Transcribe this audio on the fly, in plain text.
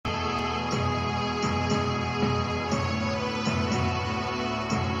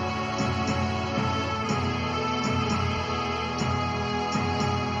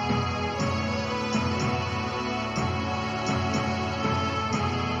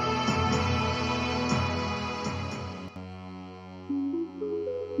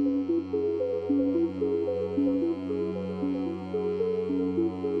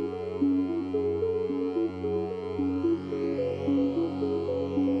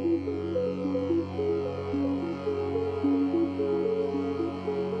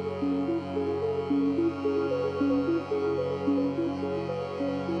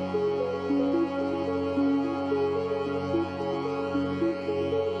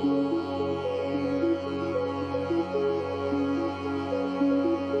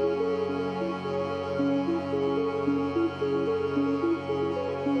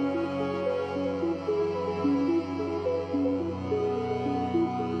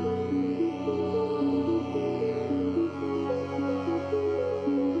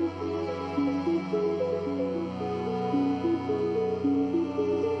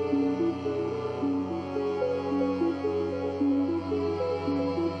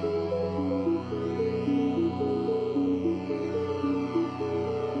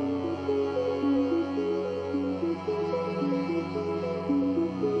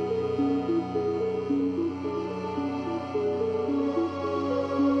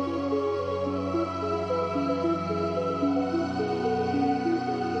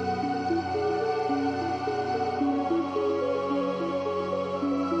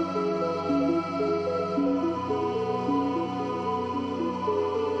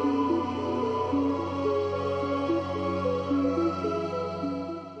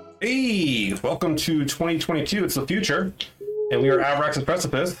welcome to 2022. It's the future, and we are Avrax's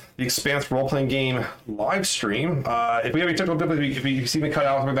Precipice, the Expanse role-playing game live stream. If we have any technical difficulties, if you see me cut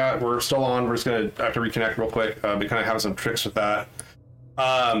out like that, we're still on. We're just going to have to reconnect real quick. We kind of have some tricks with that.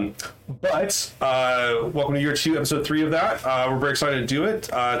 Welcome to year 2, episode 3 of that. We're very excited to do it.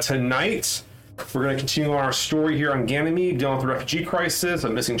 Tonight, we're going to continue our story here on Ganymede, dealing with the refugee crisis, a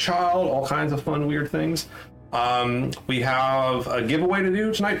missing child, all kinds of fun, weird things. We have a giveaway to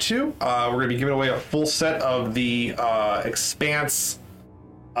do tonight too. We're going to be giving away a full set of the Expanse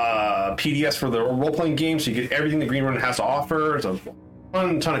PDFs for the role-playing game, so you get everything the Green Ronin has to offer. It's a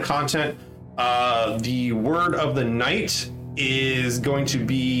ton of content. The word of the night is going to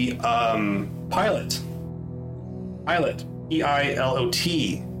be pilot. Pilot.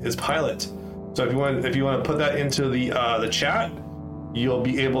 P-I-L-O-T is pilot. So if you want to put that into the chat, you'll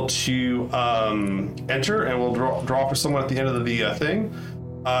be able to enter, and we'll draw for someone at the end of the thing.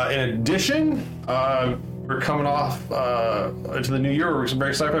 In addition, we're coming off into the new year. We're very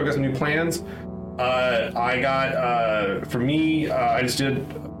excited. We've got some new plans. For me, I just did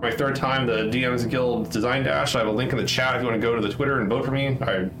my 3rd time the DMs Guild Design Dash. I have a link in the chat if you want to go to the Twitter and vote for me.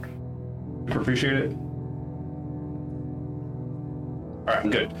 I super appreciate it. All right, I'm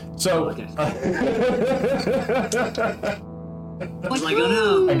good. So, Okay.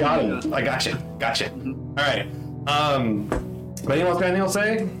 I got him. I got you. Gotcha. All right. But anyone else got anything else to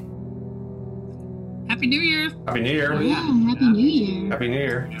say? Happy New Year. Happy New Year. Oh, yeah. Happy New Year. Happy New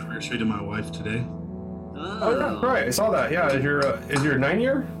Year. Anniversary to my wife today. Oh yeah, right. I saw that. Yeah, is your 9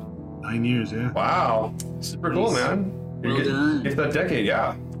 year? 9 years, yeah. Wow, super cool, man. Well done. It's that decade,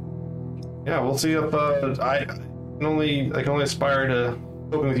 yeah. Yeah, we'll see if I can only aspire to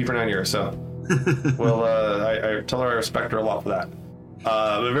open with you for 9 years. So, well, I tell her I respect her a lot for that.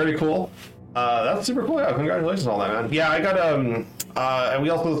 But very cool. That's super cool. Yeah, congratulations on all that, man. Yeah, I got and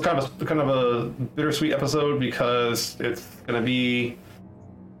we also kind of a bittersweet episode because it's gonna be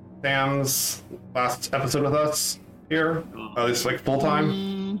Sam's last episode with us here, at least like full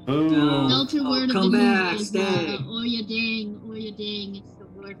time. Boo. Delta word of come the back, night is stay. Oya dang, it's the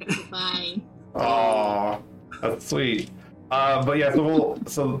word of goodbye. Aw, that's sweet. But yeah, so we're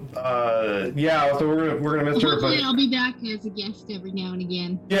gonna miss her. Hopefully But I'll be back as a guest every now and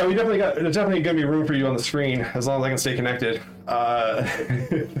again. yeah, there's definitely gonna be room for you on the screen as long as I can stay connected. I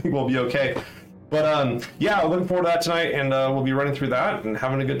think we'll be okay. But yeah, looking forward to that tonight, and we'll be running through that and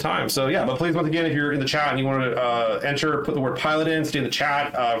having a good time. So yeah, but please, once again, if you're in the chat and you want to enter, put the word pilot in, stay in the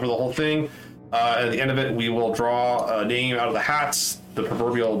chat for the whole thing. At the end of it, we will draw a name out of the hats, the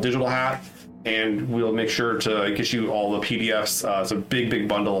proverbial digital hat, and we'll make sure to get you all the PDFs. It's a big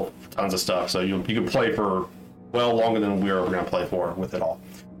bundle, tons of stuff. So you can play for well longer than we're going to play for with it all.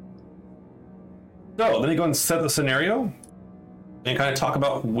 So let me go and set the scenario and kind of talk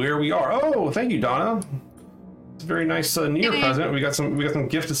about where we are. Oh, thank you, Donna. It's a very nice New Year present. We got some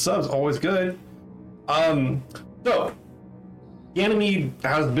gifted subs. Always good. So Ganymede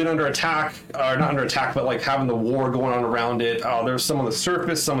has been under attack, or not under attack, but like having the war going on around it. There's some on the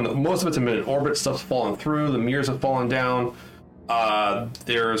surface, most of it's in mid-orbit. Stuff's fallen through. The mirrors have fallen down.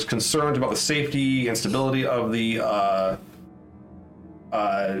 There's concerns about the safety and stability of the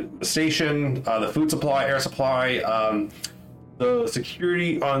station, the food supply, air supply. The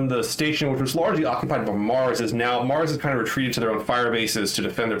security on the station, which was largely occupied by Mars, has kind of retreated to their own fire bases to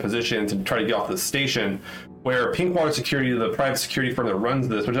defend their positions and try to get off the station. Where Pinkwater Security, the private security firm that runs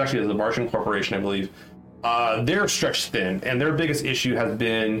this, which actually is the Martian Corporation, I believe, they're stretched thin, and their biggest issue has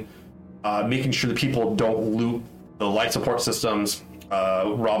been making sure that people don't loot the life support systems,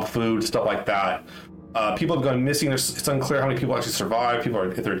 rob food, stuff like that. People have gone missing. It's unclear how many people actually survive.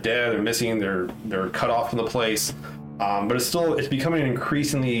 If they're dead, they're missing, they're cut off from the place. But it's becoming an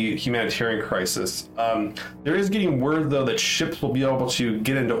increasingly humanitarian crisis. There is getting word, though, that ships will be able to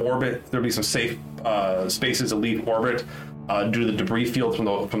get into orbit. There'll be some safe spaces to leave orbit due to the debris field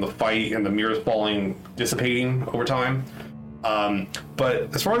from the fight and the mirrors dissipating over time.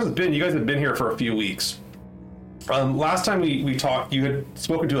 But as far as it's been, you guys have been here for a few weeks. Last time we talked, you had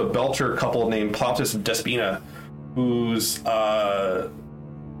spoken to a Belcher couple named Plautus and Despina, whose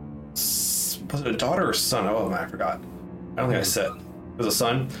was it a daughter or son? Oh man, I forgot. I don't think I said. It was a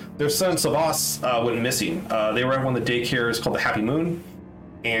son. Their son, Savas, went missing. They were at one of the daycares called the Happy Moon.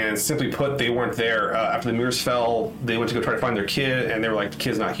 And simply put, they weren't there. After the mirrors fell, they went to go try to find their kid, and they were like, the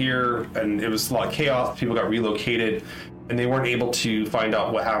kid's not here. And it was a lot of chaos. People got relocated, and they weren't able to find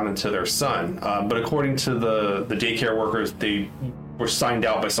out what happened to their son. But according to the daycare workers, they were signed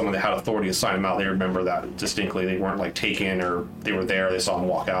out by someone that had authority to sign them out. They remember that distinctly. They weren't like taken, or they were there. They saw them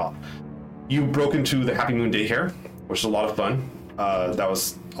walk out. You broke into the Happy Moon daycare, which is a lot of fun. That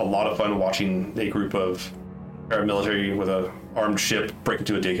was a lot of fun watching a group of paramilitary with a armed ship break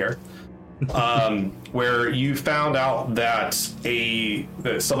into a daycare. Where you found out that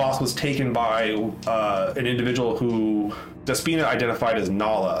Savas was taken by an individual who Despina identified as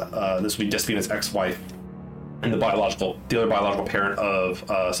Nala. This would be Despina's ex-wife and the other biological parent of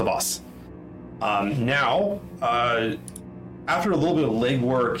Savas. Now, after a little bit of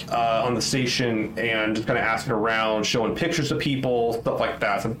legwork on the station and just kind of asking around, showing pictures to people, stuff like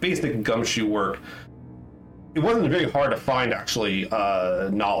that, some basic gumshoe work, it wasn't very hard to find actually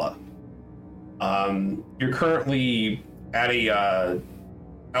Nala. You're currently at out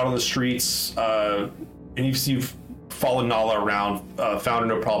on the streets, and you've followed Nala around, found her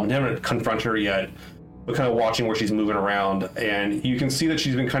no problem, haven't confronted her yet, but kind of watching where she's moving around, and you can see that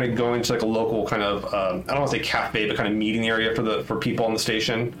she's been kind of going to like a local kind of I don't want to say cafe, but kind of meeting area for people on the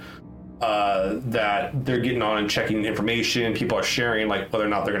station. That they're getting on and checking information. People are sharing like whether or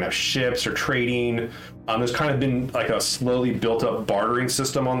not they're gonna have ships or trading. There's kind of been like a slowly built up bartering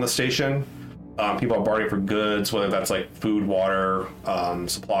system on the station. People are bartering for goods, whether that's like food, water,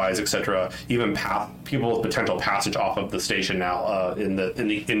 supplies, etc. Even people with potential passage off of the station now in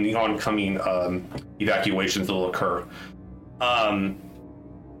the oncoming evacuations that will occur.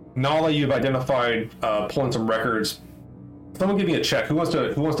 Nala, you've identified pulling some records. Someone give me a check. Who wants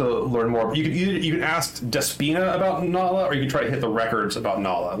to learn more? You can ask Despina about Nala, or you can try to hit the records about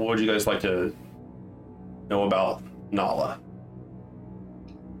Nala. What would you guys like to know about Nala?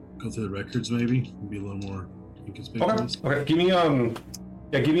 Go through the records, maybe. Be a little more inconspicuous. Okay. Give me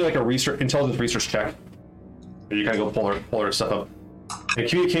like a intelligence research check. You kind of go pull her stuff up. And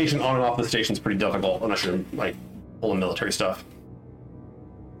communication on and off the station is pretty difficult unless you're like pulling military stuff.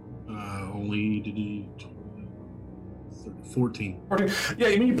 Only did he 14. Yeah,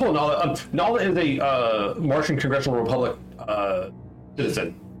 I mean you pull Nala. Nala is a Martian Congressional Republic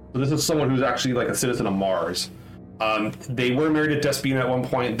citizen. So this is someone who's actually like a citizen of Mars. They were married to Despina at one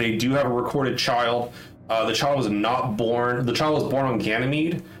point. They do have a recorded child. The child was not born. The child was born on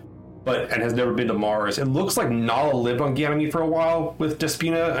Ganymede, and has never been to Mars. It looks like Nala lived on Ganymede for a while with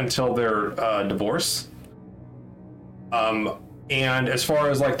Despina until their divorce. And as far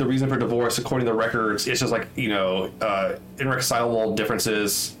as like the reason for divorce, according to the records, it's just like irreconcilable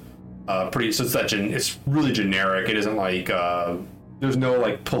differences. So it's really generic. It isn't like there's no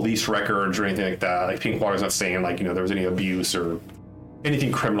like police records or anything like that. Like Pinkwater's not saying like there was any abuse or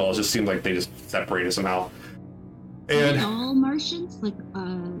anything criminal. It just seems like they just separated somehow. And are all Martians like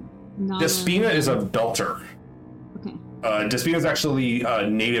Nala? Despina is a Belter. Okay. Despina is actually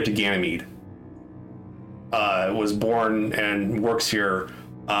native to Ganymede. Was born and works here.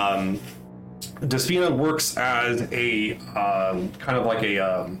 Despina works as a kind of like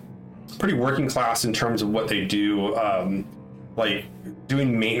a pretty working class in terms of what they do, like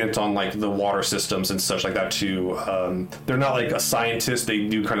doing maintenance on like the water systems and such like that too. They're not like a scientist. They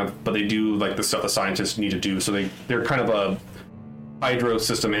do but they do like the stuff the scientists need to do. So they're kind of a hydro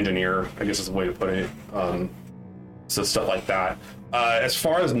system engineer, I guess is the way to put it. So stuff like that. As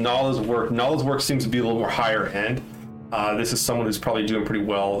far as Nala's work seems to be a little more higher end. This is someone who's probably doing pretty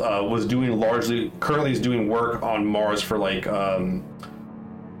well. Currently is doing work on Mars for like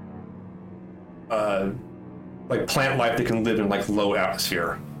plant life that can live in like low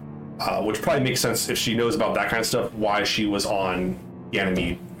atmosphere, which probably makes sense if she knows about that kind of stuff. Why she was on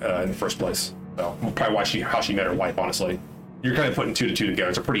Ganymede in the first place. So probably how she met her wife. Honestly, you're kind of putting two to two together.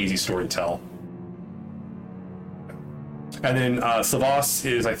 It's a pretty easy story to tell. And then Savas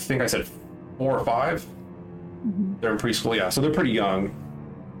is, I think I said 4 or 5. Mm-hmm. They're in preschool, yeah. So they're pretty young.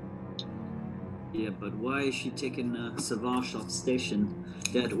 Yeah, but why is she taking Savas off station?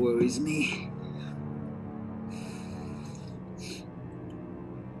 That worries me.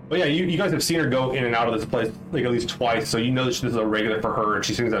 But yeah, you guys have seen her go in and out of this place like at least twice, so you know that this is a regular for her, and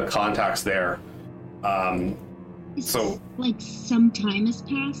she seems to have contacts there. So like some time has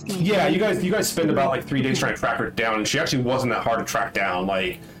passed. Like, yeah, you guys spend about like 3 days trying to track her down, and she actually wasn't that hard to track down.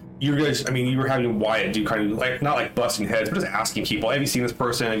 Like you guys, I mean, you were having Wyatt do kind of like not like busting heads, but just asking people, "Have you seen this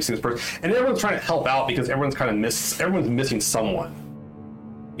person? Have you seen this person?" And everyone's trying to help out because everyone's missing someone.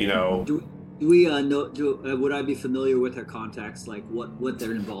 You know. Do we know? Would I be familiar with her contacts? Like what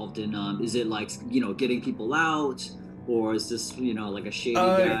they're involved in? Is it like getting people out, or is this like a shady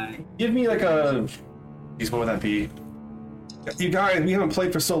guy? Give me like a. What would that be? You guys, we haven't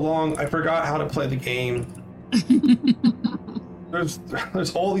played for so long. I forgot how to play the game. There's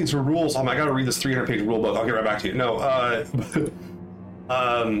all these rules. I gotta read this 300-page rule book. I'll get right back to you. No,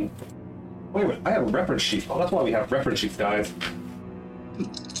 wait a minute. I have a reference sheet. Oh, that's why we have reference sheets, guys.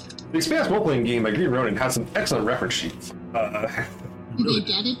 The Expanse role-playing game by Green Ronin has some excellent reference sheets. Do they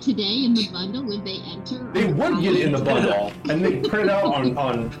get it today in the bundle when they enter? They would get it in the bundle, and they print it out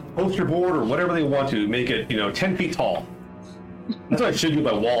on poster board or whatever they want to make it, 10 feet tall. That's what I should do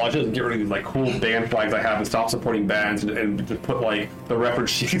by wall. I should get rid of these like cool band flags I have and stop supporting bands and just put like the reference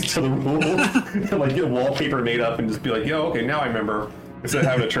sheets to the rules and like get wallpaper made up and just be like, yo, okay, now I remember. Instead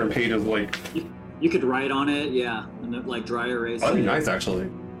of having to turn pages like. You could write on it, yeah, and then, like dry erase. That'd be nice, actually.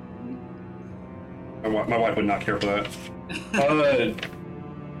 My wife would not care for that. All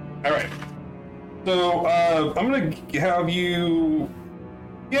right. So I'm gonna have you.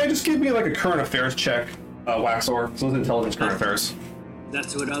 Yeah, just give me like a current affairs check, Waxor. So it's intelligence current affairs.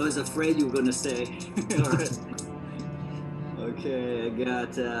 That's what I was afraid you were gonna say. All right. Okay, I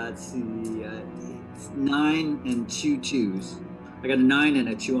got let's see, 9 and 2 2s. I got a 9 and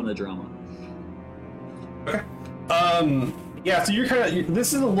a 2 on the drama. Okay. Yeah, so you're kind of.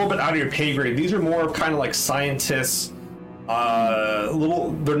 This is a little bit out of your pay grade. These are more kind of like scientists.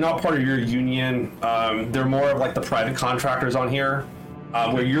 They're not part of your union. They're more of like the private contractors on here,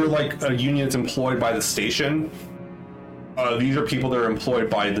 where you're like a union that's employed by the station. These are people that are employed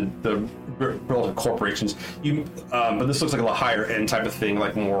by the relative corporations. But this looks like a higher end type of thing,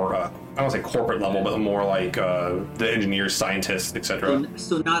 like more I don't want to say corporate level, but more like the engineers, scientists, etc.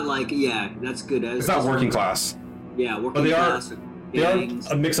 So not like that's good. It's not working class. Yeah, working but they class. They are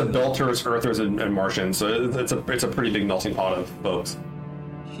a mix of Belters, Earthers, and Martians, so it's a pretty big melting pot of folks.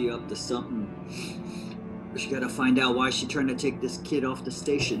 She up to something. She gotta find out why she trying to take this kid off the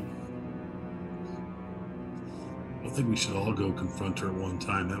station. I think we should all go confront her at one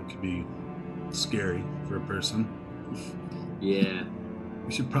time. That could be scary for a person. Yeah.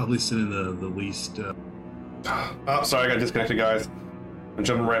 We should probably send in the least. Oh, sorry, I got disconnected, guys. I'm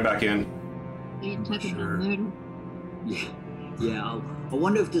jumping right back in. You're talking Sure. about murder. Yeah. I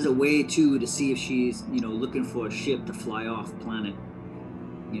wonder if there's a way to see if she's looking for a ship to fly off planet.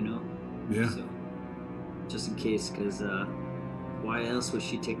 Yeah. So, just in case, because why else would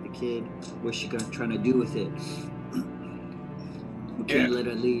she take the kid? What's she trying to do with it? We can't let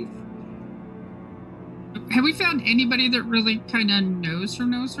her leave. Have we found anybody that really kind of knows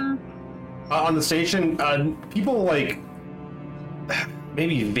her? On the station, people like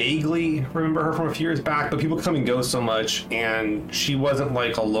maybe vaguely remember her from a few years back, but people come and go so much, and she wasn't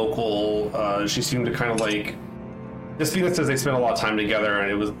like a local. She seemed to kind of like. Despina says they spent a lot of time together, and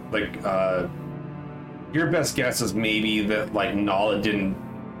it was like. Your best guess is maybe that like Nala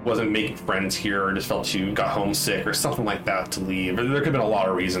wasn't making friends here, or just got homesick, or something like that to leave. There could have been a lot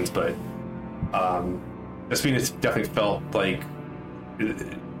of reasons, but Despina definitely felt like.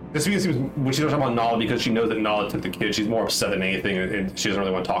 Despina seems when she doesn't talk about Nala because she knows that Nala took the kid. She's more upset than anything, and she doesn't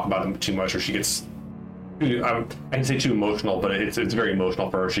really want to talk about them too much, or she gets. I can say too emotional, but it's very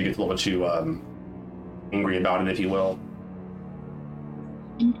emotional for her. She gets a little bit too angry about it, if you will.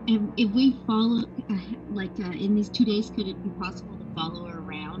 And if we follow, in these 2 days, could it be possible to follow her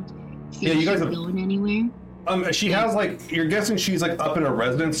around? See if you guys she's have- going anywhere? She has like you're guessing she's like up in a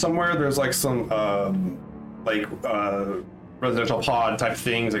residence somewhere. There's like some residential pod type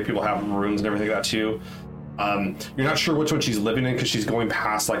things, like people have rooms and everything like that too. You're not sure which one she's living in because she's going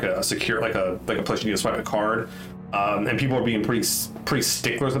past like a secure like a place you need to swipe a card. And people are being pretty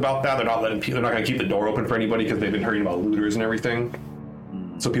sticklers about that. They're not going to keep the door open for anybody because they've been hearing about looters and everything.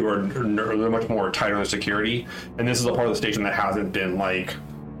 So people are they're much more tighter on their security, and this is a part of the station that hasn't been like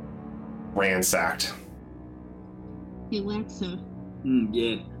ransacked. Hey, Waxer,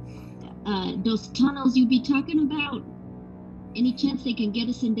 Yeah. those tunnels you be talking about, any chance they can get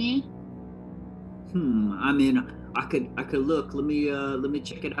us in there? I mean, I could look. Let me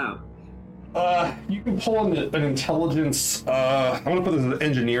check it out. You can pull on an intelligence. I'm gonna put this as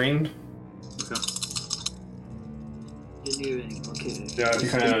engineering. Okay. Engineering. Okay. Yeah, if you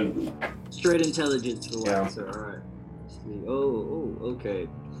kind of. Straight intelligence for Yeah. Waxer. All right. Let's see. Oh, okay.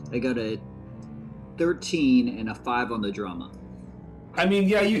 I got a 13 and a 5 on the drama. I mean,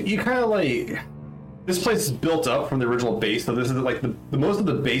 yeah, you kind of like. This place is built up from the original base, so this is like the most of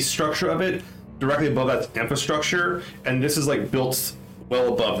the base structure of it. Directly above that's infrastructure, and this is like built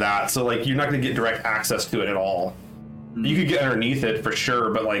well above that. So like you're not going to get direct access to it at all. You could get underneath it for sure,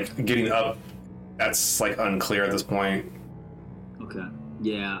 but like getting up, that's like unclear at this point. Okay.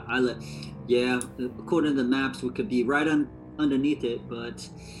 Yeah. According to the maps, we could be right underneath it, but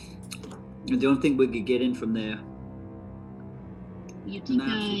I don't think we could get in from there. You think Nah,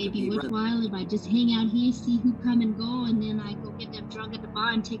 it it'd could be be worthwhile if I just hang out here, see who come and go, and then I go get them drunk at the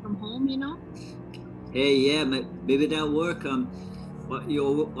bar and take them home, Hey, yeah, maybe that'll work. But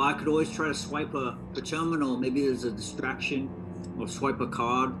I could always try to swipe a terminal. Maybe there's a distraction, or swipe a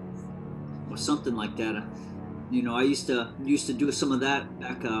card. or something like that. You know, I used to do some of that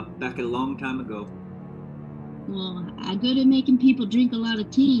back a long time ago. Well, I'm good at making people drink a lot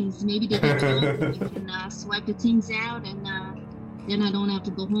of teas. Maybe they get cold. You can swipe the things out, and then I don't have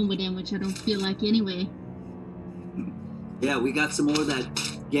to go home with them, which I don't feel like anyway. Yeah, we got some more of that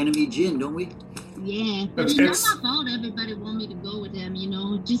Ganymede gin, don't we? Yeah, but It's- it's it's- not my fault. Everybody want me to go with them. You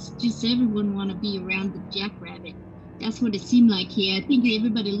know, just everyone want to be around the Jackrabbit. That's what it seemed like here. I think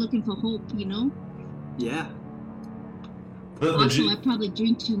everybody looking for hope. You know. Yeah. The Also, I G- probably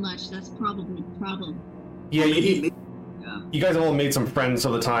drink too much. That's probably the problem. yeah, Maybe- yeah. you guys have all made some friends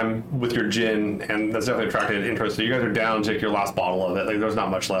over the time with your gin, and that's definitely attracted interest. So you guys are down to take your last bottle of it. Like, there's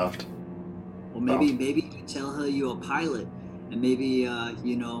not much left. Well, maybe you tell her you're a pilot, and maybe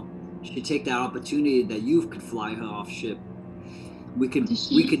you know, she could take that opportunity that you could fly her off ship. We could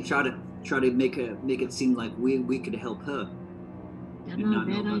try to make it seem like we could help her. That's Did not a not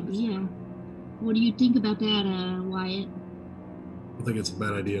know bad about this. idea. What do you think about that, Wyatt? I don't think it's a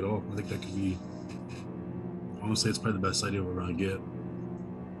bad idea at all. I think that could be. Honestly, it's probably the best idea we're gonna get.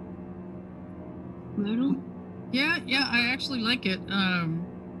 Myrtle? Yeah, I actually like it. I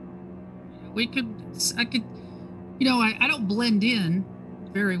could, you know, I don't blend in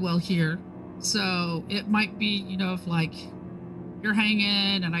very well here. So it might be, you know, if like you're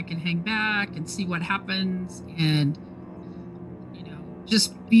hanging and I can hang back and see what happens and, you know,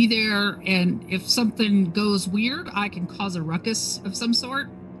 just be there. And if something goes weird, I can cause a ruckus of some sort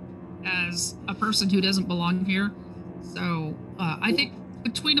as a person who doesn't belong here. So I think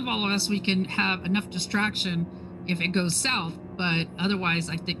between of all of us, we can have enough distraction if it goes south. But otherwise,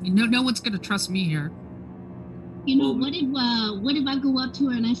 I think no one's going to trust me here. You know, Well- what if I go up to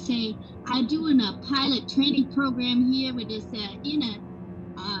her and I say, I'm doing a pilot training program here with this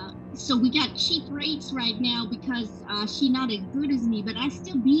so we got cheap rates right now because she not as good as me, but I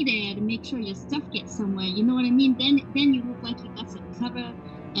still be there to make sure your stuff gets somewhere. You know what I mean? Then you look like you got some cover.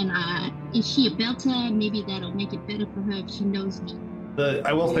 And is she a belter? Maybe that'll make it better for her if she knows me.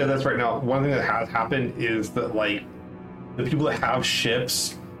 I will say this right now. One thing that has happened is that, like, the people that have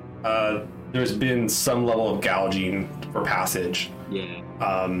ships, there's been some level of gouging for passage. Yeah.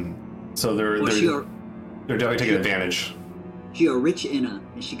 So they're Well, definitely taking advantage. she a rich inna,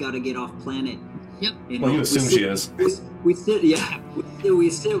 and she got to get off planet. Yep. You Well, know, you assume she is. We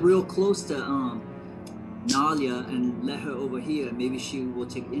sit real close to Nalia and let her over here. Maybe she will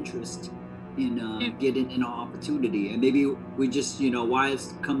take interest in getting an opportunity, and maybe we just, you know, Wyatt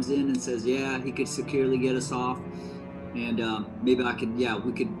comes in and says, yeah, he could securely get us off, and maybe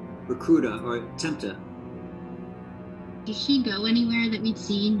we could recruit her or tempt her. Does she go anywhere that we've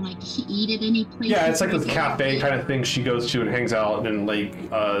seen? Like, does she eat at any place? Yeah, it's like this cafe kind of thing she goes to and hangs out, and like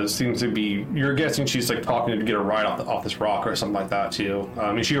seems to be. You're guessing she's like talking to get a ride off this rock or something like that too.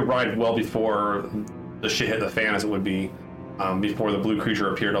 I mean, she arrived well before the shit hit the fan, as it would be, before the blue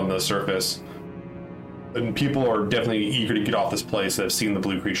creature appeared on the surface. And people are definitely eager to get off this place that have seen the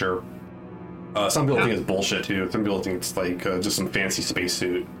blue creature. Some people think it's bullshit too. Some people think it's like just some fancy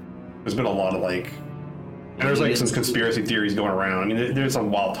spacesuit. There's been a lot of like. And there's like some conspiracy theories going around. I mean, there's some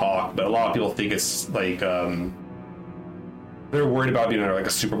wild talk, but a lot of people think it's like they're worried about being like a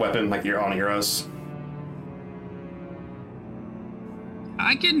super weapon, like you're on Eros.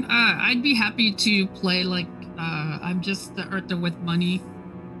 I can. I'd be happy to play like I'm just the Earther with money.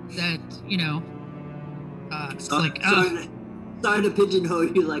 That, you know. It's like Sorry to pigeonhole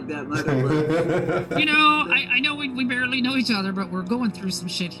you like that, Mother. you know, I know we barely know each other, but we're going through some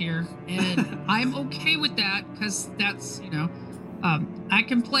shit here, and I'm okay with that because that's, you know, I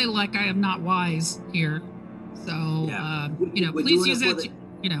can play like I am not wise here. So, Yeah. you know, We're please doing use it for that. the-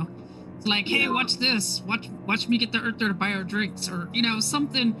 You know, it's like, hey, Yeah. watch this. Watch me get the Earther to buy our drinks, or, you know,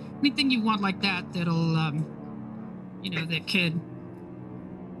 something, anything you want like that that'll, you know, that could,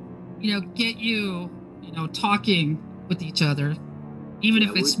 you know, get you, you know, talking with each other, even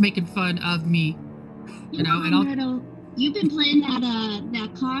if it's making fun of me. You know, and I'll- Myrtle, you've been playing that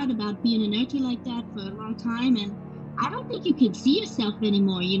card about being an Earther like that for a long time, and I don't think you can see yourself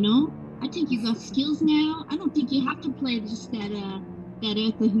anymore, you know? I think you got skills now. I don't think you have to play just that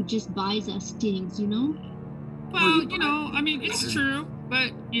Earther who just buys us things, you know? Well, you know, I mean, it's true,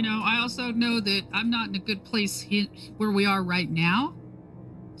 but, you know, I also know that I'm not in a good place where we are right now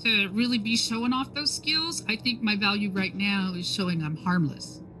to really be showing off those skills. I think my value right now is showing I'm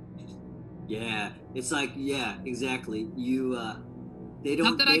harmless. Yeah, it's like, yeah, exactly. You, they don't.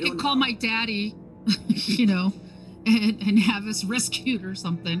 Not that they I could don't- call my daddy, you know, and have us rescued or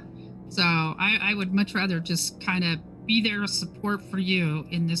something. So I would much rather just kind of be there as support for you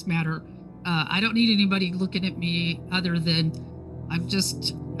in this matter. I don't need anybody looking at me other than I'm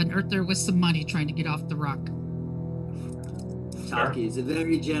just an earther with some money trying to get off the rock. Taki is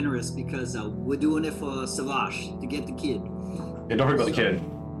very generous because we're doing it for Savage to get the kid. Yeah, don't forget about the kid.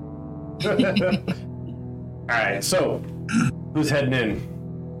 Alright, so who's heading in?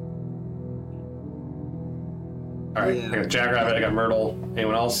 Alright, Yeah. I got Jackrabbit, I got Myrtle.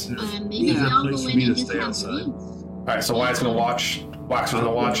 Anyone else? Maybe Yeah, we all place go for in me and to just stay have outside. drinks. Alright, so Wyatt's gonna watch. Waxer's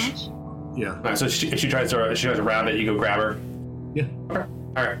gonna watch. Yeah. Alright, so if she tries to rabbit, you go grab her. Yeah. Okay.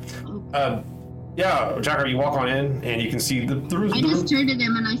 Alright. Okay. Yeah, Jackrabbit, you walk on in and you can see the room. I just turned to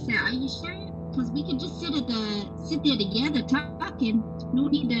them and I said, "Are you sure? Because we could just sit there together talking. No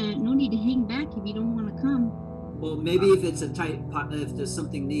need to hang back if you don't want to come." Well, maybe if it's a tight pot, if there's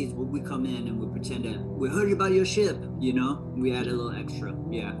something needs, we come in and we pretend that we heard about your ship. You know, we add a little extra.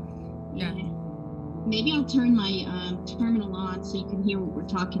 Yeah. Yeah. Maybe I'll turn my terminal on so you can hear what we're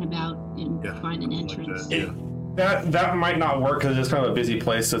talking about and Yeah, find an like entrance. that. Yeah. That might not work because it's kind of a busy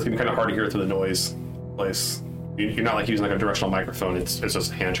place, so it's gonna be kind of hard to hear through the noise place. You're not like using like a directional microphone. It's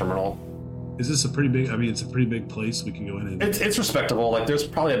just a hand terminal. Is this a pretty big? I mean, it's a pretty big place. We can go in and. It's respectable. Like there's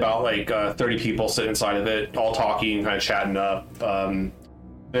probably about like 30 people sitting inside of it, all talking, kind of chatting up.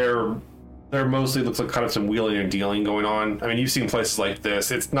 There mostly looks like kind of some wheeling and dealing going on. I mean, you've seen places like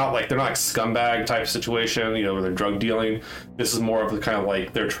this. It's not like they're not like scumbag type situation, you know, where they're drug dealing. This is more of the kind of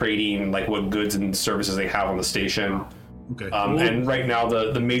like they're trading like what goods and services they have on the station. Okay. And right now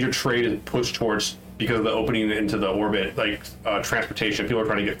the major trade is pushed towards, because of the opening into the orbit, like transportation. People are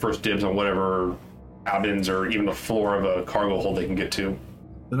trying to get first dibs on whatever cabins or even the floor of a cargo hold they can get to.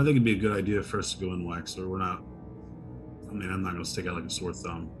 Then I think it'd be a good idea for us to go in wax, or we're not. I mean, I'm not going to stick out like a sore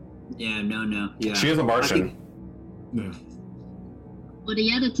thumb. Yeah. No. Yeah. She is a I Martian. think- Yeah. Well,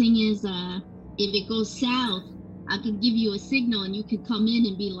 the other thing is, if it goes south, I can give you a signal and you can come in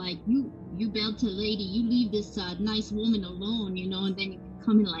and be like, you Belta lady, you leave this nice woman alone, you know, and then you can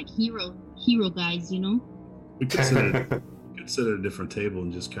come in like hero guys, you know. We could sit at a different table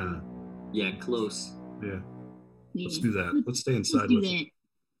and just kind of. Yeah. Close. Yeah. Yeah. Let's do that. Let's stay inside do with that.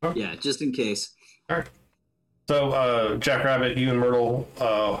 it. Yeah. Just in case. So Jackrabbit, you and Myrtle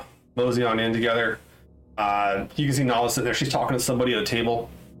mosey on in together. You can see Nala sitting there. She's talking to somebody at a table.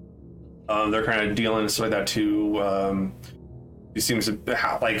 They're kind of dealing and stuff like that too. He seems to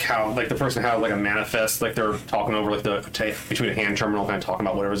how the person had like a manifest, like they're talking over like the between a hand terminal, kind of talking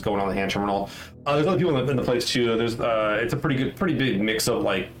about whatever's going on in the hand terminal. There's other people in the place too. There's it's a pretty big mix of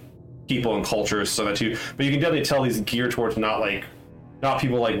like people and cultures, so that too. But you can definitely tell these geared towards not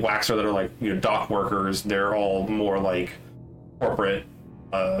people like Waxer that are like, you know, dock workers. They're all more like corporate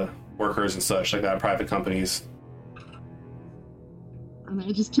workers and such like that, private companies. And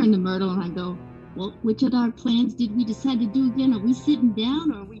I just turn to Myrtle and I go, well, which of our plans did we decide to do again? Are we sitting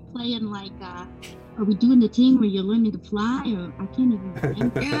down, or are we playing like, are we doing the thing where you're learning to fly, or I can't even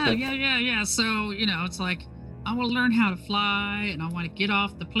remember. Yeah. So, you know, it's like, I want to learn how to fly and I want to get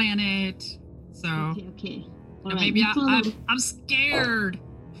off the planet. So Okay. All and right, maybe you follow- I'm scared.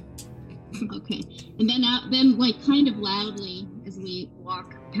 Okay, and then like kind of loudly as we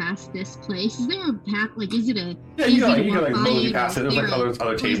walk past this place, is there a path? Like, is it a? Yeah, easy you to can walk like by mosey past it. There's like other or is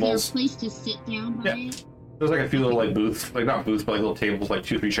there a tables. place to sit down by Yeah. it? There's like a few little like booths, like not booths, but like little tables, like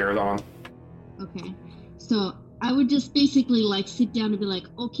 2-3 chairs on. Okay, so I would just basically like sit down and be like,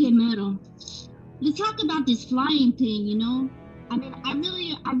 okay, Metal, let's talk about this flying thing. You know, I mean, I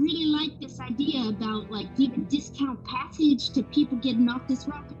really like this idea about like giving discount passage to people getting off this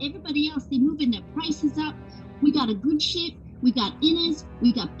rock. Everybody else, they moving their prices up. We got a good ship. We got Innas.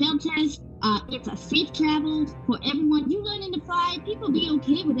 We got Beltas. It's a safe travel for everyone. You learning to fly, people be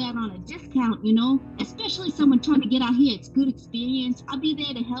okay with that on a discount, you know. Especially someone trying to get out here. It's good experience. I'll be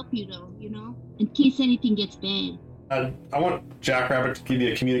there to help you though, you know, in case anything gets bad. I want Jackrabbit to give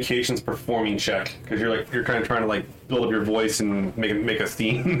you a communications performing check, because you're kind of trying to like build up your voice and make a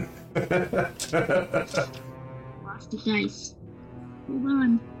theme. Lost the dice. Hold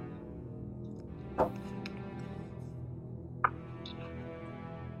on.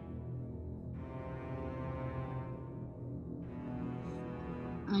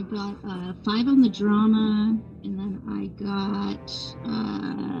 I got 5 on the drama, and then I got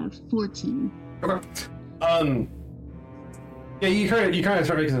 14. Okay. Yeah, you kind of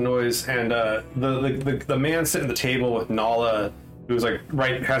start making the noise, and the man sitting at the table with Nala, who's like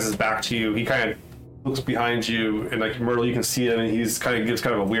has his back to you. He kind of looks behind you, and like Myrtle, you can see him, and he's gives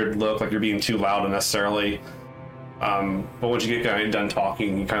kind of a weird look, like you're being too loud unnecessarily. But once you get done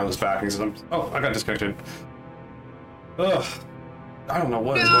talking, he kind of looks back and he says, "Oh, I got disconnected." Ugh, I don't know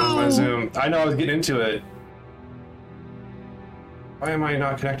what is going on with my Zoom. I know I was getting into it. Why am I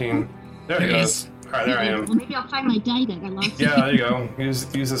not connecting? There it goes. All right, there I am. Well, maybe I'll find my die that I lost. Yeah, there you go. Use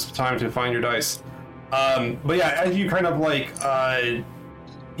this time to find your dice. But yeah, as you kind of like,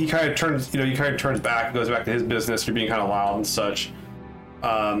 he kind of turns back, goes back to his business. You're being kind of loud and such.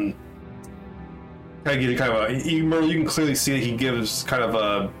 Kind of give you kind of you can clearly see that he gives kind of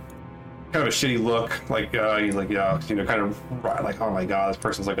a shitty look, like he's like, yeah, kind of like, oh my god, this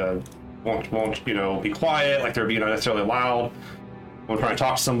person's like won't be quiet, like they're being unnecessarily loud when trying to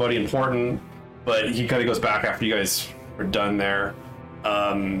talk to somebody important. But he kind of goes back after you guys are done there,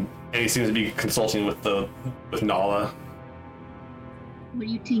 and he seems to be consulting with Nala. What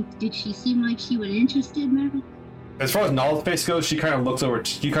do you think? Did she seem like she was interested, Maverick? As far as Nala's face goes, she kind of looks over.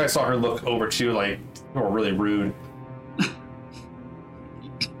 You kind of saw her look over too, like, oh, really rude.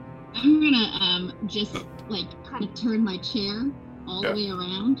 I'm gonna just like kind of turn my chair all the way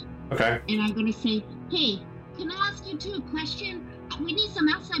around. Okay. And I'm gonna say, hey, can I ask you two a question? We need some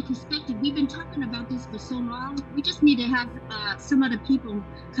outside perspective. We've been talking about this for so long. We just need to have some other people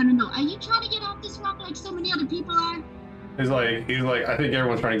kind of know. Are you trying to get off this rock like so many other people are? He's like, I think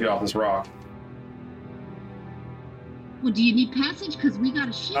everyone's trying to get off this rock. Well, do you need passage? Because we got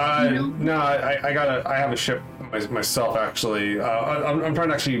a ship. No, I have a ship myself actually. I'm trying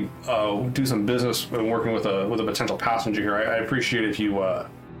to actually do some business and working with a potential passenger here. I appreciate if you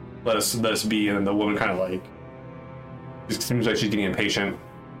let us be. And then the woman kind of like, it seems like she's getting impatient.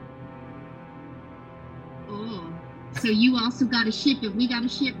 Oh, so you also got a ship and we got a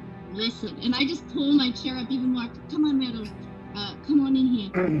ship? Listen, and I just pull my chair up even more. Come on, Meadow. Come on in here.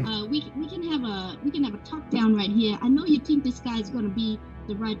 We can have a talk down right here. I know you think this guy's gonna be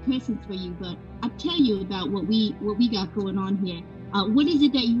the right person for you, but I'll tell you about what we got going on here. What is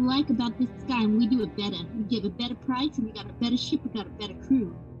it that you like about this guy? And we do it better. We give a better price, and we got a better ship. We got a better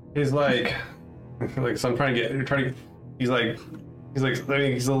crew. He's like, so I'm trying to get. He's like, let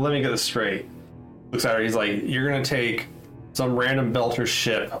me get this straight. Looks at her. He's like, you're gonna take some random belter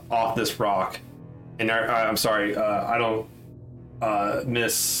ship off this rock, and I'm sorry, I don't.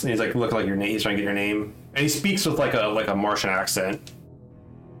 Miss, and he's like, look like your name. He's trying to get your name, and he speaks with like a Martian accent.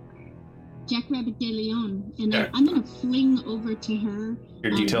 Jackrabbit de Leon, and I'm gonna fling over to her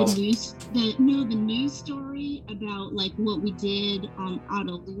your details. The news story about like what we did on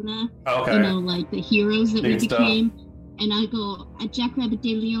Auto Luna. Okay. Like the heroes that we became. Stuff. And I go, Jackrabbit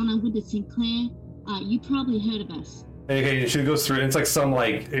de Leon, I'm with the Sinclair. You probably heard of us. Okay, she goes through. It's like some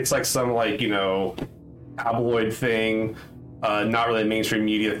tabloid thing. Not really a mainstream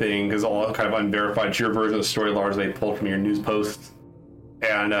media thing, because all kind of unverified. It's your version of the story largely pulled from your news posts.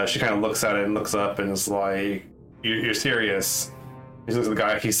 And she kind of looks at it and looks up and is like, "You're serious?" He looks at the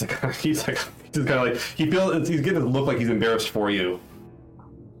guy. He's just kind of like he's getting to look like he's embarrassed for you.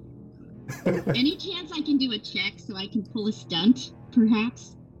 Any chance I can do a check so I can pull a stunt,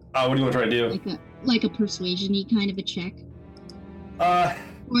 perhaps? What do you want to try to do? Like a persuasion-y kind of a check.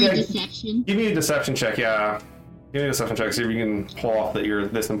 Or a deception. Give me a deception check. Yeah. Give me a deception check, see if you can pull off that you're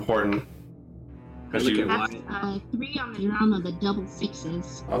this important. That's 3 on the round of the double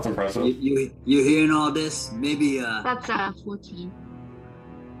sixes. That's impressive. You hearing all this? Maybe That's 14.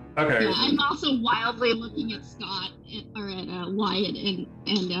 Okay. Yeah, I'm also wildly looking at Scott or at Wyatt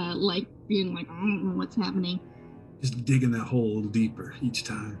and like being like, I don't know what's happening. Just digging that hole a little deeper each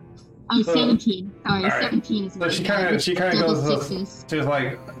time. Oh, 17. Sorry, right. 17 is So what she kind of goes. sixes. She's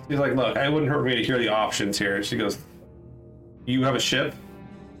like, look, I wouldn't hurt for me to hear the options here. She goes, you have a ship?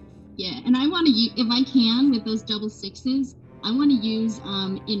 Yeah, and I want to, if I can, with those double sixes, I want to use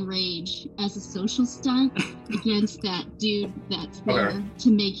Enrage as a social stunt against that dude that's there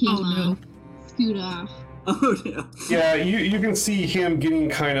to make him scoot off. Oh no. Yeah, you can see him getting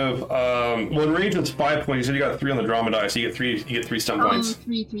kind of well, Enrage is 5 points. You said you got 3 on the drama die, so you get three stunt points.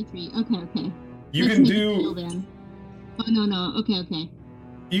 3. Okay. You Let's can make do. a deal, then. Oh no. Okay.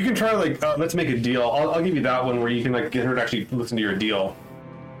 You can try like let's make a deal. I'll give you that one where you can like get her to actually listen to your deal.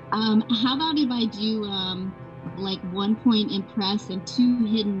 How about if I do like 1 point impress and 2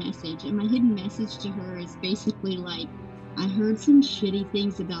 hidden message? And my hidden message to her is basically like, I heard some shitty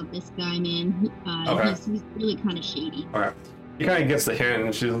things about this guy, man. He's really kind of shady. Okay. He kind of gets the hint,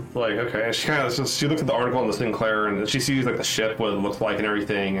 and she's like, okay. And she kind of she looks at the article on the Sinclair, and she sees like the ship, what it looks like, and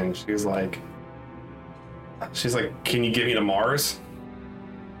everything, and she's like, can you get me to Mars?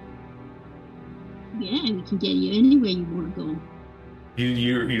 Yeah, we can get you anywhere you want to go.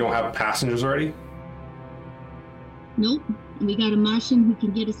 You don't have passengers already? Nope. We got a Martian who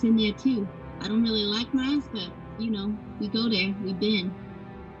can get us in there too. I don't really like Mars, but we go there. We've been.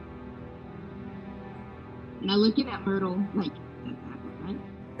 And I look at Myrtle like, right?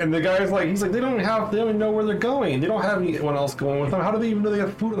 And the guy's like, he's like, they don't even know where they're going. They don't have anyone else going with them. How do they even know they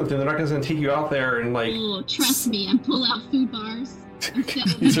have food on them? They're not going to take you out there and like. Oh, trust me, and pull out food bars.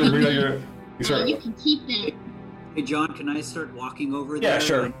 You start reading You can keep that. Hey John, can I start walking over there? Yeah,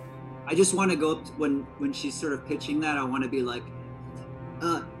 sure. I just want to go up to, when she's sort of pitching that. I want to be like,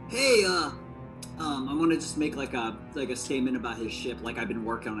 hey, I want to just make like a statement about his ship. Like I've been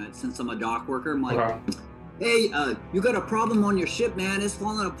working on it since I'm a dock worker. I'm like, hey, you got a problem on your ship, man. It's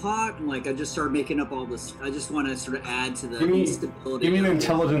falling apart. And like I just start making up all this. I just want to sort of add to the instability. Give me an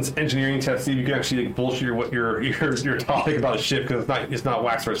intelligence engineering test. See if you can actually like, bullshit what your topic about a ship because it's not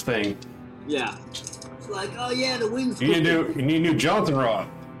Waxer's thing. Yeah. It's like, oh yeah, the wings. You need a new Johnson rod.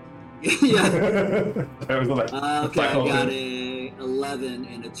 Yeah. Okay, I got a 11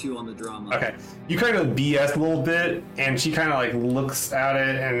 and a 2 on the drama. Okay, you kind of BS a little bit, and she kind of like looks at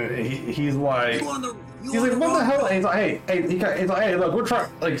it, and he's like, what the hell? And he's like, hey, look, we're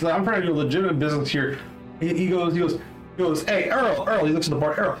trying, like, I'm trying to do a legitimate business here. He goes, hey, Earl. He looks at the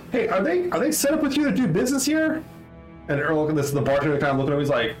bar, Earl. Hey, are they set up with you to do business here? And Earl, this is the bartender kind of looking at him. He's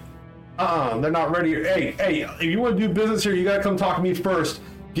like, they're not ready. Hey, if you want to do business here, you gotta come talk to me first.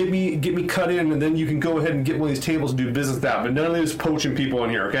 Get me cut in, and then you can go ahead and get one of these tables and do business that. But none of this poaching people in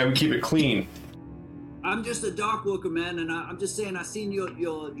here, okay? We keep it clean. I'm just a dock worker, man, and I'm just saying I seen your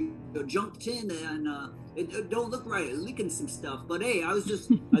junk tin, and it don't look right. It's leaking some stuff. But hey, I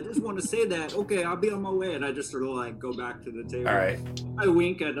just want to say that. Okay, I'll be on my way, and I just sort of like go back to the table. All right. I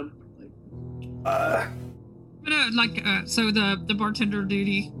wink at him. So the bartender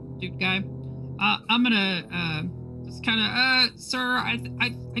dude guy. I'm gonna just kind of sir, I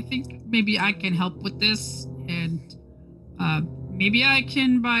think maybe I can help with this, and maybe I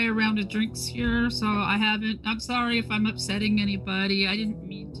can buy a round of drinks here. So I'm sorry if I'm upsetting anybody. I didn't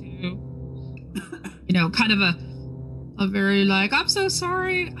mean to. Kind of a very like, I'm so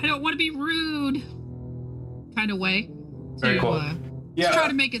sorry. I don't want to be rude kind of way. Very cool. Just try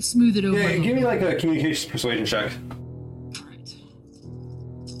to make it smooth it over. Yeah, give me like a communications persuasion check. All right.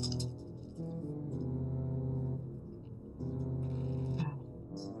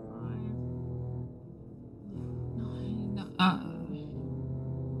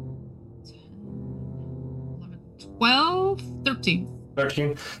 12, 13.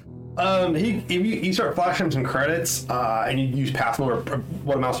 13. You start flashing him some credits, and you pass him over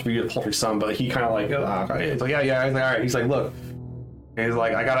what amounts to be a paltry sum, but he kind of like, it's like, yeah. He's like, all right. He's like, look. He's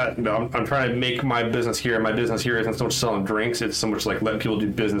like, I gotta, I'm trying to make my business here. My business here isn't so much selling drinks. It's so much like letting people do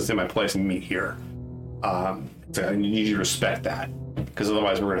business in my place and meet here. So I need you to respect that, because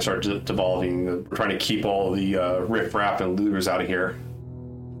otherwise we're going to start devolving. We're trying to keep all the riff-raff and looters out of here.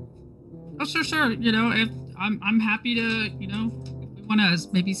 Oh, sure. If I'm happy to, if we want to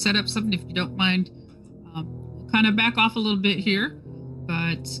maybe set up something, if you don't mind, we'll kind of back off a little bit here,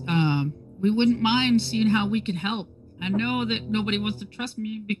 but we wouldn't mind seeing how we can help. I know that nobody wants to trust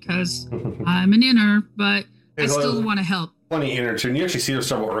me because I'm an inner, but I still want to help. Plenty inner too, and you actually see there's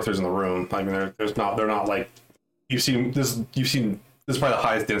several earthers in the room. I mean, they're not like you've seen this is probably the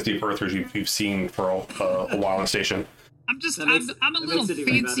highest density of earthers you've seen for a while on the station. I'm a little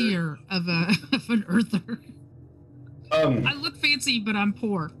fancier of an earther. I look fancy, but I'm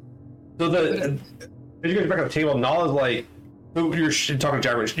poor. So as you guys back at the table, Nala's like, you're talking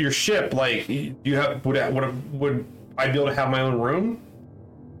to Jack. Your ship, like, you have would I be able to have my own room?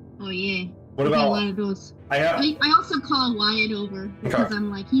 Oh yeah. What about one of those? I also call Wyatt over because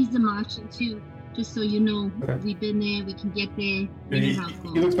I'm like, he's the Martian too. Just so you know, we've been there. We can get there. He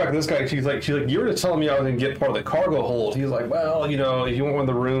looks back at this guy. She's like, you were just telling me I was gonna get part of the cargo hold. He's like, well, if you want one of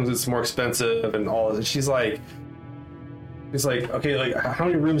the rooms, it's more expensive and all this. And she's like, okay, like, how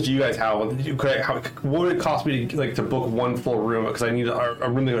many rooms do you guys have? What would it cost me to book one full room? Because I need a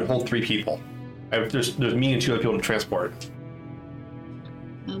room that would hold 3 people. There's me and 2 other people to transport.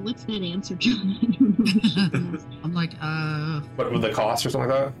 What's that answer, John? I don't know. I'm like, What with the cost or something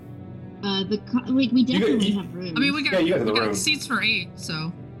like that? We definitely have room. I mean, we got, you guys have we the got room. seats for 8,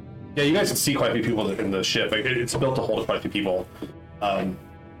 so. Yeah, you guys can see quite a few people in the ship. Like, it's built to hold quite a few people. I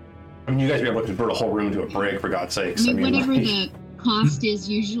mean, you guys would be able to convert a whole room into a brig, for God's sakes. Whatever the cost is,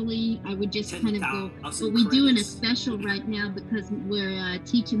 usually I would just kind of go. But we're doing a special right now because we're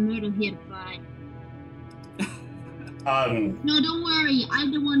teaching Myrtle here to fly. No, don't worry.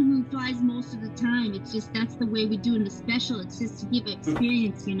 I'm the one who flies most of the time. It's just that's the way we're doing the special. It's just to give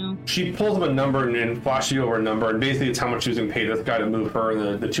experience, She pulls up a number and flashes you over a number, and basically it's how much she was going to pay this guy to move her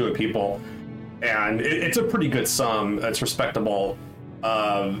and the 2 people. And it's a pretty good sum. It's respectable.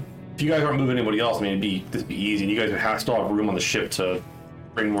 If you guys aren't moving anybody else, I mean, it'd be easy. And you guys would still have room on the ship to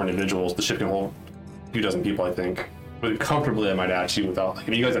bring more individuals. The ship can hold a few dozen people, I think. But comfortably, I might add, too, without, like,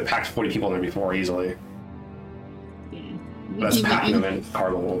 you guys have packed 40 people in there before easily. Yeah. That's packing them in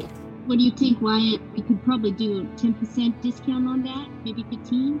cargo hold. What do you think, Wyatt? We could probably do a 10% discount on that, maybe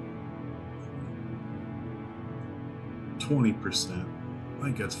 15. 20%. I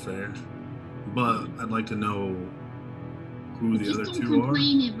think that's fair. But I'd like to know who the other Just two don't are.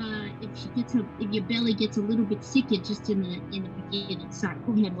 complain if your belly gets a little bit sick just in the beginning. Sorry,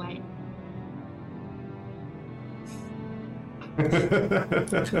 go ahead, Wyatt.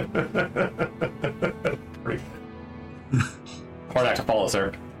 Hard act to follow,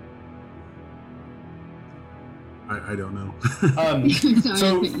 sir. I don't know. Sorry,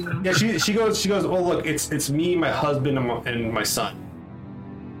 So I cut you off. yeah, she goes. Well, look, it's me, my husband, and my son.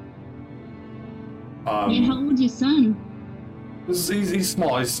 Man, how old's your son? He's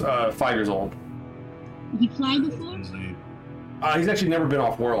small. He's 5 years old. Did he fly before? He's actually never been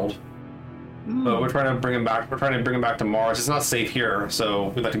off world. But Oh. we're trying to bring him back. We're trying to bring him back to Mars. It's not safe here, so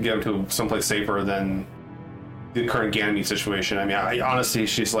we'd like to get him to someplace safer than the current Ganymede situation. I mean, honestly,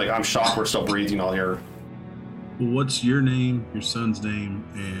 she's like, I'm shocked we're still breathing all here. What's your name, your son's name,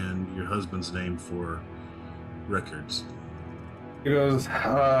 and your husband's name for records? He goes,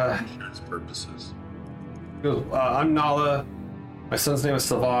 Insurance purposes. I'm Nala. My son's name is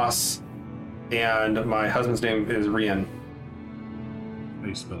Savas, and my husband's name is Rian. How do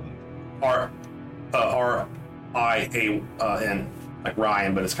you spell that? R-I-A-N, like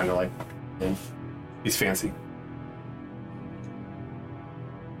Ryan, but it's kind of like he's fancy.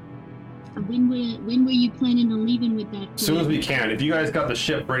 When were you planning on leaving with that? As soon as we can. If you guys got the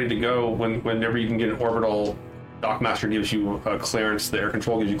ship ready to go, whenever you can get an orbital, Dockmaster gives you clearance. The air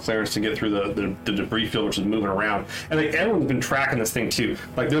control gives you clearance to get through the debris field, which is moving around. And like everyone's been tracking this thing too.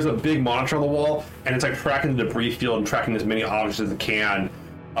 Like there's a big monitor on the wall, and it's like tracking the debris field and tracking as many objects as it can.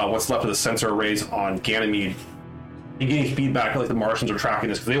 What's left of the sensor arrays on Ganymede. And getting feedback like the Martians are tracking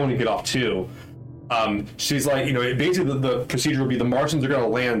this because they want to get off too. She's like, basically the procedure would be the Martians are going to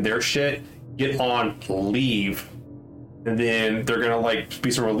land their shit, get on, leave, and then they're going to like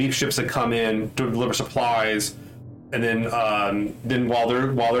be some relief ships that come in to deliver supplies, and then while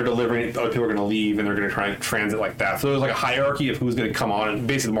they're delivering, other people are going to leave and they're going to try and transit like that. So there's like a hierarchy of who's going to come on, and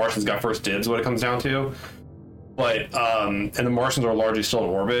basically the Martians got first dibs. What it comes down to. But and the Martians are largely still in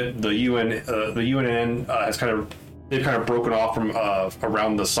orbit. The UNN has they've kind of broken off from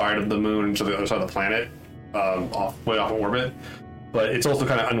around the side of the moon to the other side of the planet, way off orbit. But it's also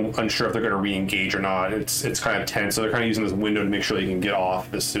kind of unsure if they're going to re-engage or not. It's kind of tense, so they're kind of using this window to make sure they can get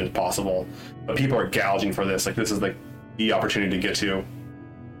off as soon as possible. But people are gouging for this. Like this is like the opportunity to get to.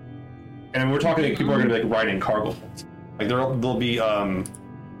 And we're talking like people are going to be like riding cargo holds. Like there'll be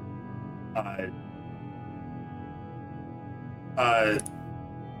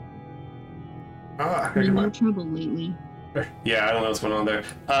We're in no trouble lately. yeah, I don't know what's going on there.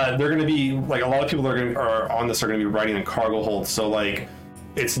 They're going to be like a lot of people that are on this are going to be riding in cargo holds, so like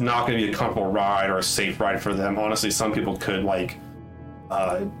it's not going to be a comfortable ride or a safe ride for them. Honestly, some people could like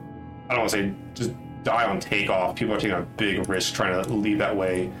I don't want to say just die on takeoff. People are taking a big risk trying to leave that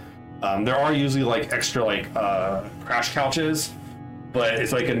way. There are usually like extra like crash couches, but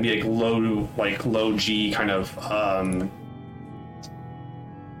it's like going to be like low G kind of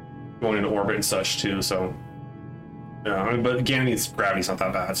going into orbit and such too. So yeah, but Ganymede's gravity's not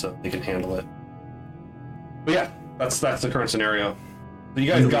that bad, so they can handle it. But yeah, that's the current scenario. But you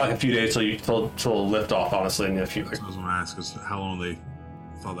guys got like a few days till lift off, honestly, in a few. So I was going to ask is how long they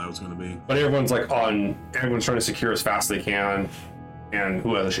thought that was going to be. But everyone's trying to secure as fast as they can, and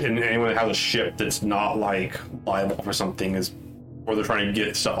anyone that has a ship that's not like liable for something is, or they're trying to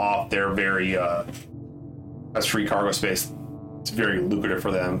get stuff off, they're very as free cargo space. It's very lucrative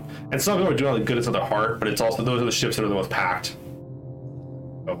for them, and some people are doing good at their heart, but it's also those are the ships that are the most packed.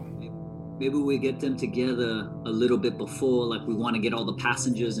 So. Maybe we get them together a little bit before, like we want to get all the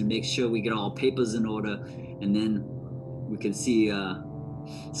passengers and make sure we get all papers in order, and then we can see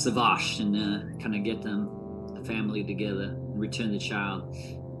Savash and kind of get the family together and return the child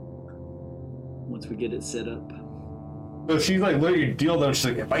once we get it set up. So she's like literally deal them. She's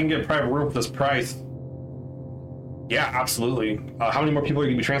like, if I can get a private room for this price, yeah, absolutely. How many more people are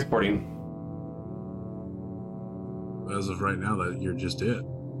you gonna be transporting? As of right now, that you're just it.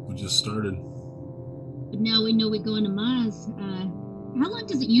 We just started. But now we know we're going to Mars. How long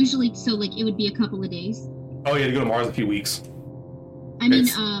does it usually? So like it would be a couple of days. Oh yeah, to go to Mars in a few weeks. I mean,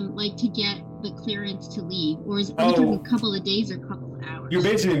 It's- like to get the clearance to leave, or is it talking a couple of days or a couple of hours? You're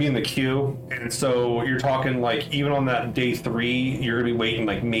basically gonna be in the queue, and so you're talking like even on that day 3, you're gonna be waiting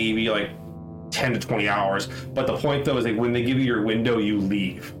like maybe like 10 to 20 hours. But the point though is like when they give you your window, you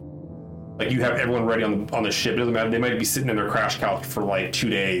leave. Like, you have everyone ready on the ship. It doesn't matter. They might be sitting in their crash couch for like 2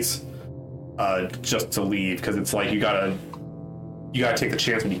 days, just to leave, because it's like you gotta take the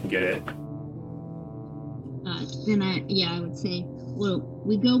chance when you can get it. Then I would say, well,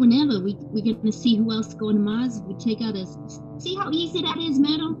 we go whenever. We're gonna see who else going to Mars. We take out see how easy that is,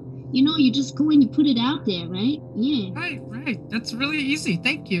 Meadow. You know, you just go and you put it out there, right? Yeah. Right. That's really easy.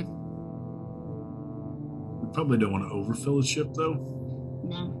 Thank you. We probably don't want to overfill the ship, though.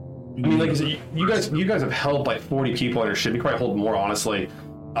 No. I mean, like I said, you guys have held like 40 people on your ship. You probably hold more, honestly.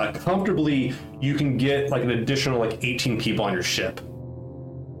 Comfortably, you can get like an additional like 18 people on your ship.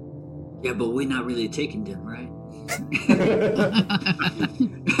 Yeah, but we're not really taking them, right?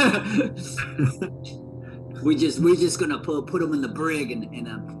 we're just gonna put them in the brig and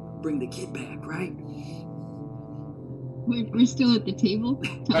bring the kid back, right? We're still at the table.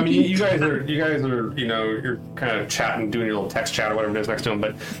 I mean, you guys are, you're kind of chatting, doing your little text chat or whatever it is next to them.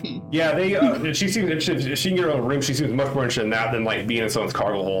 But yeah, she seems interested. If she can get her own room, she seems much more interested in that than like being in someone's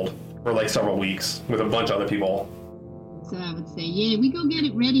cargo hold for like several weeks with a bunch of other people. So I would say, yeah, we go get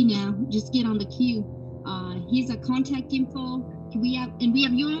it ready now. Just get on the queue. Here's our contact info. We have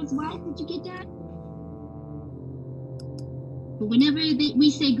yours, wife. Did you get that? But whenever we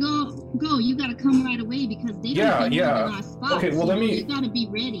say go, you gotta come right away because they don't in our spots. Okay, well you gotta be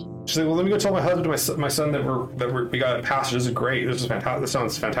ready. She's like, well, let me go tell my husband and my son that we got a passage. This is great. This is fantastic. This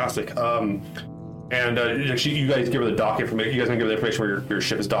sounds fantastic. You guys give her the dock information. You guys can give her the information where your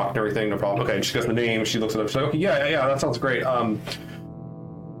ship is docked and everything. No problem. Okay, she gets the name. She looks it up. She's like, okay, yeah, that sounds great. Then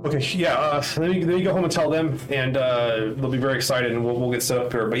you go home and tell them, and they'll be very excited, and we'll get set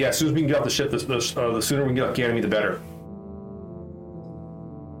up here. But yeah, as soon as we can get off the ship, the sooner we can get off Ganymede, the better.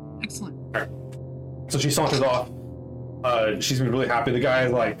 Excellent. All right. So she saunters off. She's gonna be really happy. The guy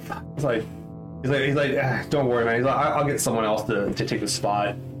is like, don't worry, man. He's like, I'll get someone else to take the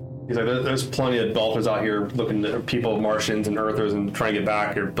spot. He's like, there's plenty of Belters out here looking at people, Martians and Earthers, and trying to get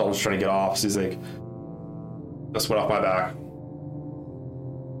back. Or Belters trying to get off. So he's like, that's what off my back.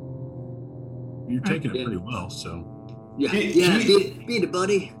 You're taking it pretty well, so. Yeah, beat it,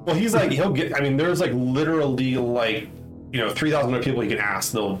 buddy. Well, he's like, he'll get. I mean, there's like literally like 3,000 other people he can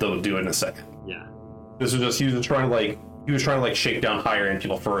ask. They'll do it in a second. Yeah. This was just he was trying to shake down higher end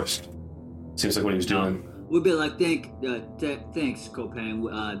people first. Seems like what he was doing. We'll be like, thanks,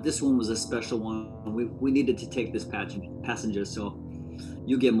 Copan. This one was a special one. We needed to take this passenger, so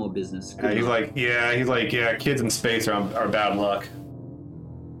you get more business. He's like, kids in space are bad luck.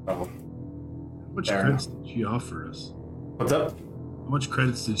 Oh. How much credits did she offer us? What's up? How much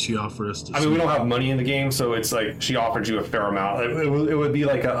credits did she offer us? I mean, we don't have money in the game, so it's like she offered you a fair amount. It would be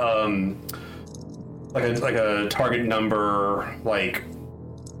like a target number, like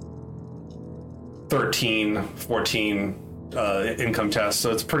 13, 14 income test.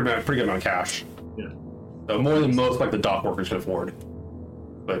 So it's pretty good amount of cash. Yeah. So more than most like the dock workers can afford.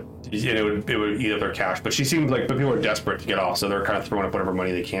 But it would eat up their cash. But she seems like people are desperate to get off, so they're kind of throwing up whatever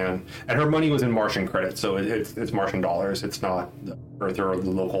money they can. And her money was in Martian credits, so it's Martian dollars. It's not the Earth or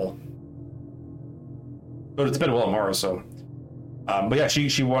the local. But it's been well on Mars, so. But yeah,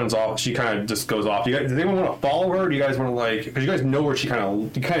 she runs off. She kind of just goes off. Does anyone want to follow her? Do you guys want to because you guys know where you kind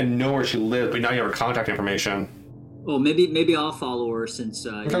of know where she lives, but now you have her contact information. Well, maybe I'll follow her since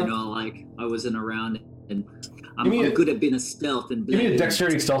I wasn't around and. I'm good at being a stealth and give me a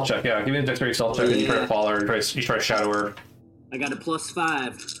dexterity stealth check. Yeah, give me a dexterity stealth check. And you try to follow her. And you try to shadow her. I got a +5.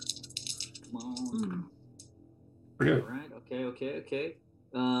 Come on. Pretty good. All right. Okay.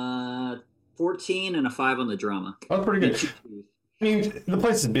 14 and a 5 on the drama. Oh, pretty good. I mean, the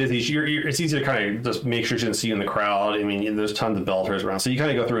place is busy. It's easy to kind of just make sure she doesn't see you in the crowd. I mean, there's tons of Belters around, so you kind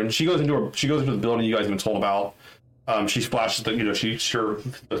of go through, and she goes into the building you guys have been told about. She splashes the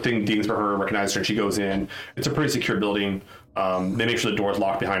thing dings for her, recognizes her, and she goes in. It's a pretty secure building. They make sure the door's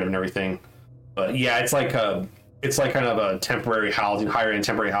locked behind them and everything. But yeah, it's like kind of a temporary housing, higher end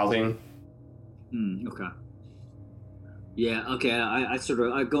temporary housing. Okay. Yeah. Okay.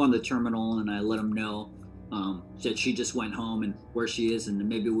 I go on the terminal and I let them know that she just went home and where she is, and then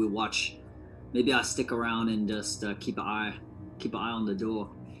maybe we watch. Maybe I'll stick around and just keep an eye on the door.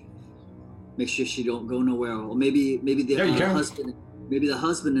 Make sure she don't go nowhere, or maybe the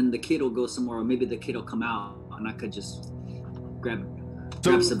husband and the kid will go somewhere, or maybe the kid will come out and I could just grab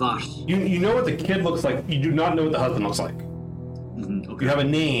Savage. You know what the kid looks like. You do not know what the husband looks like. Okay. You have a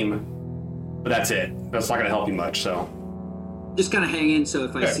name, but that's it. That's not going to help you much. So just kind of hang in. So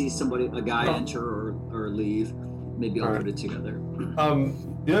if I see a guy enter or leave, maybe I'll put it together.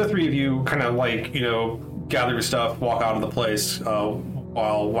 The other three of you kind of gather your stuff, walk out of the place.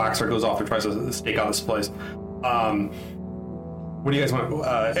 While Waxer goes off and tries to stake out this place. What do you guys want?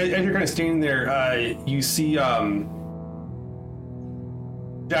 As you're kind of standing there, you see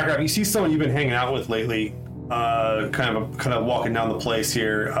Jackrabbit. You see someone you've been hanging out with lately, kind of walking down the place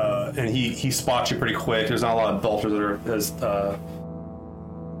here, and he spots you pretty quick. There's not a lot of belters that are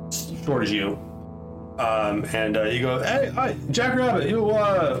as short as you, and you go, "Hey, hi, Jackrabbit,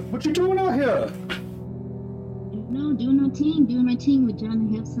 what you doing out here?" No, doing my thing. We're trying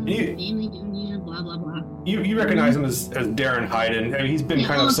to have some family doing blah blah blah. You recognize him as Darren Hayden. I mean, he's been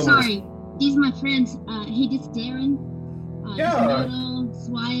kind of someone. Sorry, these are my friends. Hey, this is Darren. Yeah.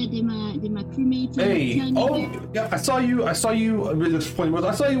 Swaya, they're my crewmates. Hey, yeah, I saw you. I saw you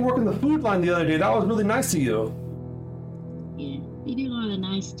working the food line the other day. That was really nice of you. Yeah, they do a lot of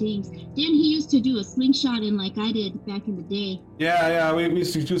nice things. Then he used to do a slingshot like I did back in the day. Yeah, we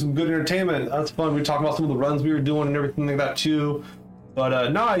used to do some good entertainment. That's fun. We talked about some of the runs we were doing and everything like that too.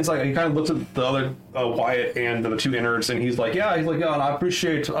 But no, he's like, he kind of looks at the other Wyatt and the two innards, and he's like, yeah, and I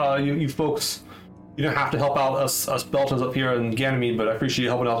appreciate you folks. You don't have to help out us Beltons up here in Ganymede, but I appreciate you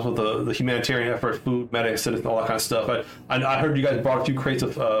helping out with the humanitarian effort, food, medics, and all that kind of stuff. I heard you guys brought a few crates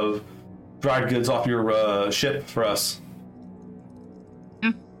of dried goods off your ship for us.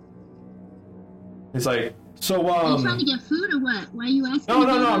 Yeah. He's like, so Are you trying to get food or what? Why are you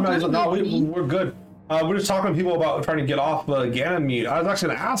asking? No, we're good. We're just talking to people about trying to get off Ganymede. I was actually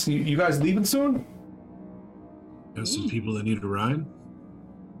going to ask you guys leaving soon? Got some people that need a ride?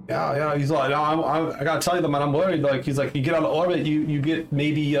 Yeah. He's like, no, I gotta tell you, man, I'm worried. Like, he's like, you get out of orbit, you get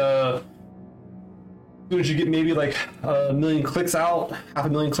maybe as soon as you get maybe like 1 million clicks out,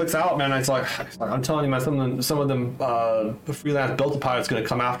 500,000 clicks out, man. It's like I'm telling you, man, some of them freelance Delta pilots gonna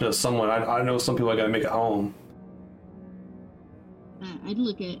come after someone. I know some people are gonna make it home. I'd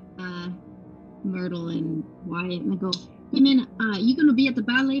look at Myrtle and Wyatt and I go, hey man, you gonna be at the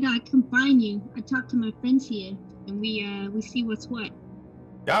bar later? I come find you. I talk to my friends here and we see what's what.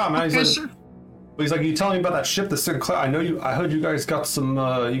 Yeah, man. Okay, sure. But he's like, you telling me about that ship, the Sinclair? I heard you guys got some.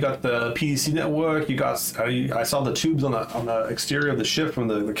 You got the PDC network. You got. I saw the tubes on the exterior of the ship from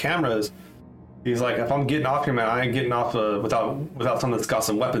the cameras. He's like, if I'm getting off here, man, I ain't getting off without something that's got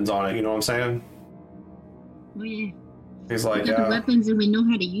some weapons on it. You know what I'm saying? Oh yeah. He's like, we got the weapons and we know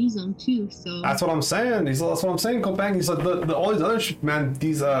how to use them too. So that's what I'm saying. That's what I'm saying, Kopang. He's like, all these other ships, man.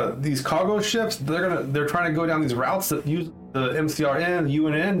 These cargo ships, they're trying to go down these routes that use the MCRN, the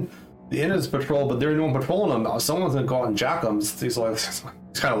UNN, the Innards patrol, but they're no one patrolling them. Someone's gonna go out and jack them. He's like, he's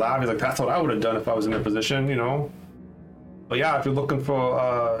kind of laughing. He's like, that's what I would have done if I was in their position, you know. But yeah, if you're looking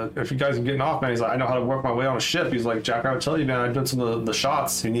for, if you guys are getting off, man, he's like, I know how to work my way on a ship. He's like, Jack, I would tell you, man, I've done some of the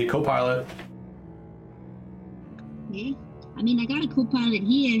shots. You need a co-pilot. Yeah, I mean, I got a co-pilot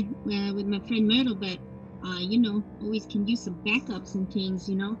here with my friend Myrtle, but always can use some backups and things,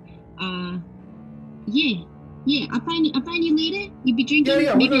 you know. Yeah. I'll find you later. You be drinking.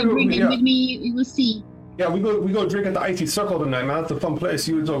 Yeah. Maybe I'll bring him with me. We will see. Yeah, we go drink at the IT Circle tonight, man. That's a fun place.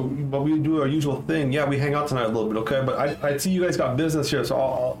 But we do our usual thing. Yeah, we hang out tonight a little bit, okay? But I see you guys got business here, so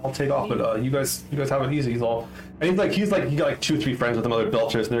I'll take off. But you guys have it easy. He's like he got like 2 or 3 friends with them, other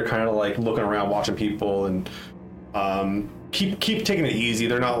Belters, and they're kind of like looking around, watching people, and keep taking it easy.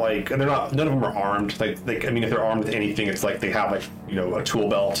 None of them are armed. Like I mean, if they're armed with anything, it's like they have like a tool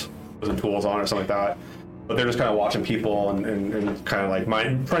belt with some tools on or something like that. But they're just kind of watching people and kind of like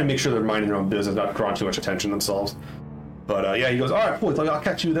trying to make sure they're minding their own business, not drawing too much attention themselves. But yeah, he goes, all right, cool. He's like, I'll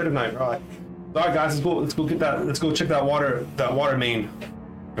catch you there tonight. All right, guys, let's go check that water main.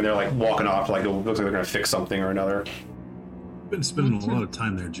 And they're like walking off, like it looks like they're gonna fix something or another. Been spending a lot of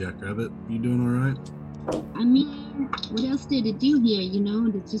time there, Jackrabbit. You doing all right? I mean, what else did it do here?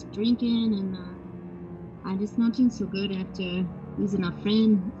 They're just drinking, and I just not doing so good after losing our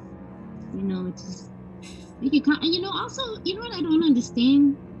friend. It's just. Also, what I don't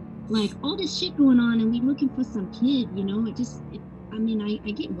understand? Like, all this shit going on and we looking for some kid,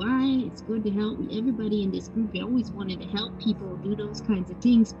 I get why it's good to help everybody in this group. I always wanted to help people do those kinds of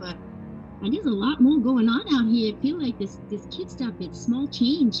things, but there's a lot more going on out here. I feel like this kid stuff, it's small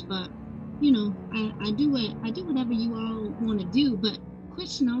change, but, I do whatever you all want to do. But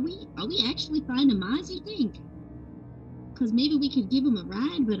question, are we actually finding Maz, you think? Because maybe we could give him a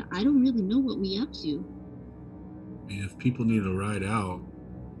ride, but I don't really know what we up to. If people need a ride out,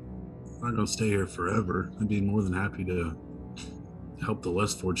 I'm not gonna stay here forever. I'd be more than happy to help the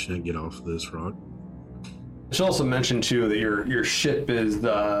less fortunate get off of this rock. I should also mention too that your ship is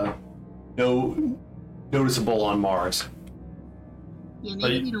noticeable on Mars. Yeah,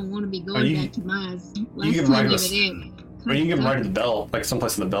 maybe we don't want to be going back to Mars. You can ride to the belt, like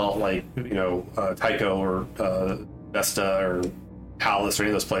someplace in the belt, like Tycho or Vesta or Palace or any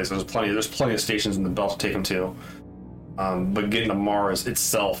of those places. There's plenty of stations in the belt to take them to. But getting to Mars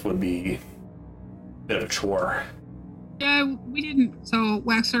itself would be a bit of a chore. Yeah, we didn't. So,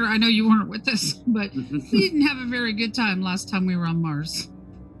 Waxer, I know you weren't with us, but we didn't have a very good time last time we were on Mars.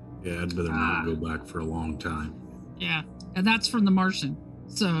 Yeah, I'd rather not go back for a long time. Yeah, and that's from The Martian.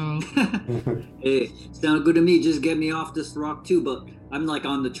 So, Hey, sound good to me. Just get me off this rock too. But I'm like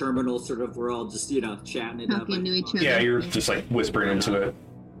on the terminal, sort of. We're all just chatting it up. Talking to each other. Yeah, you're just like whispering into it.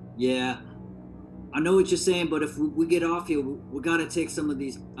 Yeah, I know what you're saying, but if we get off here, we gotta take some of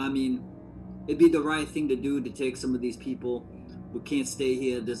these. I mean, it'd be the right thing to do to take some of these people. We can't stay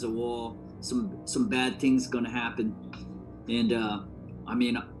here. There's a wall. Some bad things gonna happen, and I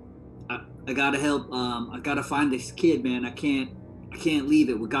mean, I gotta help. I gotta find this kid, man. I can't leave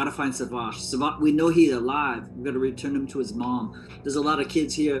it. We gotta find Savage. Savage, we know he's alive. We gotta return him to his mom. There's a lot of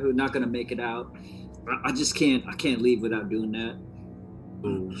kids here who are not gonna make it out. I just can't. I can't leave without doing that.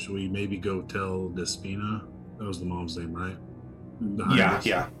 So should we maybe go tell Despina? That was the mom's name, right?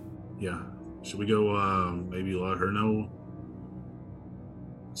 Yeah. Yeah. Should we go maybe let her know?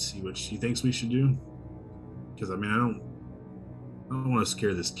 See what she thinks we should do? Because I mean I don't want to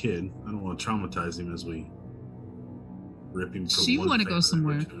scare this kid. I don't want to traumatize him as we rip him from She one wanna go favorite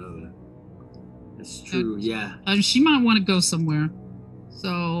somewhere. to another. It's true. Yeah. she might want to go somewhere.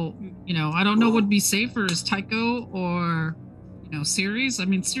 So, I don't know what would be safer is Tycho or, Ceres. I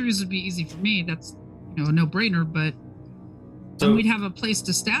mean, Ceres would be easy for me. That's, a no-brainer, but then we'd have a place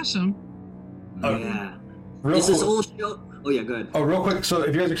to stash them. Yeah. Real Is this quick- old show? Oh yeah, go ahead. Oh, real quick. So,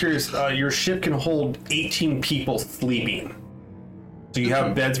 if you guys are curious, your ship can hold 18 people sleeping. So you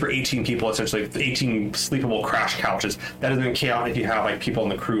have beds for 18 people, essentially 18 sleepable crash couches. That doesn't count if you have like people in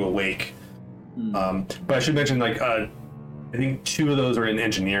the crew awake. But I should mention, I think 2 of those are in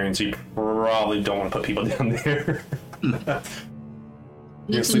engineering, so you probably don't want to put people down there.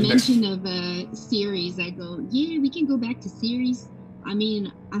 With the mention of Ceres, I go, yeah, we can go back to Ceres. I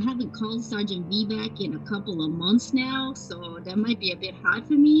mean, I haven't called Sergeant V back in a couple of months now, so that might be a bit hard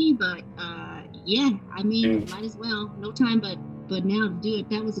for me. But yeah, I mean, might as well. No time, but now to do it.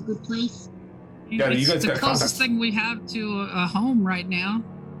 That was a good place. Yeah, you guys It's the got closest contact. thing we have to a home right now.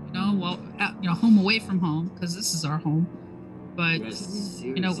 Home away from home, because this is our home. But Yes,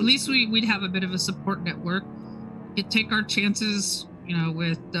 at least we'd have a bit of a support network. Could take our chances,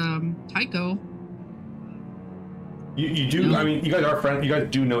 with Tycho. You do. I mean, you guys are friends. You guys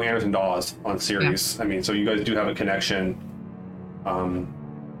do know Anderson Dawes on Sirius. I mean, so you guys do have a connection, and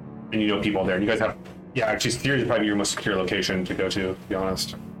you know people there. And you guys have, actually, Sirius is probably your most secure location to go to be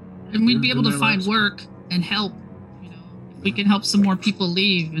honest. And we'd be able to Isn't that find right? work and help. If we can help some more people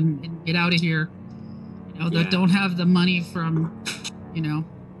leave and get out of here. That don't have the money from,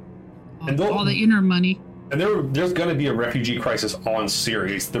 all the inner money. And there's going to be a refugee crisis on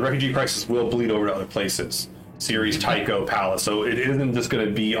Sirius. The refugee crisis will bleed over to other places. Sirius, Tycho, Pallas. So it isn't just going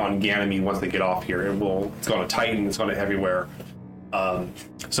to be on Ganymede once they get off here. It's going to Titan. It's going to everywhere.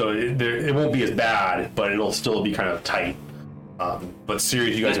 So it won't be as bad, but it'll still be kind of tight. But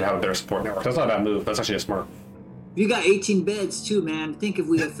Sirius, you guys will have a better support network. That's not a bad move. That's actually a smart. You got 18 beds too, man. Think if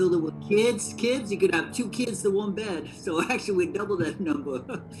we had filled it with kids, you could have 2 kids to 1 bed. So actually, we double that number.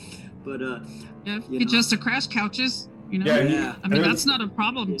 But Just the crash couches. Yeah. I mean, that's not a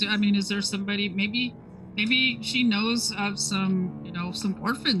problem. I mean, is there somebody? Maybe she knows of some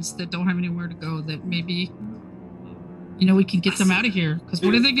orphans that don't have anywhere to go. That maybe, we can get them out of here. Because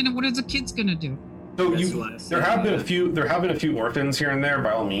what are they gonna? What are the kids gonna do? So there have been a few orphans here and there.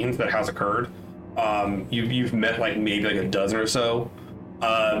 By all means, that has occurred. You've met maybe a dozen or so.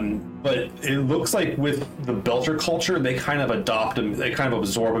 But it looks like with the Belcher culture, they kind of adopt them, they kind of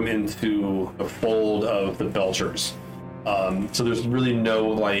absorb them into the fold of the Belchers. So there's really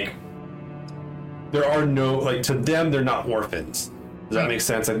no there are no to them they're not orphans. Does that make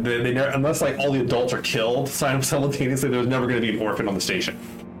sense? They never, unless all the adults are killed simultaneously, there's never going to be an orphan on the station.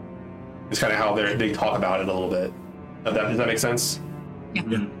 It's kind of how they talk about it a little bit. Does that make sense?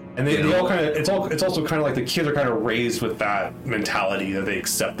 Yeah. And they all kind of, it's also kind of like the kids are kind of raised with that mentality that they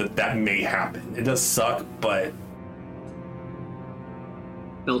accept that may happen. It does suck, but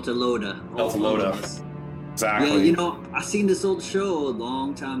Beltalowda. Exactly. Yeah, I seen this old show a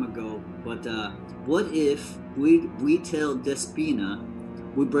long time ago. But what if we tell Despina,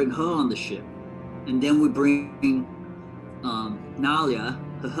 we bring her on the ship, and then we bring Nalia,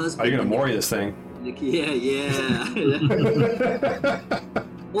 her husband. Are you gonna Maury this thing? Yeah.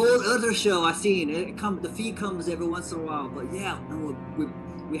 Old other show I seen. The feed comes every once in a while, but yeah, no,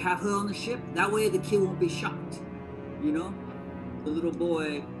 we have her on the ship. That way the kid won't be shocked. The little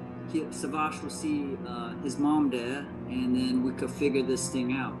boy, Savage will see his mom there, and then we could figure this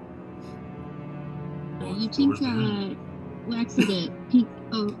thing out. You think Waxy the pink.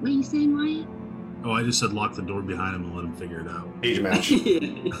 Oh, what are you saying, Wyatt? Oh, I just said lock the door behind him and let him figure it out. Cage match.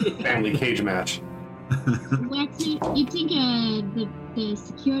 Family cage match. Waxy, you think the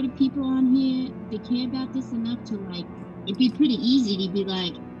security people on here, they care about this enough to like? It'd be pretty easy to be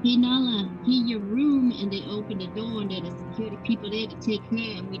like, hey Nala, here your room, and they open the door and there are the security people there to take her,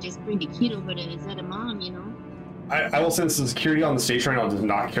 and we just bring the kid over there. Is that a mom, you know? I will say the security on the station right now does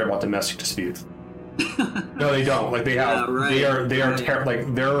not care about domestic disputes. No, they don't. Like they have, Yeah, right, they are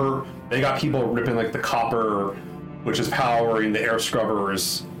right. they got people ripping like the copper, which is powering the air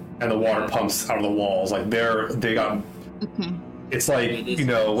scrubbers and the water pumps out of the walls. Like they got. Okay. It's like, you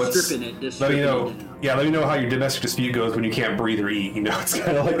know, what's stripping it. let me know. Yeah, let me know how your domestic dispute goes when you can't breathe or eat. You know, it's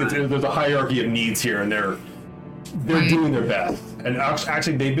kind of like there's a hierarchy of needs here, and they're Right. doing their best. And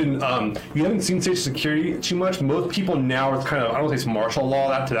actually, they've been. You haven't seen station security too much. Most people now it's kind of, I don't think it's martial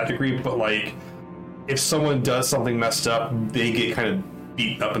law to that degree, but like if someone does something messed up, they get kind of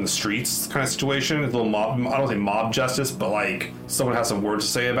beat up in the streets kind of situation. It's a little mob. I don't say mob justice, but like someone has some words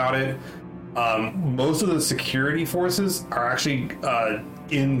to say about it. Most of the security forces are actually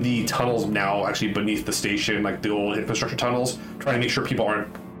in the tunnels now, actually beneath the station, like the old infrastructure tunnels, trying to make sure people aren't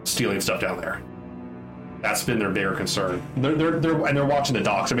stealing stuff down there. That's been their bigger concern. They're watching the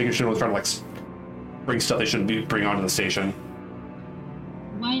docks. They're making sure no one's trying to like bring stuff they shouldn't be bringing onto the station.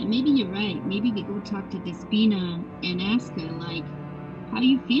 Wyatt, maybe you're right. Maybe we go talk to Despina and ask her, like, how do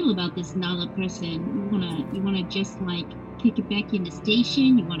you feel about this Nala person? You wanna just like kick it back into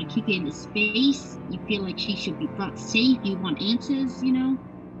station? You wanna kick it into space? You feel like she should be brought safe? You want answers, you know?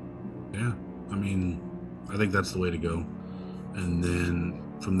 Yeah, I mean, I think that's the way to go. And then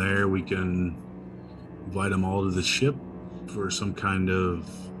from there, we can invite them all to the ship for some kind of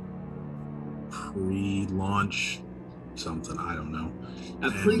pre-launch something. I don't know. A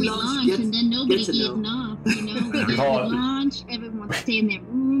And- We pre-launch launch gets- and then nobody gets to getting know. off, you know? We We call it- launch, everyone stay in their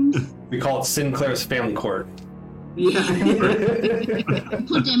rooms, We call it Sinclair's family court. Yeah.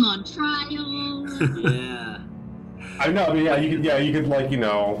 put them on trial. Yeah. I know. I mean, you could like, you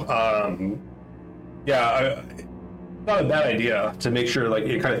know, not a bad idea to make sure like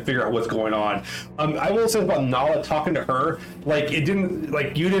you kind of figure out what's going on. I will say about Nala talking to her, like it didn't,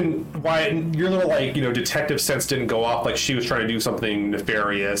 like you didn't, why your little like, you know, detective sense didn't go off like she was trying to do something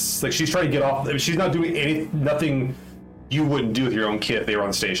nefarious. Like she's trying to get off. I mean, she's not doing nothing you wouldn't do with your own kid if they were on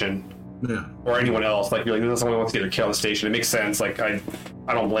the station. Yeah. Or anyone else. Like you're like, this is someone who wants to get their kid on the station. It makes sense. Like I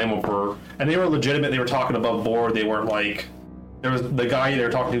don't blame them for. And they were legitimate. They were talking above board. They weren't like, there was the guy they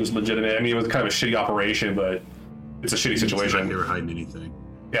were talking to was legitimate. I mean, it was kind of a shitty operation, but it's a shitty It's not like situation. they were hiding anything.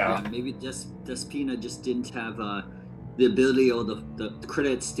 Yeah. Maybe Despina just didn't have the ability or the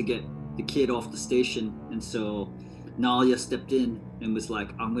credits to get the kid off the station, and so Nalia stepped in and was like,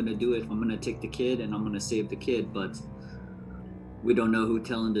 "I'm gonna do it. I'm gonna take the kid and I'm gonna save the kid." But we don't know who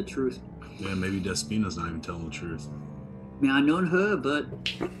telling the truth. Yeah, maybe Despina's not even telling the truth. I mean, I known her, but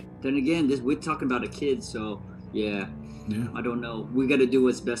then again, we're talking about a kid, so yeah, Yeah, I don't know. We got to do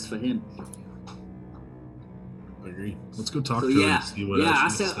what's best for him. I agree. Let's go talk So to her yeah, and see what yeah. I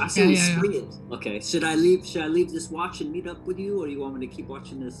else she said has to we Yeah. spring it. Okay. Should I leave this watch and meet up with you, or do you want me to keep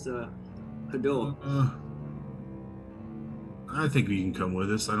watching this Hador? I think you can come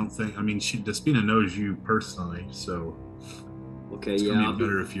with us. I don't think. I mean, Despina knows you personally, so Okay. it's Yeah. gonna I'll be be,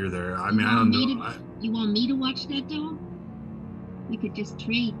 better if you're there. I mean, I don't know. You want me to watch that though? We could just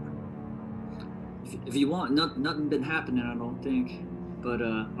trade. if you want. Nothing been happening, I don't think. But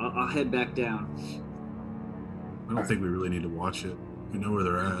I'll head back down. I don't think we really need to watch it. We know where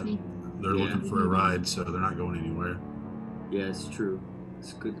they're at. Okay. They're Yeah. looking for a ride, so they're not going anywhere. Yeah, it's true.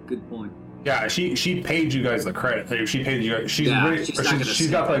 It's a good point. Yeah, she paid you guys the credit. Like, she paid you guys. She's Yeah, ready. she's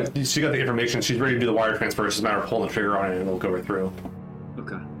not gonna She's got the information. She's ready to do the wire transfer. It's just a matter of pulling the trigger on it, and it'll go right through.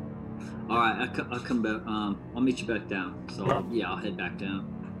 Okay. All right. I'll come back. I'll meet you back down. So yeah, I'll head back down.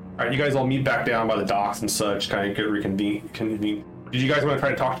 All right, you guys all meet back down by the docks and such. Kind of get reconvene. Did you guys want to try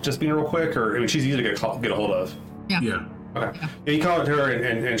to talk to Despina real quick, or I mean, she's easy to get a hold of. Yeah. Okay. Yeah, you call to her,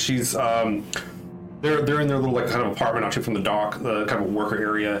 and she's they're in their little like kind of apartment out here from the dock, the kind of worker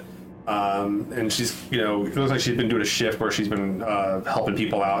area. And she's, you know, it looks like she's been doing a shift where she's been helping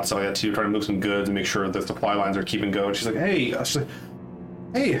people out. So I had to try to move some goods and make sure the supply lines are keeping going. She's like, hey, it's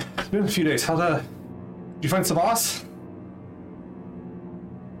been a few days. Did you find Savas?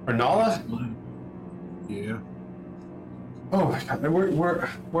 Or Nala? Yeah. Oh my god,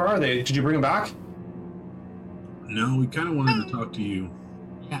 where are they? Did you bring them back? No, we kind of wanted to talk to you.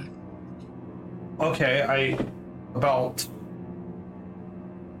 Yeah. Okay, I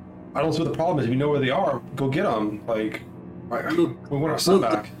don't see what the problem is. If you know where they are, go get them. Like, we want our son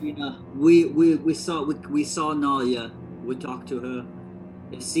Look, back. we saw Nalia We talked to her.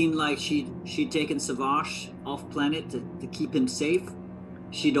 It seemed like she'd taken Savage off planet to keep him safe.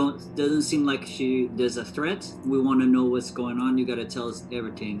 Doesn't seem like there's a threat. We want to know what's going on. You got to tell us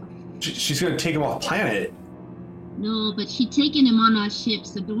everything. She's gonna take him off planet. No, but she taking him on our ship,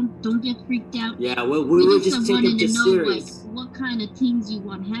 so don't get freaked out. Yeah, well, we were just taking to this know serious. like what kind of things you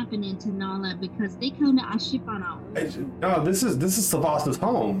want happening to Nala, because they kind of our ship on our own. No, this is Savas's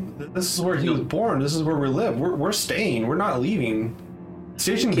home. This is where he was born. This is where we live. We're staying. We're not leaving.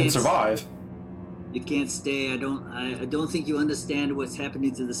 Station can survive. You can't stay. I don't think you understand what's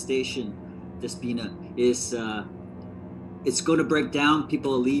happening to the station, Despina. It's going to break down.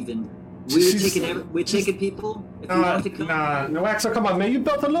 People are leaving. We're taking people. If you want to come. No, Axel, come on, man. You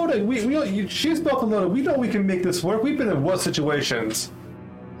built a loader. She's built a loader. We know we can make this work. We've been in worse situations.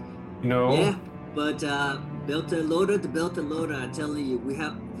 You know. Yeah, but built a loader. I'm telling you, we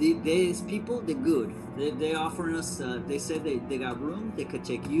have these people. They're good. They're offering us. They said they got room. They could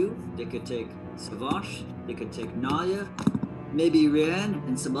take you. They could take Savage. They could take Naya, maybe Rian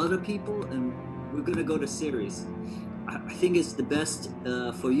and some other people, and we're gonna go to Ceres. I think it's the best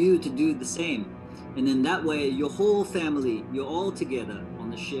for you to do the same, and then that way your whole family, you're all together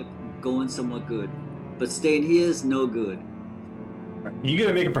on the ship, going somewhere good. But staying here is no good. You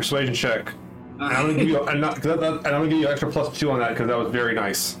gotta make a persuasion check. And I'm gonna give you. I'm gonna give you extra +2 on that because that was very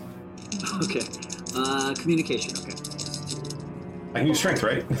nice. Okay. Communication. Okay. I can use strength,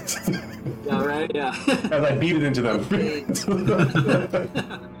 right? Yeah. Right. Yeah. As I beat it into them.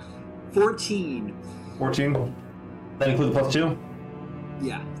 14. 14. That include the +2?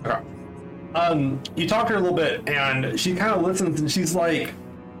 Yeah. Okay. You talk to her a little bit, and she kind of listens, and she's like,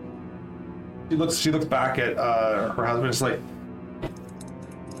 she looks back at her husband. It's like,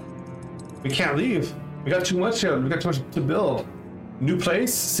 we can't leave. We got too much here. We got too much to build. New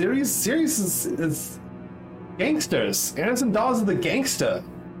place, Ceres is gangsters. Anderson Dawes is the gangster.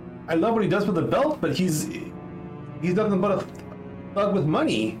 I love what he does with the belt, but he's nothing but a thug with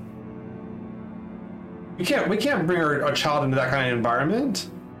money. We can't bring our child into that kind of environment.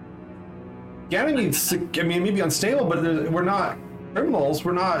 Ganymede's, maybe unstable, but we're not criminals.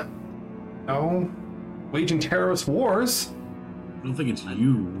 We're not, waging terrorist wars. I don't think it's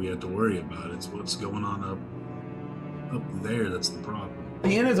you we have to worry about. It's what's going on up there that's the problem. The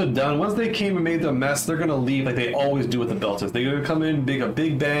Indians are done. Once they came and made the mess, they're gonna leave like they always do with the Belters. They're gonna come in, a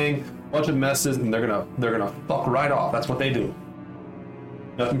big bang, bunch of messes, and they're gonna fuck right off. That's what they do.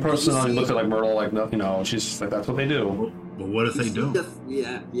 Nothing personal. He looks at like Myrtle, like nothing. She's just like that's what they do. But what if they don't?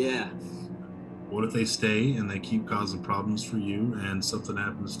 Yeah. What if they stay and they keep causing problems for you, and something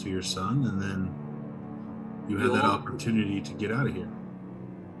happens to your son, and then you have that opportunity to get out of here?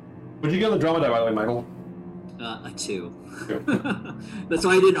 Would you get on the drama die, by the way, Michael? A 2. That's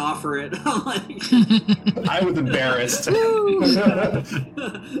why I didn't offer it. I was embarrassed.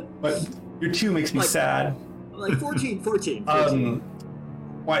 But your 2 makes me sad. Like 14.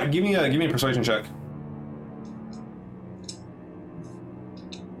 Why? Give me a persuasion check.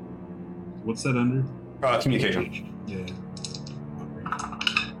 What's that under? Communication. Yeah.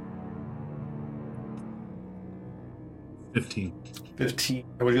 15. 15.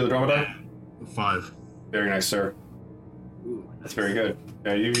 What did you get the drama die? 5. Very nice, sir. That's very good.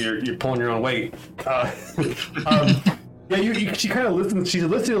 Yeah, you're pulling your own weight. She kind of listens. She's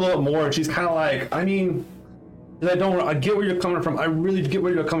listening a little more, and she's kind of like, I get where you're coming from. I really get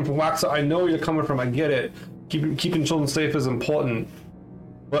where you're coming from, Waxa. I know where you're coming from. I get it. Keeping children safe is important.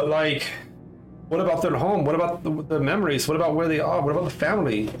 But like, what about their home? What about the memories? What about where they are? What about the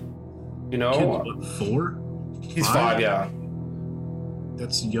family? Kid's what, 4? He's 5, yeah.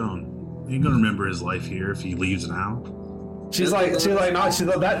 That's young. He ain't gonna remember his life here if he leaves now. She's like,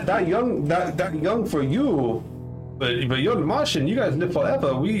 that young for you, but you're the Martian. You guys live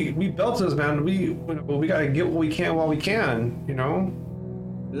forever. We Belters, man. We gotta get what we can while we can. You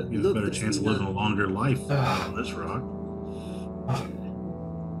have a better chance of living a longer life on this rock.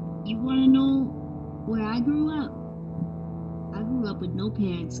 You want to know where I grew up? I grew up with no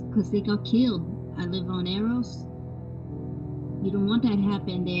parents because they got killed. I live on Eros. You don't want that to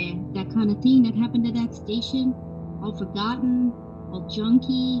happen there. That kind of thing that happened at that station, all forgotten, all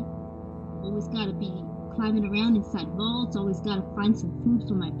junky. Always got to be climbing around inside vaults. Always got to find some food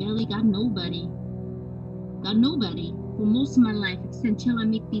for my belly. Got nobody for most of my life until I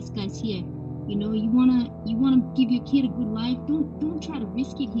meet these guys here. You wanna give your kid a good life. Don't try to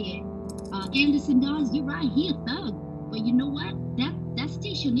risk it here. Anderson Dawes, you're right. He a thug, but you know what? That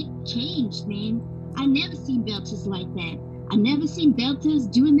station, it changed, man. I never seen Belters like that. I never seen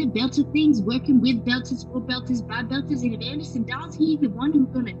Belters doing their Belter things, working with Belters, for Belters, by Belters. And if Anderson Dawes, he's the one who's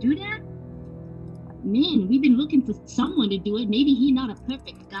gonna do that, man, we've been looking for someone to do it. Maybe he not a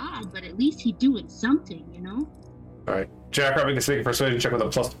perfect god, but at least he doing something, you know? All right, Jackrabbit can make a persuasion check with a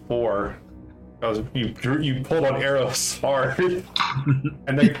 +4. You pulled on arrows hard, and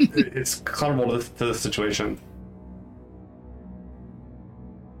then it's comparable to the situation.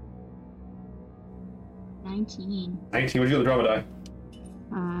 19. 19. What do you do with the drama die?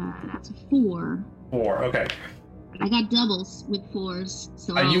 That's a 4. 4. Okay. I got doubles with 4s,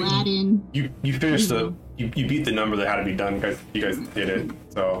 so you- I'll add in. You finished you beat the number that had to be done. You guys did it.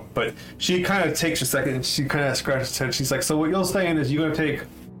 So, but she kind of takes a second. She kind of scratches her head. She's like, "So what you're saying is you're gonna take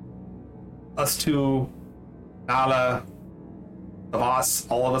us to Nala, Savas,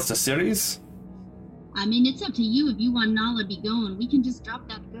 all of us to Ceres?" I mean, it's up to you if you want Nala to be going. We can just drop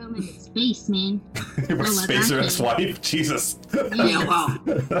that girl into space, man. Your spacer ex-wife? Jesus. Yeah, wow.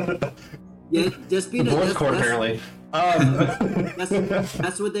 Yeah, just be The North Court, apparently.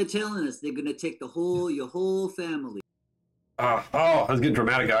 That's what they're telling us. They're gonna take your whole family. Oh, that was getting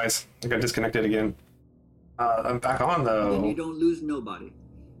dramatic, guys. I got disconnected again. I'm back on, though. And you don't lose nobody.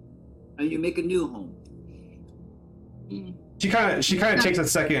 And you make a new home. Yeah. She kind of takes a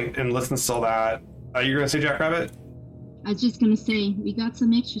second and listens to all that. You're gonna say Jackrabbit? I was just gonna say we got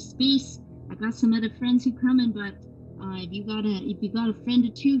some extra space. I got some other friends who coming, but if you got a friend or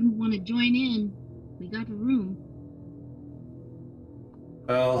two who want to join in, we got a room.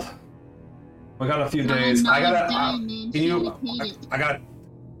 Well, we got a few days. I gotta.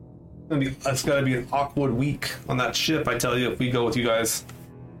 It's gotta be an awkward week on that ship. I tell you, if we go with you guys.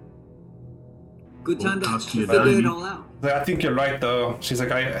 Good time Well, to cost you figure that. it all out. I think you're right, though. She's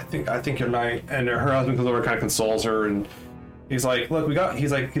like, I think you're right. And her husband comes over and kind of consoles her, and he's like, look, he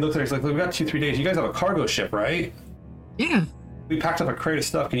looks at her, he's like, look, we got 2-3 days. You guys have a cargo ship, right? Yeah. We packed up a crate of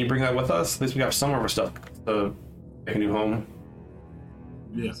stuff. Can you bring that with us? At least we have some of our stuff to make a new home.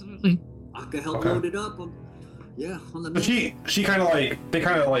 Yeah. Absolutely. I could help Okay. load it up. On the But she kind of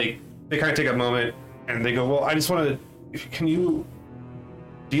take a moment and they go, well, I just want to.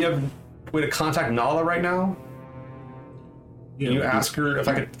 Do you have a way to contact Nala right now? Yeah. Can you ask her if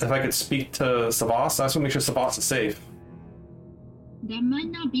I could speak to Savas? I just want to make sure Savas is safe. That might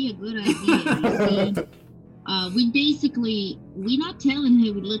not be a good idea. You see. We're not telling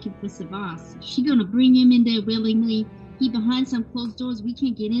her we're looking for Savas. She gonna bring him in there willingly. He behind some closed doors. We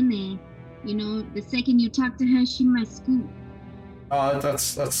can't get in there. You know, the second you talk to her, she might scoot.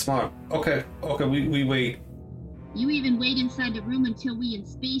 That's smart. Okay, we wait. You even wait inside the room until we in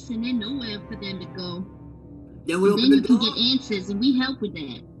space and then nowhere for them to go. Then we And open then the you can door. get answers, and we help with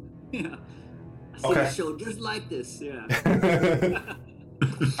that. Yeah. I see Okay. a show just like this. Yeah.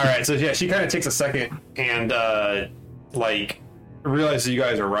 All right, so yeah, she kind of takes a second and realizes you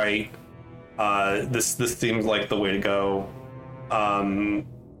guys are right. This seems like the way to go.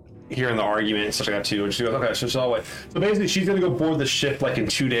 Hearing the argument and stuff like that too, and she goes, okay, so wait. So basically, she's gonna go board the ship like in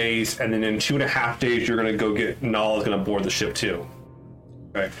 2 days, and then in 2.5 days, you're gonna go get Nala's gonna board the ship too.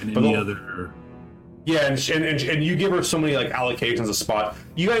 Okay. And But any the- other. Yeah, and you give her so many like allocations of spot.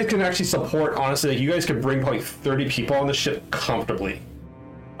 You guys can actually support. Honestly, like, you guys could bring probably 30 people on the ship comfortably.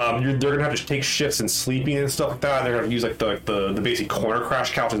 They're gonna have to take shifts and sleeping and stuff like that. They're gonna use like the basic corner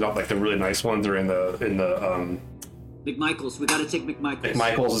crash couches, not like the really nice ones. They're in the McMichaels. We gotta take McMichaels.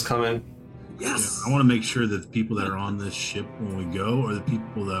 McMichaels is coming. Yes. I want to make sure that the people that are on this ship when we go are the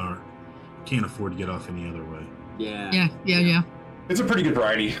people that can't afford to get off any other way. Yeah. Yeah. It's a pretty good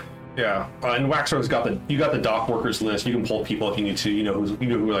variety. Yeah, and Waxrow's got the dock workers list. You can pull people if you need to. You know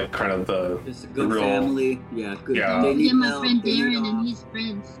who are like kind of It's a the good real family. Yeah. Good. Yeah. They need Yeah, my help, friend they need Darren all- and his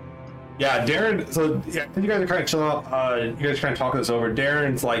friends. Yeah, Darren. So yeah, you guys are kind of chilling out. You guys are kind of talking this over.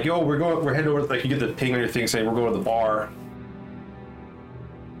 Darren's like, "Yo, we're heading over." Like, you get the ping on your thing saying we're going to the bar.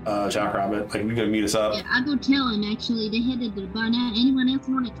 Jackrabbit, like, you're gonna meet us up. Yeah, I'll go tell him actually. They headed to the bar now. Anyone else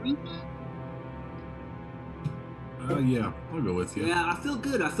want to drink that? Yeah, I'll go with you. Yeah, I feel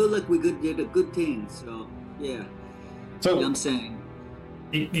good. I feel like we did a good thing. So yeah. So I'm saying.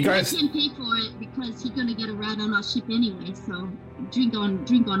 you guys, I can't pay for it because he's gonna get a ride on our ship anyway. So drink on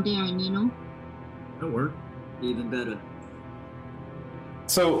Darren, you know. That'll work. Even better.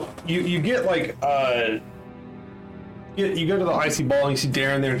 so you get like you go to the icy ball and you see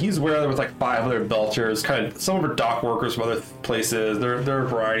Darren there, and he's there with like 5 other belchers, kind of some of our dock workers from other places. They're a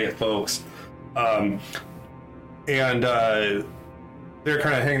variety of folks, and they're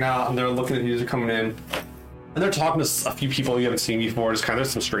kind of hanging out and they're looking at you as you're coming in, and they're talking to a few people you haven't seen before. Just kind of,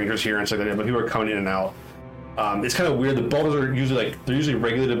 there's some strangers here and stuff like that, but people are coming in and out. It's kind of weird. The belters are usually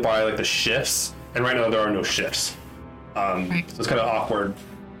regulated by like the shifts, and right now there are no shifts. Right. So it's kind of awkward.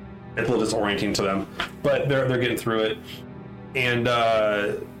 It's a little disorienting to them, but they're getting through it. And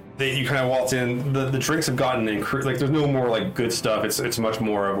you kind of waltz in. The drinks have gotten like there's no more like good stuff. It's much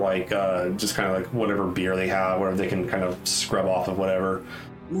more of like just kind of like whatever beer they have, whatever they can kind of scrub off of whatever.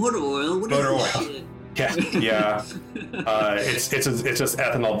 Motor oil. What Motor is this oil. shit? Yeah. It's just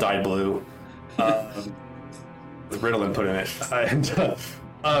ethanol dyed blue. With Ritalin put in it,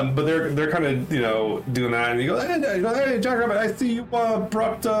 but they're kind of doing that, and you go, hey Jackrabbit, I see you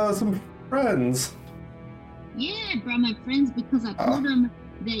brought some friends. Yeah, I brought my friends because I told them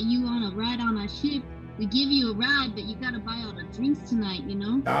that you on a ride on our ship. We give you a ride, but you gotta buy all the drinks tonight,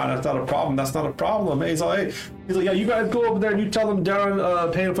 Nah, that's not a problem. That's not a problem. He's like, yeah, you guys go over there and you tell them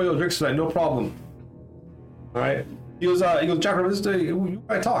Darren paying for your drinks tonight, no problem. All right. He goes, Jackrabbit, you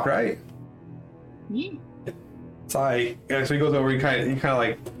gotta talk, right? Yeah. It's like, yeah, so he goes over, he kind of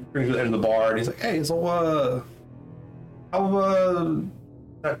like brings to the end of the bar, and he's like, hey, so how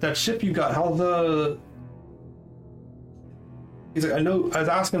that ship you got, he's like, I was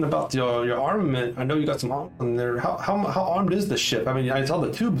asking about your armament. I know you got some armament in there. How armed is the ship? I mean, I saw the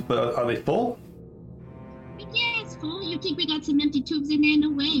tubes, but are they full? Yeah, it's full. You think we got some empty tubes in there? No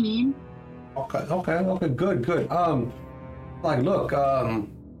way, man. Okay, good. Like, look,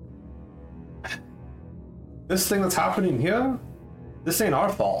 this thing that's happening here, this ain't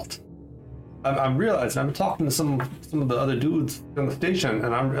our fault. I'm realizing, I'm talking to some of the other dudes on the station,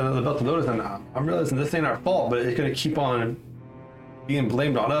 and I'm about to notice, and I'm realizing this ain't our fault, but it's gonna keep on being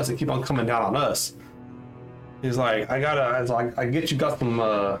blamed on us and keep on coming down on us. He's like, I get you got some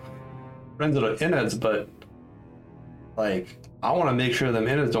friends that are innards, but like, I want to make sure them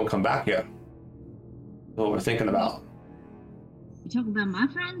innards don't come back here. That's what we're thinking about. You talking about my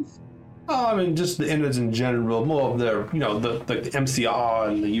friends? Oh, I mean, just the innards in general, more of their, the MCR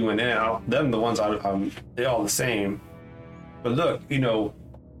and the UNN, them the ones they're all the same. But look, we've been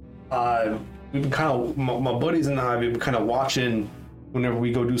kind of, my buddies and I, we've been kind of watching whenever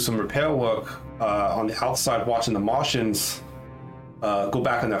we go do some repair work on the outside, watching the Martians go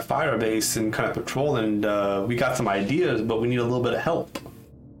back on their fire base and kind of patrol, and we got some ideas, but we need a little bit of help.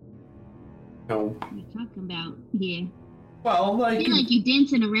 What are you talking about here? Well, like, I feel like you're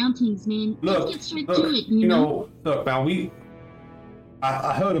dancing around things, man. Let's get straight to it, Look, man,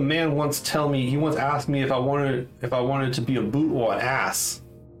 I heard a man once tell me, he once asked me if I wanted to be a boot or an ass.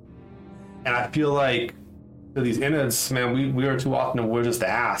 And I feel like for these innards, man, we are too often we're just the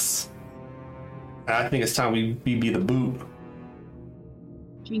ass. And I think it's time we be the boot.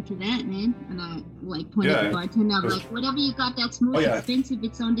 Drink to that, man. And I point at the bartender, I'm like, whatever you got that's most expensive,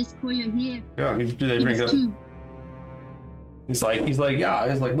 it's on this courier here. Yeah, they bring it up. He's like,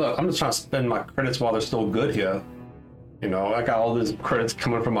 look, I'm just trying to spend my credits while they're still good here. I got all these credits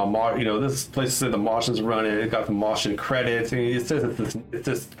coming from my this place said the Martians run it. It got the Martian credits. And it says it's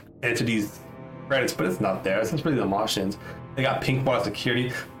this entity's credits, but it's not there. It's really the Martians. They got Pinkwater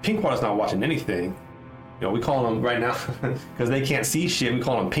security. Pinkwater's not watching anything. We call them right now because they can't see shit. We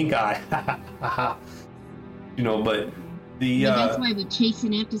call them Pink Eye. But that's why we're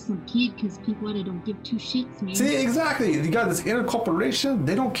chasing after some kid, because Pinkwater don't give two shits, man. See, exactly. You got this inner corporation.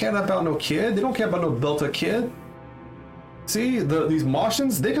 They don't care about no kid. They don't care about no Delta kid. See, these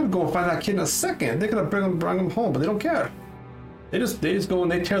Martians, they could go and find that kid in a second. They could bring him home, but they don't care. They just go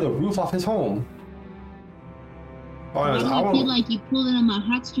and they tear the roof off his home. I feel like you're pulling on my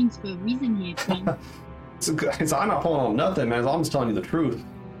heartstrings for a reason here, Ken. I'm not pulling on nothing, man. I'm just telling you the truth.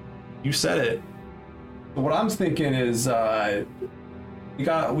 You said it. But what I'm thinking is, we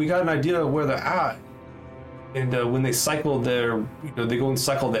got an idea of where they're at, and when they cycle they go and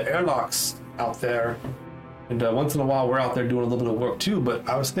cycle the airlocks out there, and once in a while we're out there doing a little bit of work too. But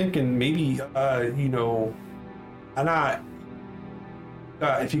I was thinking maybe, if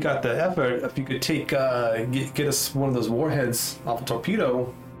you got the effort, if you could take get us one of those warheads off a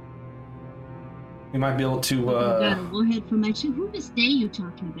torpedo, we might be able to. You got a warhead from my ship. Who this day you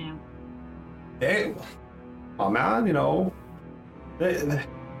talking about? Hey, oh man, there's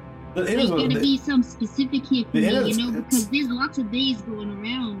gotta be some specific here for me, because there's lots of days going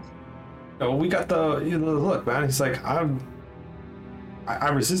around. We got the look, man. He's like, I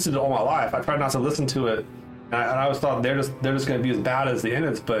resisted it all my life. I tried not to listen to it, and I always thought they're just going to be as bad as the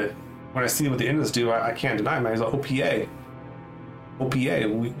innards. But when I see what the innards do, I can't deny it, man. He's like, OPA.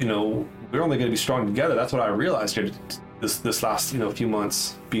 We're only going to be strong together. That's what I realized here this last few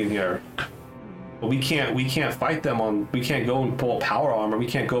months being here. But we can't fight them we can't go and pull power armor. We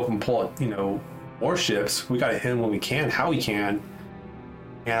can't go and pull warships. We got to hit them when we can, how we can.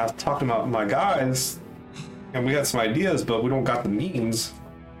 And I was talking about my guys, and we got some ideas, but we don't got the means.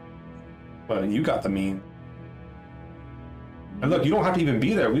 But you got the means. And look, you don't have to even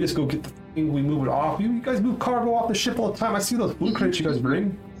be there. We just go get the thing, we move it off. You guys move cargo off the ship all the time. I see those food crates you guys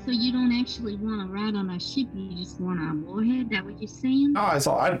bring. So you don't actually want to ride on our ship, you just want our warhead? That what you're saying? No, it's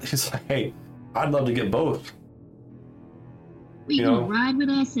like, hey, I'd love to get both. Well, you're gonna ride with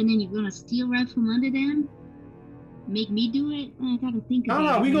us and then you're gonna steal right from under them? Make me do it? I gotta think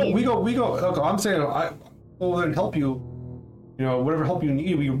about it. No, we go. Look, I'm saying I go there and help you. You know, whatever help you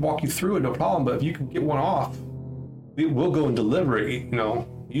need, we can walk you through it, no problem. But if you can get one off, we'll go and deliver it. You know,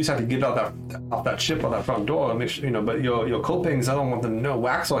 you just have to get off that ship on that front door and make sure, you know. But your Copings, I don't want them to know.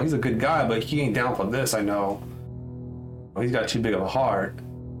 Waxhaw, he's a good guy, but he ain't down for this. I know. Well, he's got too big of a heart,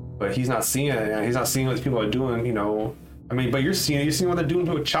 but he's not seeing it. And he's not seeing what these people are doing. You know, I mean, but you're seeing what they're doing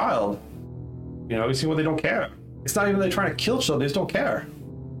to a child. You know, you see what they don't care. It's not even they're trying to kill children. They just don't care.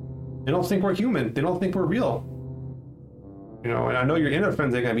 They don't think we're human. They don't think we're real. You know, and I know your inner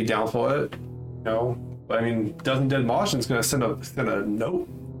friends ain't gonna be down for it. You know, but I mean, Dozen Dead Martian's gonna send a note,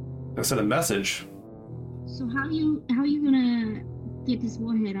 gonna send a message. So how you gonna get this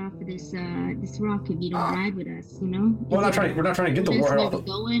warhead off of this rock if you don't ride with us? You know. Well, we're not trying to get the warhead off.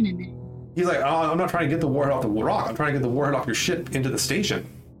 Going and then... He's like, oh, I'm not trying to get the warhead off the rock. I'm trying to get the warhead off your ship into the station.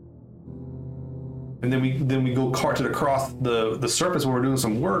 And then we go cart it across the surface where we're doing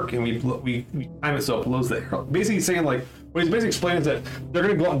some work, and we time it so it blows the air. Basically saying, like, what he's basically explaining is that they're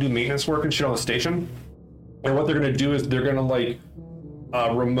gonna go out and do maintenance work and shit on the station, and what they're gonna do is they're gonna like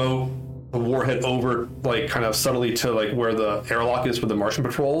remote the warhead over, like, kind of subtly to like where the airlock is for the Martian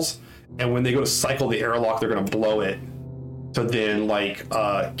patrols, and when they go to cycle the airlock, they're gonna blow it to then like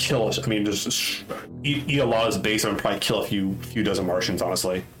kill us. I mean, just eat a lot of his base and probably kill a few dozen Martians,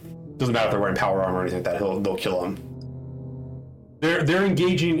 honestly. Doesn't matter if they're wearing power armor or anything like that. They'll kill them. They're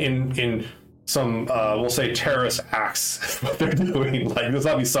engaging in some we'll say terrorist acts. What they're doing, like, let's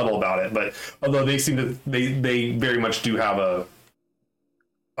not be subtle about it. But although they seem to, they very much do have a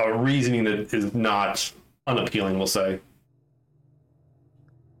reasoning that is not unappealing, we'll say.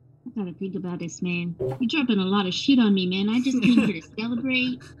 I gotta think about this, man. You're dropping a lot of shit on me, man. I just came here to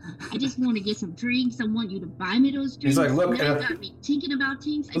celebrate. I just want to get some drinks. I want you to buy me those drinks. He's like, look, now you got me thinking about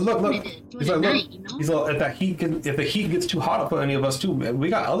things. Look. He's like, night, look. you know? He's like, if the heat gets too hot for any of us too, we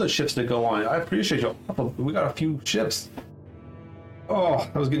got other ships to go on. I appreciate you. We got a few ships. Oh,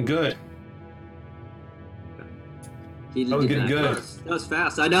 that was getting good. That was getting good. That was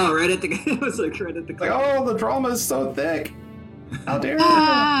fast. I know, right at the it was like right at the like, oh, the drama is so thick. How dare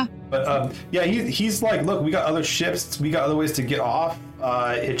you? But yeah, he's like, look, we got other ships, we got other ways to get off.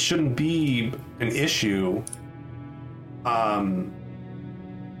 It shouldn't be an issue.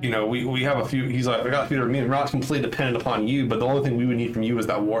 You know, we have a few. He's like, I got a few. Me and we're not completely dependent upon you, but the only thing we would need from you is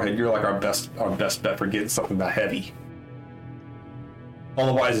that warhead. You're like our best bet for getting something that heavy.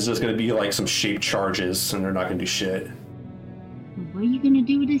 Otherwise, it's just going to be like some shaped charges, and they're not going to do shit. What are you going to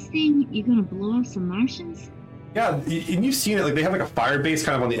do with this thing? You're going to blow up some Martians? Yeah, and you've seen it. Like, they have like a fire base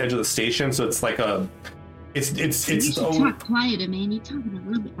kind of on the edge of the station, so it's like a, it's. You should talk quieter, man. You're talking a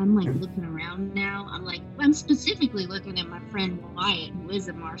little bit. I'm like looking around now. I'm specifically looking at my friend Wyatt, who is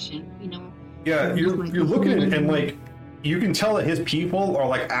a Martian. You know. Yeah, you're looking at it, and like, you can tell that his people are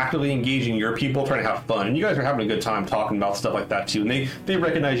like actively engaging your people, trying to have fun, and you guys are having a good time talking about stuff like that too. And they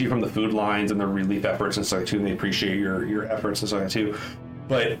recognize you from the food lines and the relief efforts and stuff too, and they appreciate your efforts and stuff like that too.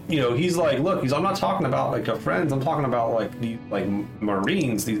 But, you know, he's like, look, I'm not talking about like your friends. I'm talking about like these like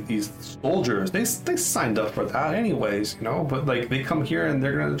Marines, these soldiers. They signed up for that anyways, you know. But like, they come here and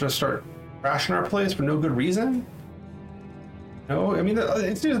they're gonna just start crashing our place for no good reason. No, I mean,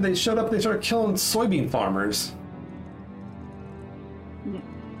 it's just they showed up. They started killing soybean farmers.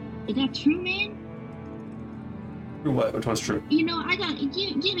 Is that true, man? True what? Which one's true? You know, I got give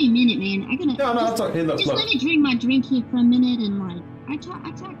me a minute, man. I gotta. No, it's okay. Hey, look. Let me drink my drink here for a minute and like. I talk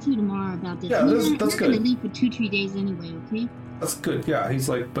to you tomorrow about this. Yeah, that's good. We're gonna leave for 2-3 days anyway, okay? That's good. Yeah, he's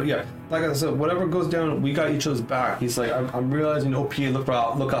like, but yeah, like I said, whatever goes down, we got each other's back. He's like, I'm realizing OPA. Look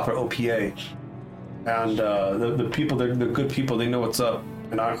out for OPA, and the people, they're good people. They know what's up,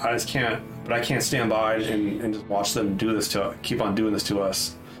 and I just can't. But I can't stand by and just watch them do this keep on doing this to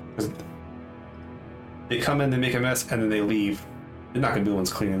us. They come in, they make a mess, and then they leave. They're not gonna be the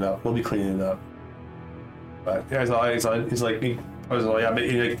ones cleaning it up. We'll be cleaning it up. But yeah, he's like. I was like, yeah, but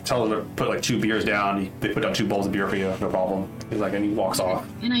he like, tells them to put like 2 beers down. They put down 2 bowls of beer for you, no problem. He's like, and he walks off.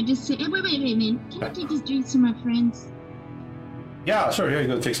 And I just say, hey, wait, man. Can I take these drinks to my friends? Yeah, sure. Yeah, you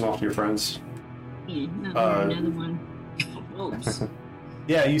go take some off to your friends. Yeah, another one.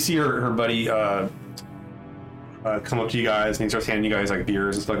 Yeah, you see her buddy come up to you guys, and he starts handing you guys like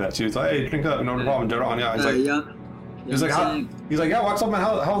beers and stuff like that too. He's like, hey, drink up, no problem, do it on. Yeah, he's like, he's like, yeah, what's up, man?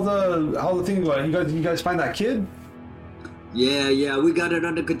 How's the thing going? You guys find that kid? Yeah, we got it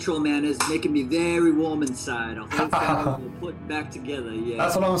under control, man. It's making me very warm inside. Our whole family will put back together. Yeah.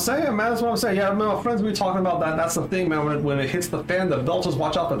 That's what I'm saying, man. That's what I'm saying. Yeah, my friends be talking about that. That's the thing, man. When it hits the fan, the belters,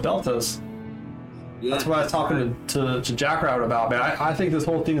 watch out for belters. Yeah, That's what I was talking to Jackrabbit about, man. I think this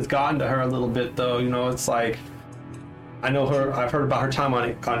whole thing has gotten to her a little bit, though. You know, it's like, I know her. I've heard about her time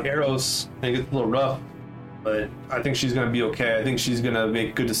on Eros. I think it's a little rough, but I think she's gonna be okay. I think she's gonna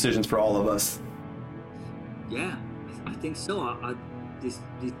make good decisions for all of us. Yeah, I think so. These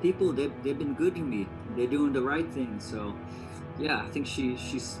people, they've been good to me. They're doing the right thing. So, yeah, I think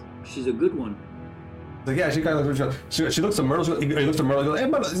she's a good one. Like, yeah, she kind of she looks at Myrtle. He looks at Myrtle. He goes, "Hey,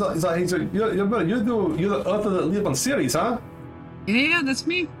 Myrtle, he's like, you're the author that live on Ceres, huh? Yeah, that's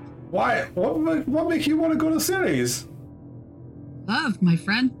me. Why? What makes you want to go to Ceres?" Love, my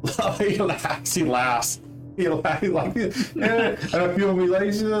friend. He laughs. He laughs. He laughs. Like, and I feel me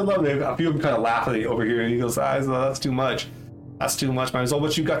like, I love it. I feel him kind of laughing over here, and he goes, "That's too much. That's too much, man." So,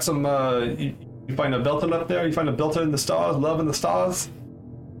 but you got some. You find a Belton up there. You find a Belton in the stars. Love in the stars.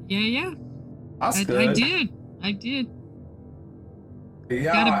 Yeah. That's good. I did.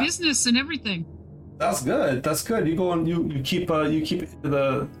 Yeah. Got a business and everything. That's good. That's good. You go and you keep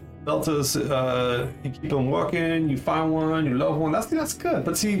the Belters. You keep them working. You find one. You love one. That's good.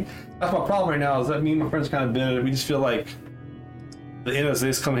 But see, that's my problem right now. Is that me and my friends kind of bitter. We just feel like the inners, they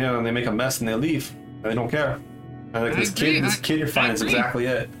just come here and they make a mess and they leave and they don't care. And like this kid you're finding is exactly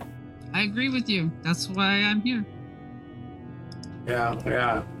it. I agree with you. That's why I'm here.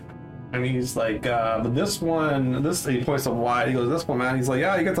 Yeah. And he's like, but this one, he points to Wyatt. He goes, this one, man. He's like,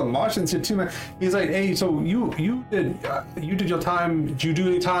 yeah, you got the Martians here too, man. He's like, hey, so you did your time. Did you do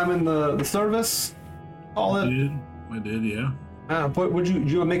any time in the service? All I it. did, yeah. But did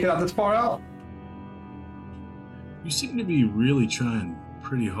you make it out this far out? You seem to be really trying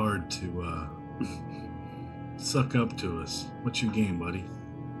pretty hard to suck up to us. What's your game, buddy?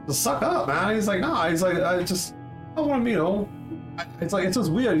 Just suck up, man. He's like, nah. He's like, I want to, it's like, it's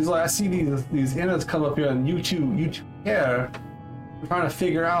just weird. He's like, I see these innards come up here and you two care. I'm trying to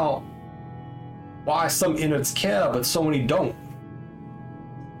figure out why some innards care, but so many don't.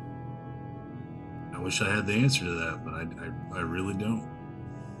 I wish I had the answer to that, but I really don't.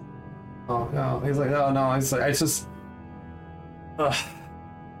 Oh, no. He's like, no. He's like, it's just, I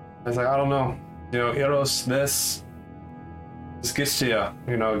was like, I don't know. Eros, this gets to you.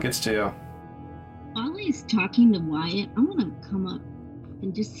 It gets to you. While he's talking to Wyatt, I want to come up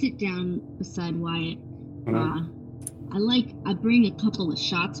and just sit down beside Wyatt. Mm-hmm. I bring a couple of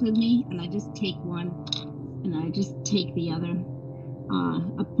shots with me, and I just take one, and I just take the other.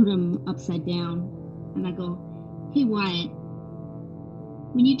 I put them upside down, and I go, "Hey Wyatt,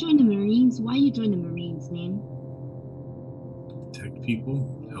 when you joined the Marines, why you joined the Marines, man?" Protect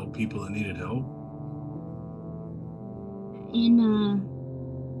people, help people that needed help. And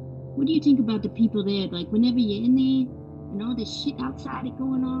what do you think about the people there? Like, whenever you're in there and all this shit outside it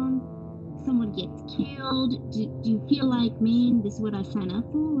going on, someone gets killed, do you feel like, man, this is what I signed up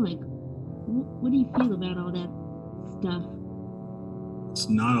for? Like, what do you feel about all that stuff? It's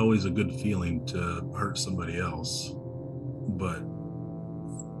not always a good feeling to hurt somebody else, but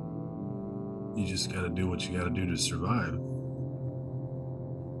you just gotta do what you gotta do to survive.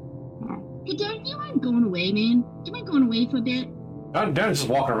 Hey, Darren, you mind going away, man? Do you mind going away for a bit? Darren's just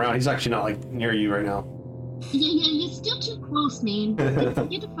walking around. He's actually not, like, near you right now. Yeah, you're still too close, man. Get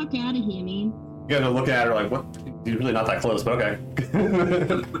the fuck out of here, man. You gotta look at her like, what? You're really not that close, but okay.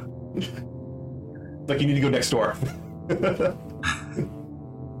 Like, you need to go next door. But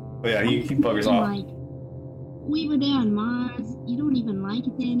yeah, he buggers off. Like, we were there on Mars. You don't even like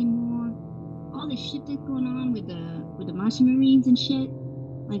it there anymore. All this shit that's going on with the Martian Marines and shit.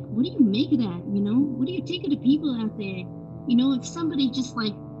 Like, what do you make of that, What do you think of the people out there? If somebody just,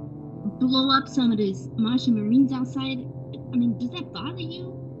 like, blow up some of these Martian Marines outside, I mean, does that bother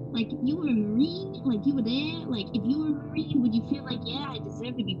you? Like, you were a Marine? Like, you were there? Like, if you were a Marine, would you feel like, yeah, I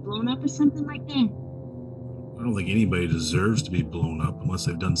deserve to be blown up or something like that? I don't think anybody deserves to be blown up unless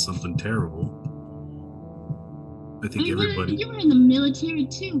they've done something terrible. I think everybody... You were in the military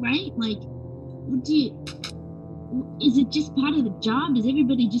too, right? Like, is it just part of the job? Does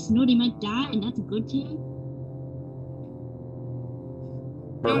everybody just know they might die and that's a good thing?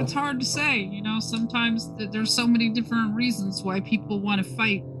 It's hard to say. Sometimes there's so many different reasons why people want to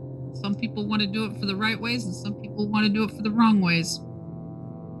fight. Some people want to do it for the right ways, and some people want to do it for the wrong ways.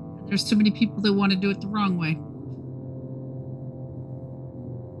 There's too many people that want to do it the wrong way.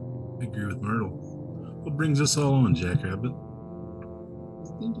 I agree with Myrtle. What brings us all on, Jackrabbit?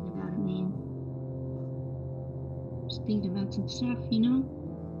 Just thinking about it, man. Just thinking about some stuff,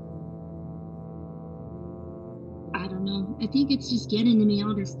 I don't don't know. I think it's just getting to me,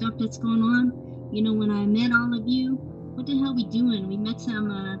 all this stuff that's going on. You know, when I met all of you, what the hell we doing? We met some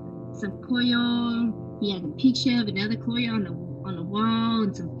koyo. He had a picture of another koyo on the wall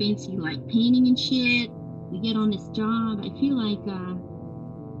and some fancy like painting and shit. We get on this job. I feel like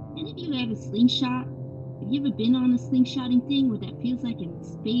any of you have a slingshot? Have you ever been on a slingshotting thing where that feels like in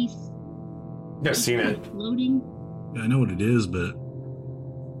space? I've seen it. Floating. Yeah, I know what it is, but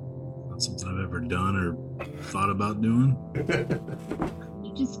not something I've ever done or thought about doing.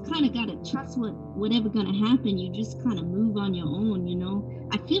 You just kind of got to trust whatever gonna happen. You just kind of move on your own, you know.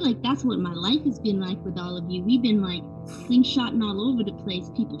 I feel like that's what my life has been like with all of you. We've been like slingshotting all over the place.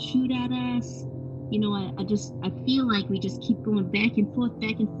 People shoot at us. You know, I feel like we just keep going back and forth.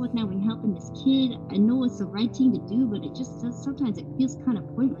 Now we're helping this kid. I know it's the right thing to do, but it just sometimes it feels kind of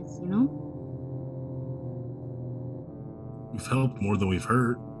pointless, you know? We've helped more than we've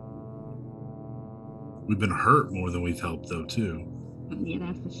hurt. We've been hurt more than we've helped, though, too. Yeah,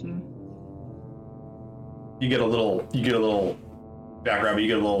 that's for sure. You get a little jackrabbit, you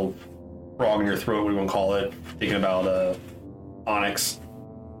get a little frog in your throat, what do you want to call it, thinking about Onyx.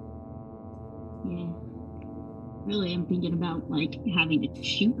 Yeah. Really, I'm thinking about like having to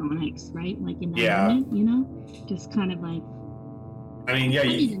shoot Onyx, right? Like in that moment, you know? Just kind of like, I mean, yeah, I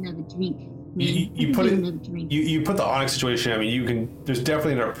need another drink. You put the Onyx situation. I mean, there's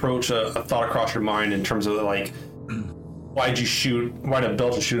definitely an approach, a thought across your mind in terms of like, why did a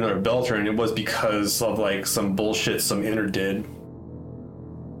Belcher shoot another Belcher? And it was because of like some bullshit some inner did.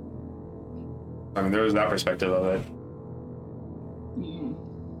 I mean, there was that perspective of it. Yeah.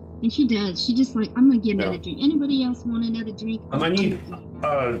 And she does. She just like, I'm gonna get another drink. Anybody else want another drink?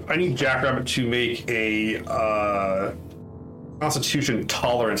 I need Jackrabbit to make a Constitution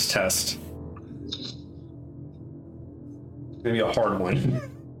tolerance test. It's gonna be a hard one.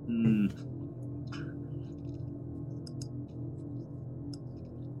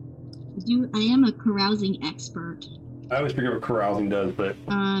 I am a carousing expert. I always forget what carousing does, but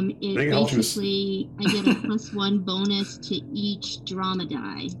it basically I get a +1 bonus to each drama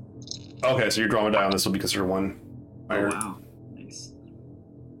die. Okay, so your drama die on this will be considered 1. Oh, wow. Nice.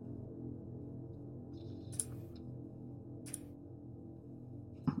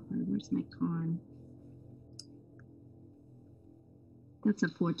 Where's my con? That's a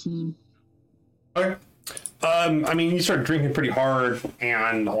 14. Okay. I mean, you start drinking pretty hard,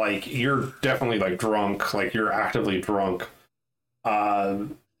 and like you're definitely like drunk, like you're actively drunk.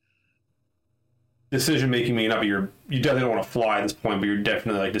 Decision making may not be you definitely don't want to fly at this point, but you're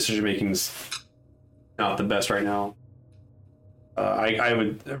definitely like decision making's not the best right now. I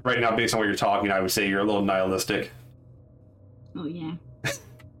would right now, based on what you're talking, I would say you're a little nihilistic. Oh yeah.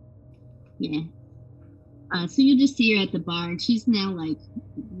 Yeah. So you just see her at the bar, and she's now like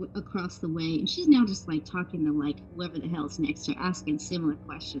across the way, and she's now just like talking to like whoever the hell's next to her, asking similar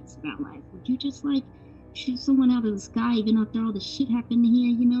questions about like, would you just like shoot someone out of the sky even after all the shit happened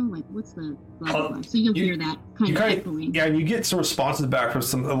here? You know, like what's the blah blah blah. So you'll hear that kind of echoing. Yeah, and you get some responses back from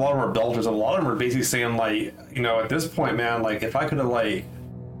a lot of our Belters, and a lot of them are basically saying like, you know, at this point, man, like if I could have like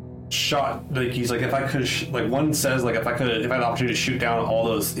shot, like he's like if I could like one says like if I had the opportunity to shoot down all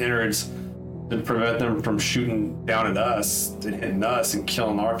those innards to prevent them from shooting down at us and hitting us and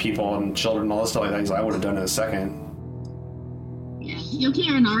killing our people and children and all this stuff like that, I would have done it in a second. Yeah, you'll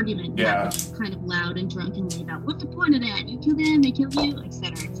hear an argument kind of loud and drunkenly about what's the point of that? You kill them, they kill you,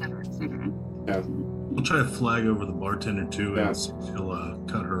 etc., etc., etc. Yeah. We'll try to flag over the bartender too, and she'll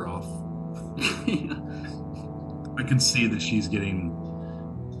cut her off. I can see that she's getting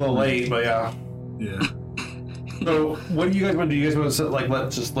a little late, but yeah. Yeah. So, what do you guys want to do? You guys want to like let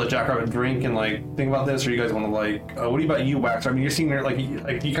Jackrabbit drink and like think about this, or you guys want to like what about you, Wax? I mean, you're seeing her like you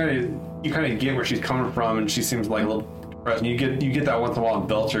kind of get where she's coming from, and she seems like a little depressed. And you get that once in a while in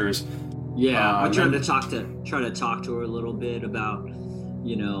Belchers. Yeah, I try to talk to her a little bit about,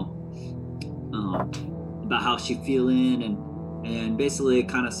 you know, about how she's feeling, and basically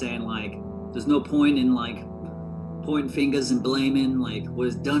kind of saying like, there's no point in like pointing fingers and blaming. Like what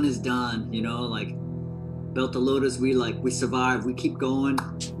is done, you know, like. Beltalowdas, we survive, we keep going.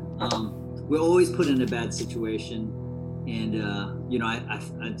 We're always put in a bad situation, and you know,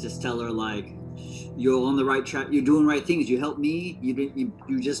 I just tell her like, you're on the right track, you're doing right things. You helped me,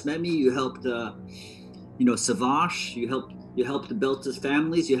 you just met me, you helped you know, Savage, you helped the Beltas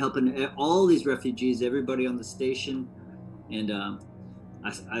families, you're helping all these refugees, everybody on the station. And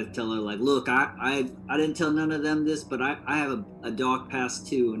I tell her like, look, I didn't tell none of them this, but I have a dark past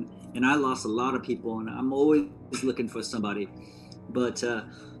too, and I lost a lot of people, and I'm always looking for somebody. But,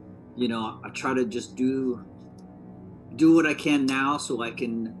 you know, I try to just do do what I can now so I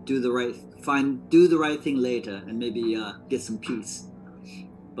can do the right thing later and maybe get some peace.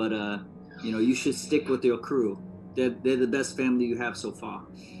 But you should stick with your crew. They're the best family you have so far.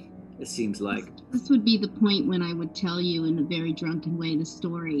 It seems like. This would be the point when I would tell you in a very drunken way the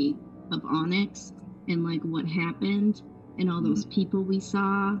story of Onyx and like what happened and all those people we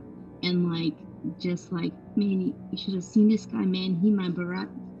saw and like just like, man, you should have seen this guy, man. He my brother,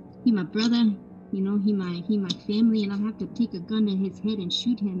 he my family, and I'll have to take a gun to his head and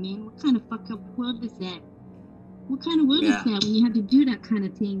shoot him, man. What kind of fuck up world is that? What kind of world is that when you have to do that kind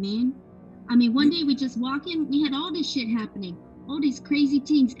of thing, man? I mean, one day we just walk in, we had all this shit happening, all these crazy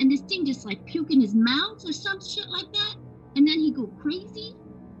things, and this thing just like puke in his mouth or some shit like that, and then he go crazy,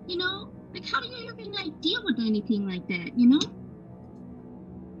 Like, how do you even like deal with anything like that,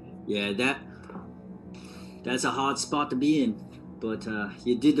 Yeah, that's a hard spot to be in, but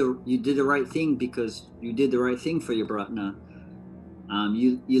you did the right thing because you did the right thing for your brother.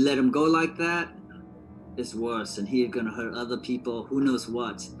 You let him go like that, it's worse, and he's gonna hurt other people. Who knows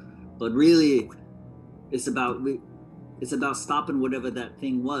what? But really, it's about stopping whatever that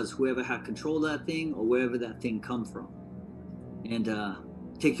thing was, whoever had control of that thing or wherever that thing come from, and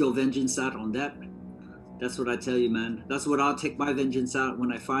take your vengeance out on that. That's what I tell you, man. That's what I'll take my vengeance out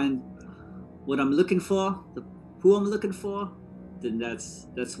when I find what I'm looking for, who I'm looking for. Then that's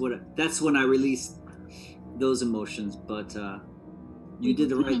when I release those emotions. But you did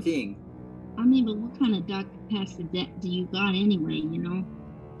the right thing. I mean, but what kind of dark past do you got anyway?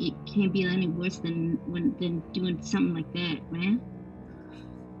 It can't be any worse than doing something like that, man.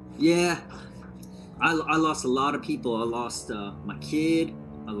 Yeah, I lost a lot of people. I lost my kid.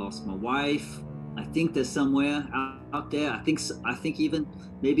 I lost my wife. I think there's somewhere out there. I think even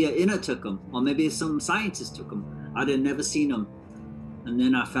maybe an inner took them, or maybe some scientist took them. I'd have never seen them, and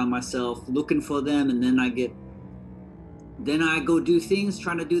then I found myself looking for them, and then I go do things,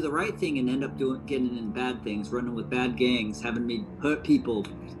 trying to do the right thing, and end up getting in bad things, running with bad gangs, having me hurt people,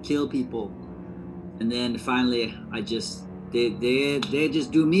 kill people, and then finally they just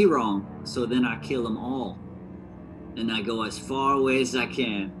do me wrong. So then I kill them all, and I go as far away as I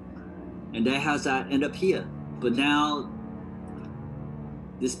can, and that has I end up here. But now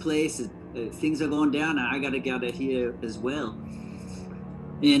this place is things are going down, and I gotta get out of here as well.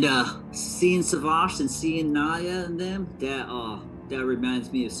 And seeing Savage and seeing Naya and them, that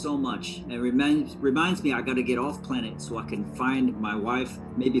reminds me of so much. And reminds me I got to get off planet so I can find my wife,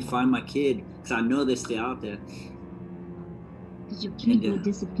 maybe find my kid, because I know they're still out there. Because your kid will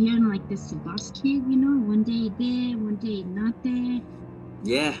disappear like this Savage kid, one day there, one day not there.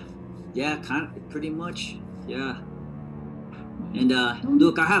 Yeah, kind of, pretty much, yeah. And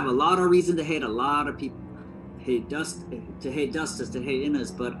look, I have a lot of reason to hate a lot of people. Hate Dustus, to hate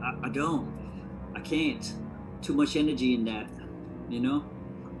Innas, but I don't. I can't. Too much energy in that, I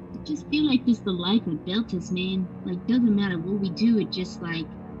just feel like this the life of Beltas, man. Like, doesn't matter what we do, it just like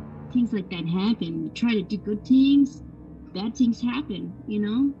things like that happen. We try to do good things, bad things happen,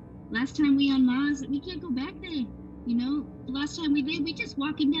 Last time we on Mars, we can't go back there, The last time we did, we just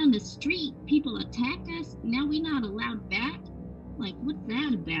walking down the street, people attacked us, now we're not allowed back. Like, what's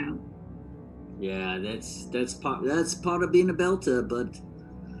that about? Yeah, that's part of being a Belter, but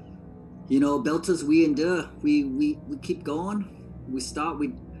Belters, we endure. We keep going. We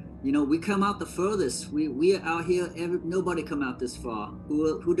come out the furthest. We are out here. Nobody come out this far.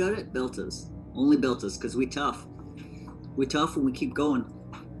 Who did it? Belters. Only Belters, because we tough. We tough and we keep going.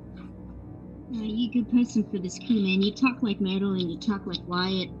 You're a good person for this crew, man. You talk like Metal and you talk like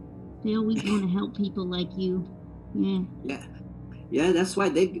Wyatt. They always want to help people like you. Yeah. Yeah, that's why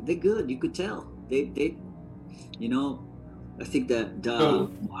they're good. You could tell. They I think that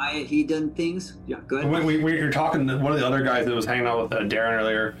Wyatt, he done things. Yeah, go ahead. When you're talking to one of the other guys that was hanging out with Darren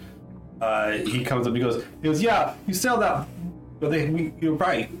earlier, he comes up. He goes, yeah, you sell that, but you're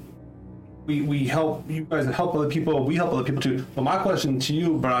right. We help you guys, help other people. We help other people too. But my question to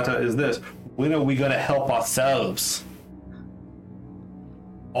you, Barata, is this: when are we gonna help ourselves?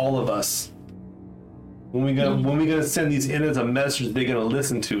 All of us. When we gonna send these Innas a message they're gonna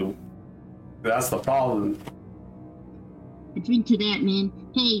listen to? That's the problem. A drink to that, man.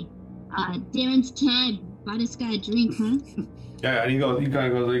 Hey, Darren's Tad, buy this guy a drink, huh? Yeah, and he goes.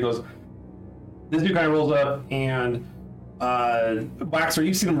 This dude kind of rolls up, and Waxer,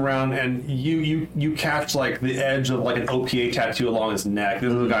 you see him around, and you catch like the edge of like an OPA tattoo along his neck.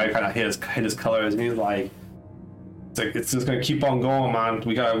 This is the guy who kind of hit his colors, and he's like, it's just gonna keep on going, man.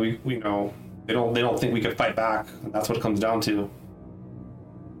 We they don't think we could fight back. And that's what it comes down to.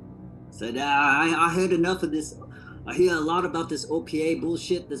 Said I heard enough of this I hear a lot about this OPA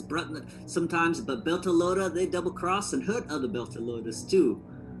bullshit. This sometimes, but Beltalowda, they double cross and hurt other Beltalowdas too.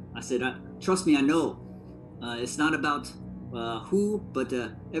 I said, trust me, I know. It's not about who, but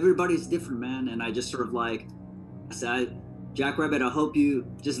everybody's different, man. And I just sort of like, I said, Jackrabbit, I hope you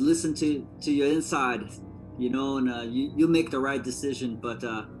just listen to your inside, and you'll make the right decision. But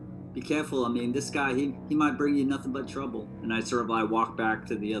be careful. I mean, this guy, he might bring you nothing but trouble. And I sort of like walk back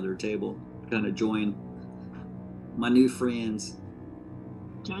to the other table, kind of join my new friends.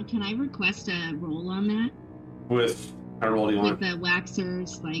 John, can I request a roll on that? With kind of roll do you want? With the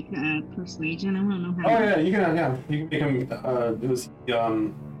Waxer's like persuasion. I want to know how. Oh yeah, you can make him. It was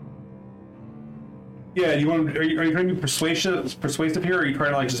Yeah, you want? Are you trying to be persuasive here, or are you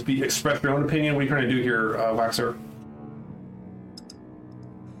trying to like just express your own opinion? What are you trying to do here, Waxer?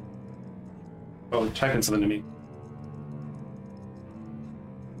 Oh, you're typing something to me.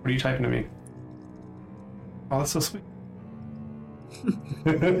 What are you typing to me? Oh, that's so sweet.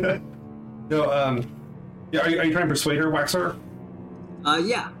 No, yeah, are you trying to persuade her, Waxer?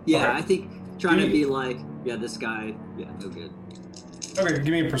 Yeah. Okay. I think trying to be like, yeah, this guy, yeah, no good. Okay, give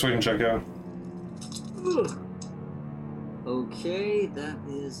me a persuasion check, yeah. Okay, that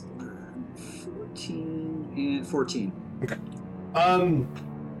is 14 and 14. Okay. I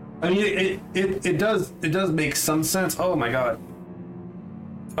mean, it does make some sense. Oh my god.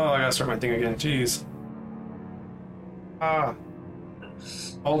 Oh, I gotta start my thing again. Jeez.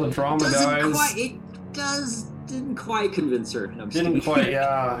 All the drama, guys. Didn't quite convince her. No, didn't quite.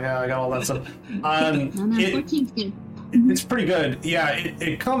 Yeah, I got all that stuff. 14's good. It's pretty good. Yeah,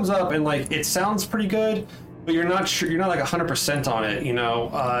 it comes up and like it sounds pretty good, but you're not sure. You're not like 100% on it.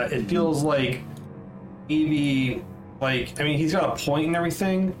 It feels like maybe like, I mean, he's got a point and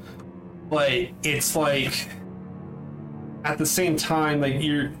everything, but it's like at the same time like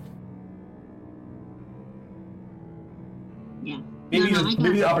you're. Yeah. Maybe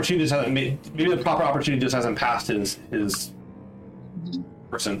the opportunity just hasn't maybe the proper opportunity just hasn't passed his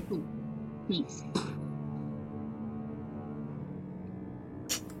person. Cool. Thanks.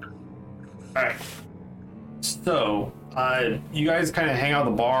 Alright. So, you guys kind of hang out at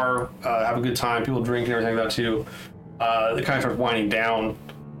the bar, have a good time, people drink and everything like that too. It kind of starts winding down.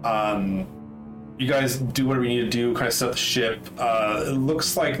 You guys do whatever you need to do, kind of set the ship. It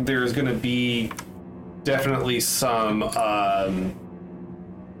looks like there's going to be definitely some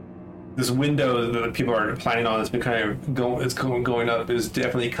this window that people are planning on. It's been kind of going up. Is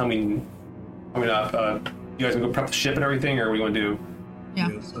definitely coming up. You guys gonna go prep the ship and everything, or what do you want to do? Yeah.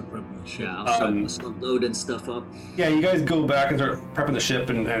 I'll start loading stuff up. Yeah, you guys go back and start prepping the ship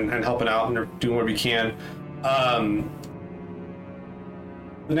and helping out and doing whatever you can.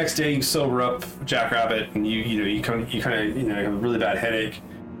 The next day you sober up, Jackrabbit, and you kind of have a really bad headache.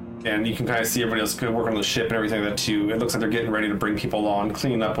 And you can kind of see everybody else working on the ship and everything like that too. It looks like they're getting ready to bring people on,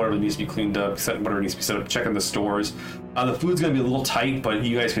 cleaning up whatever needs to be cleaned up, setting whatever needs to be set up, checking the stores. The food's going to be a little tight, but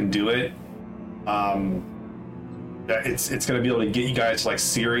you guys can do it. It's going to be able to get you guys to like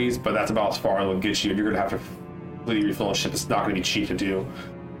Ceres, but that's about as far as it'll get you. You're going to have to completely refill the ship. It's not going to be cheap to do.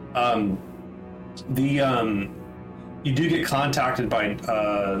 You do get contacted by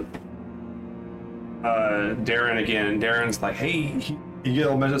Darren again. Darren's like, hey. You get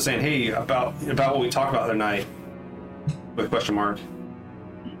a little message saying, "Hey, about what we talked about the other night," with question mark.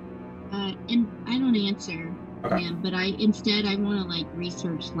 And I don't answer, okay. But I want to like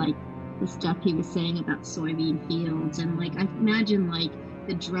research like the stuff he was saying about soybean fields, and like I imagine like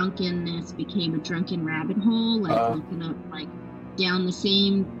the drunkenness became a drunken rabbit hole, like looking up like down the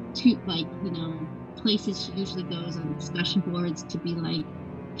same places she usually goes on discussion boards to be like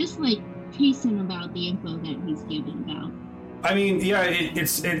just like pacing about the info that he's given about. I mean, yeah,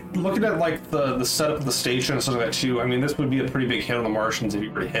 it's looking at like the setup of the station and stuff like that too. I mean, this would be a pretty big hit on the Martians if you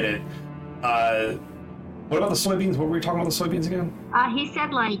were to hit it. What about the soybeans? What were we talking about the soybeans again? He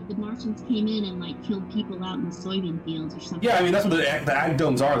said like the Martians came in and like killed people out in the soybean fields or something. Yeah, I mean that's what the ag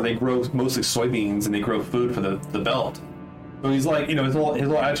domes are. They grow mostly soybeans and they grow food for the belt. So he's like, his whole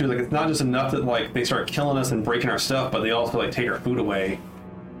attitude, like it's not just enough that like they start killing us and breaking our stuff, but they also like take our food away.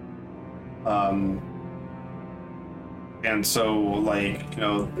 And so, like, we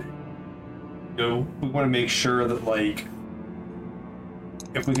want to make sure that, like,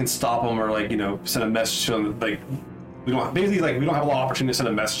 if we can stop them or, like, send a message to them, like, we don't have a lot of opportunity to send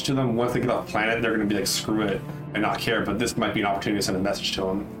a message to them. Once they get off the planet, they're going to be like, screw it, and not care. But this might be an opportunity to send a message to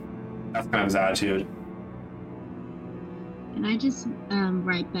them. That's kind of his attitude. And I just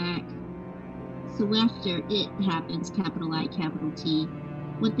write back, so after it happens, capital I, capital T,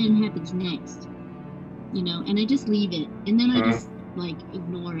 what then happens next? And I just leave it, and then I just like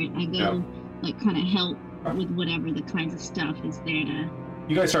ignore it. I go like kind of help with whatever the kinds of stuff is there to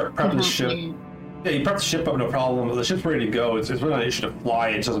You guys start prepping the help ship. with. Yeah, you prep the ship up, no problem. The ship's ready to go. It's really not an issue to fly.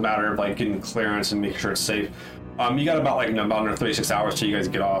 It just doesn't matter of like getting clearance and making sure it's safe. You got about about another 36 hours till you guys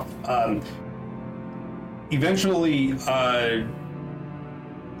get off. Eventually,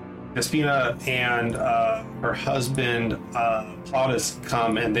 Despina and her husband Plautus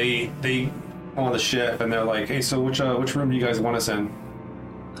come, and they come on the ship, and they're like, "Hey, so which room do you guys want us in?"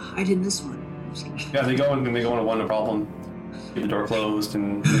 Hide in this one. I'm just kidding. Yeah, they go into one, no problem. Keep the door closed,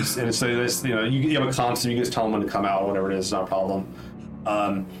 and so this, you have a constant. You just tell them when to come out, or whatever it is, not a problem.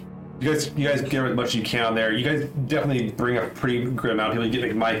 You guys get as much as you can on there. You guys definitely bring a pretty good amount of people. You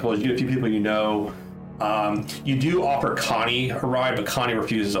get McMichael, you get a few people you know. You do offer Connie a ride, but Connie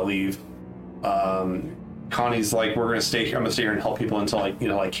refuses to leave. Connie's like, "We're gonna stay here. I'm gonna stay here and help people until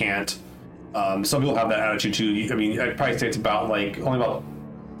I can't." Some people have that attitude too. I mean, I'd probably say it's about only about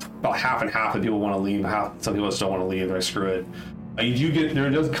half and half of people want to leave. Some people just don't want to leave. They're like, screw it. There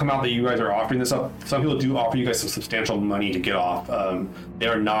does come out that you guys are offering this up. Some people do offer you guys some substantial money to get off. They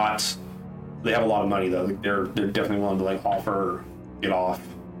are not. They have a lot of money though. They're definitely willing to offer get off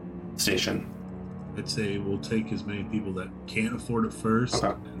station. I'd say we'll take as many people that can't afford it first,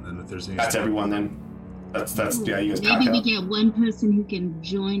 Okay. and then if there's any, That's everyone then. That's yeah. You guys pack Maybe we up. get one person who can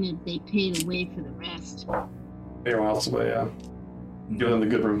join if they pay the way for the rest. Everyone else away. Yeah. Give them the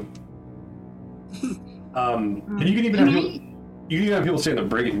good room. And you can even have people stay in the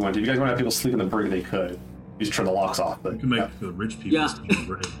brig if you want to. If you guys want to have people sleep in the brig, they could. You just turn the locks off. But you can make the rich people Yeah. stay in the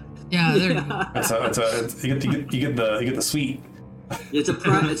break. Yeah, there you go. you get the suite. It's a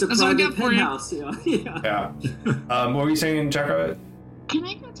That's what I private got for you. penthouse. Yeah. Yeah. What were you saying, Jackrabbit? Can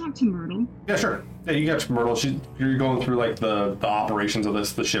I go talk to Myrtle? Yeah, sure. Yeah, you got Myrtle. You're going through the operations of the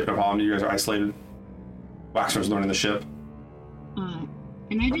ship. No problem. You guys are isolated. Waxer's learning the ship.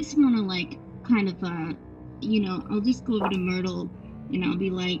 And I just want to kind of I'll just go over to Myrtle and I'll be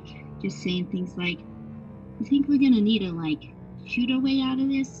just saying things like, "I think we're gonna need to shoot our way out of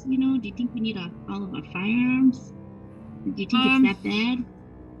this. Do you think we need all of our firearms? Do you think it's that bad?"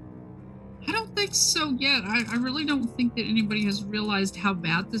 I don't think so yet. I really don't think that anybody has realized how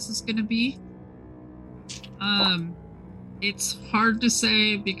bad this is going to be. It's hard to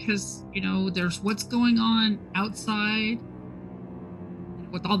say because, there's what's going on outside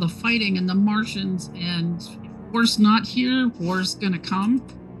with all the fighting and the Martians, and if war's not here, war's going to come.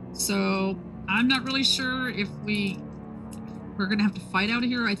 So I'm not really sure if we're going to have to fight out of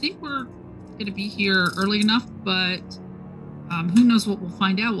here. I think we're going to be here early enough, but who knows what we'll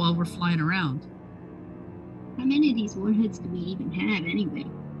find out while we're flying around. How many of these warheads do we even have anyway?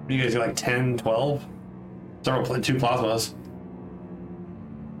 You guys got 10, 12? Several, 2 plasmas.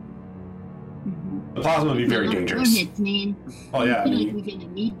 Mm-hmm. The plasma would be very dangerous. Warheads, man. Oh yeah. I feel like we're gonna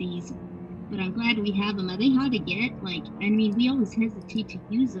need these, but I'm glad we have them. Are they hard to get? We always hesitate to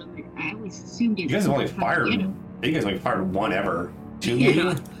use them. I always assumed it. You guys have only fired. You guys only fired one ever. 2 maybe.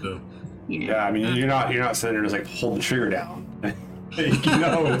 Yeah. So, Yeah, I mean, you're not sitting there just hold the trigger down.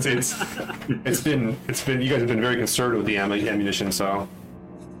 It's been you guys have been very conservative with the ammunition, so.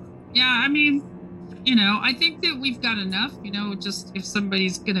 Yeah, I mean, I think that we've got enough, just if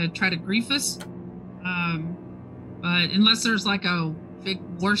somebody's gonna try to grief us. But unless there's a big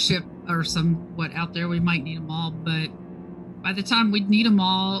warship or somewhat out there, we might need them all. But by the time we'd need them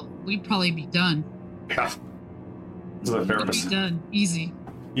all, we'd probably be done. Yeah. This is a fair We'd be done easy.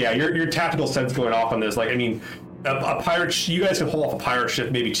 Yeah, your tactical sense going off on this, a pirate. You guys can hold off a pirate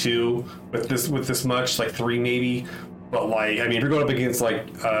ship, maybe 2 with this much, 3 maybe. But if you're going up against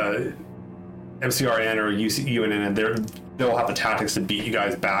MCRN or UNN, they'll have the tactics to beat you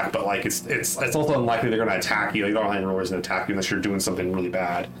guys back. But it's also unlikely they're going to attack you. They don't have any reason to attack you unless you're doing something really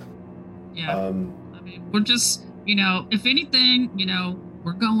bad. Yeah. We're just, if anything,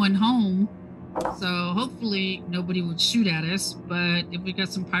 we're going home. So hopefully nobody would shoot at us, but if we got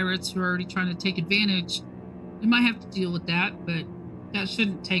some pirates who are already trying to take advantage, we might have to deal with that, but that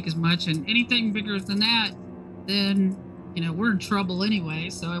shouldn't take as much. And anything bigger than that, then, we're in trouble anyway,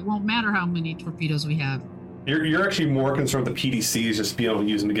 so it won't matter how many torpedoes we have. You're actually more concerned with the PDCs just being able to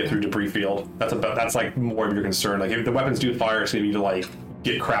use them to get through debris field. That's more of your concern. If the weapons do fire, it's going to be to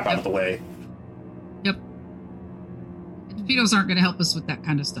get crap out of the way. Yep. The torpedoes aren't going to help us with that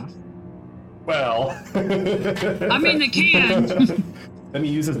kind of stuff. Well, I mean, they can. Let me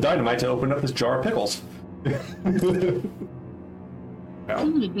use this dynamite to open up this jar of pickles. Some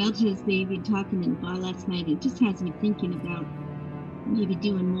of the Belgians they've been talking in the bar last night, it just has me thinking about maybe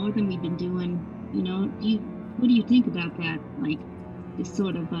doing more than we've been doing. What do you think about that? This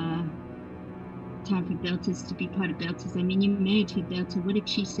sort of time for Beltis to be part of Beltis. I mean, you're married to Belta. What if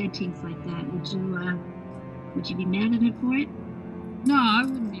she said things like that? Would you Would you be mad at her for it? No, I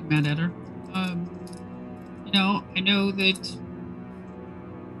wouldn't be mad at her. I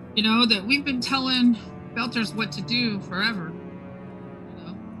know that we've been telling Belters what to do forever.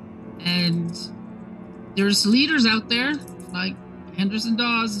 And there's leaders out there, like Henderson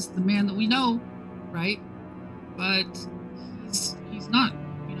Dawes is the man that we know, right? But he's not.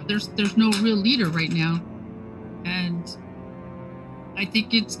 There's no real leader right now, and I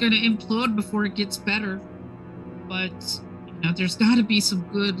think it's going to implode before it gets better. But there's got to be some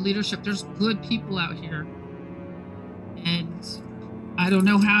good leadership. There's good people out here, and I don't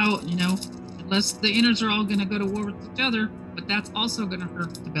know how. Unless the inners are all going to go to war with each other, but that's also going to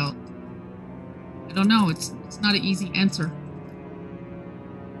hurt the belt. I don't know. It's not an easy answer.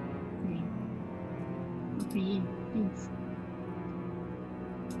 Okay, yeah, thanks.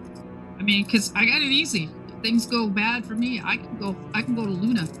 I mean, because I got it easy. If things go bad for me, I can go to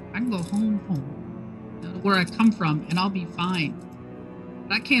Luna. I can go home, where I come from, and I'll be fine.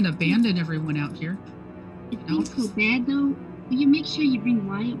 But I can't abandon everyone out here. If things go bad, though, will you make sure you bring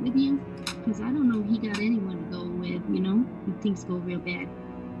Wyatt with you? Because I don't know if he got anyone to go with, if things go real bad.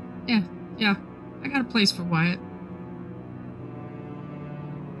 Yeah. I got a place for Wyatt.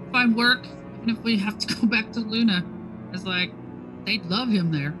 Find work, even if we have to go back to Luna. It's like, they'd love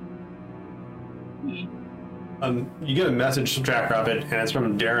him there. Yeah. You get a message from Jackrabbit, and it's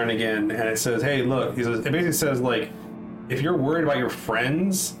from Darren again, and it says, "Hey, look," it basically says, like, if you're worried about your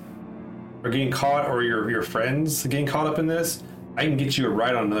friends or getting caught, or your friends getting caught up in this, I can get you a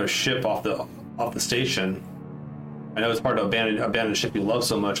ride on another ship off the station. I know it's hard to abandon a ship you love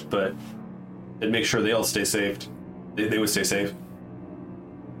so much, but it'd make sure they'll stay safe. They would stay safe.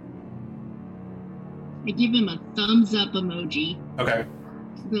 I give him a thumbs up emoji. Okay.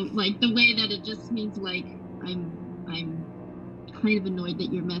 The way that it just means like I'm kind of annoyed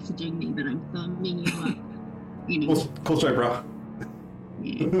that you're messaging me, but I'm thumbing you up. Cool story, bro.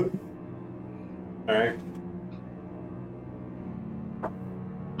 Yeah. All right.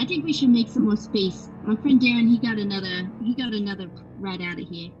 I think we should make some more space. My friend Darren, he got another ride out of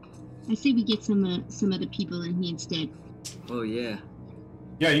here. I say we get some other people in here instead. Oh yeah.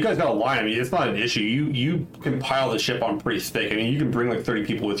 Yeah, you guys got a line. I mean, it's not an issue. You can pile the ship on pretty thick. I mean, you can bring like 30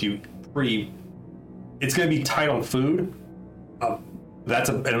 people with you. It's going to be tight on food.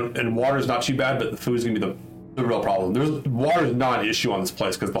 And water's not too bad, but the food's going to be the real problem. Water's not an issue on this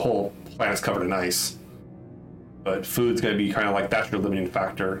place because the whole planet's covered in ice. But food's going to be kind of like that's your limiting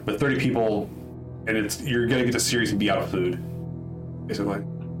factor. But 30 people, and you're going to get the series and be out of food, basically.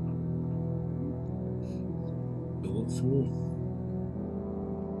 Full.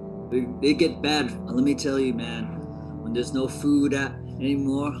 They get bad. Let me tell you, man. When there's no food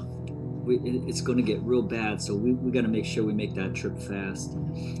anymore, it's going to get real bad. So we got to make sure we make that trip fast.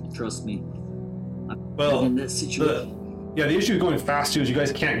 Trust me. Well, in that situation. the issue with going fast too is you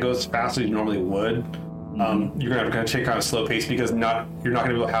guys can't go as fast as you normally would. You're gonna have to take kind of slow pace because you're not gonna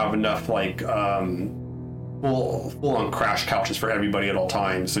be able to have enough like full on crash couches for everybody at all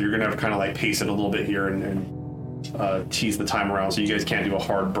times. So you're gonna have to kind of like pace it a little bit here and tease the time around so you guys can't do a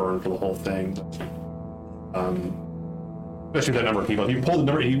hard burn for the whole thing. Especially with that number of people. If you pull the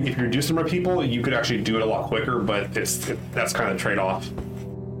number, if you reduce the number of people, you could actually do it a lot quicker. But that's kind of the trade-off.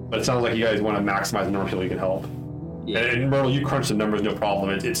 But it sounds like you guys want to maximize the number of people you can help. Yeah. And Myrtle, you crunch the numbers, no problem.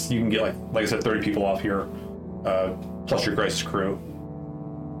 You can get like I said, 30 people off here, plus your guys' crew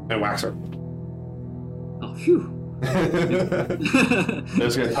and Waxer. Oh, phew.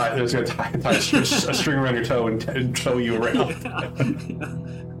 There's gonna tie a string around your toe and tow you around.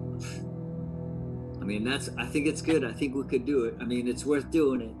 I mean, I think it's good. I think we could do it. I mean, it's worth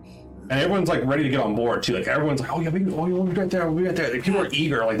doing it. And everyone's like ready to get on board too. Like everyone's like, we'll be right there. We'll be right there. Like, people are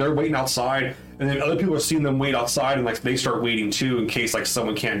eager. Like they're waiting outside, and then other people are seeing them wait outside, and like they start waiting too in case like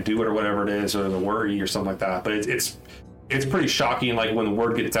someone can't do it or whatever it is, or the worry or something like that. But it's pretty shocking. Like when the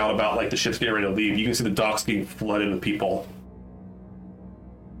word gets out about like the ship's getting ready to leave, you can see the docks getting flooded with people.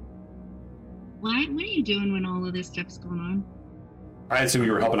 What are you doing when all of this stuff's going on? I assume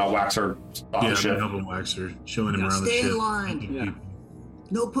you were helping out Waxer on the ship. Yeah, helping Waxer, showing him around the stay ship. in line. Yeah.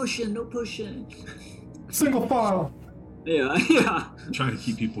 No pushing. Single file. Yeah. Trying to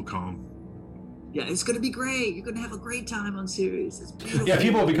keep people calm. Yeah, it's gonna be great. You're gonna have a great time on Sirius. It's beautiful. Yeah,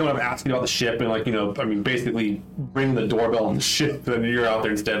 people will be coming up asking about the ship and like, basically ringing the doorbell on the ship, and you're out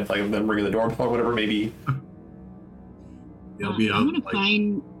there instead of like them ringing the doorbell or whatever it may be. They'll be out. I'm gonna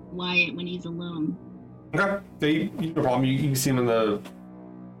find Wyatt when he's alone. Okay, no problem. You can see him in the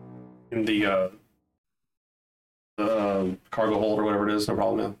cargo hold or whatever it is. No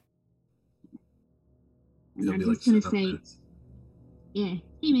problem, I'm just gonna say, yeah,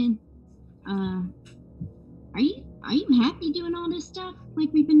 hey man, Are you happy doing all this stuff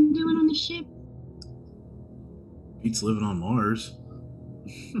like we've been doing on the ship? Pete's living on Mars.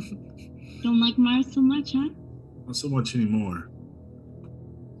 Don't like Mars so much, huh? Not so much anymore.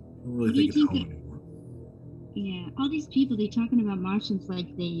 I don't really think it's home anymore. Yeah, all these people, they talking about Martians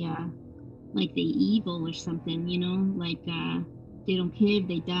like they evil or something, you know, like they don't care if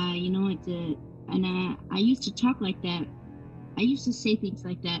they die, you know. I used to talk like that. I used to say things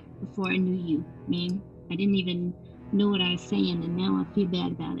like that before I knew you, man. I didn't even know what I was saying, and now I feel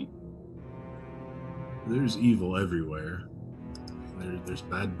bad about it. There's evil everywhere. There's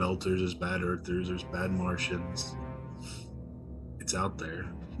bad Belters, there's bad Earthers, there's bad Martians. It's out there.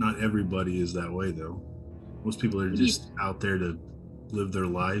 Not everybody is that way, though. Most people are just out there to live their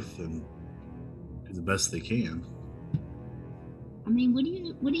life and do the best they can. I mean, what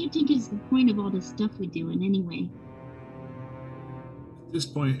do you think is the point of all this stuff we're doing anyway? At this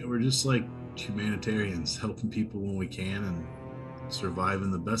point, we're just like humanitarians, helping people when we can and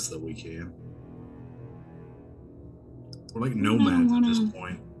surviving the best that we can. We're like nomads at this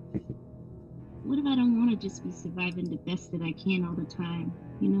point. What if I don't want to just be surviving the best that I can all the time,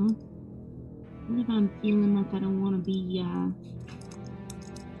 you know? What if I'm feeling like I don't want to be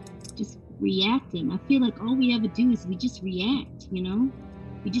just reacting? I feel like all we ever do is we just react, you know?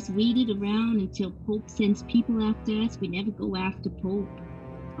 We just waited around until Pope sends people after us. We never go after Pope.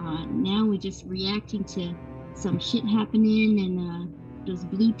 Now we're just reacting to some shit happening and those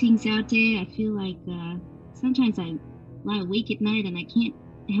blue things out there. I feel like sometimes I lie awake at night and I can't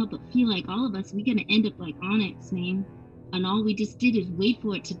help but feel like all of us, we're gonna end up like Onyx, man. And all we just did is wait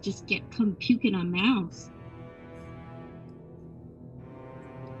for it to just come puke in our mouths.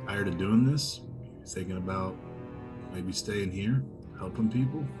 Tired of doing this? Thinking about maybe staying here, helping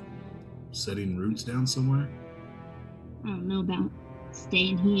people, setting roots down somewhere? I don't know about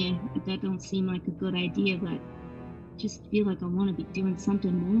staying here. That don't seem like a good idea, but just feel like I want to be doing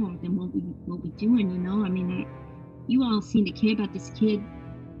something more than what we're doing, you know? I mean, you all seem to care about this kid,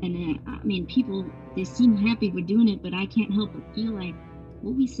 and I mean, people, they seem happy we're doing it, but I can't help but feel like,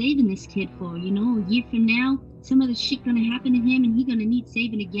 what we saving this kid for, you know? A year from now, some other shit gonna happen to him, and he gonna need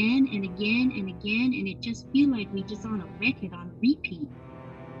saving again and again and again, and it just feel like we just on a record on repeat.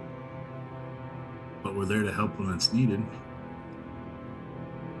 But we're there to help when it's needed.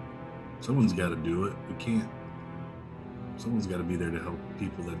 Someone's got to do it. We can't. Someone's got to be there to help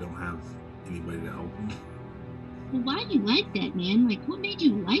people that don't have anybody to help them. Well, why do you like that, man? Like, what made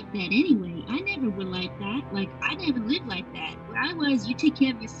you like that anyway? I never were like that. Like, I never lived like that. Where I was, you take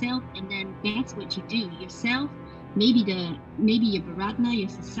care of yourself, and then that's what you do. Yourself, maybe your Varadna, your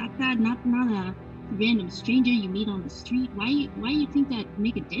Sasaka, not a random stranger you meet on the street. Why you think that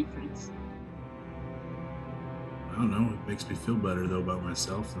make a difference? I don't know. It makes me feel better, though, about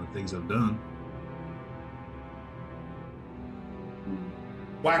myself and the things I've done.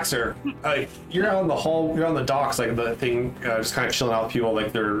 Waxer, you're out in the hall, you're on the docks, like the thing, just kind of chilling out with people,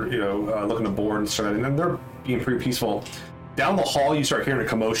 like they're, looking to board and stuff, and then they're being pretty peaceful. Down the hall, you start hearing a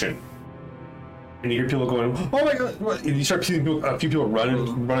commotion. And you hear people going, oh my god, what? And you start seeing a few people run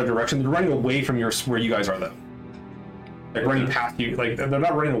a direction. They're running away from where you guys are, though. Like running past you, like they're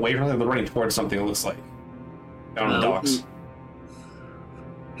not running away from something, they're running towards something, it looks like. Down on the docks.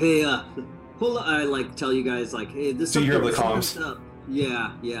 Hey, hold on, I like tell you guys, like, hey, this. So you hear the comms. Up.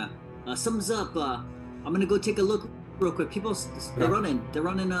 Yeah. Something's up. I'm gonna go take a look real quick. People, they're running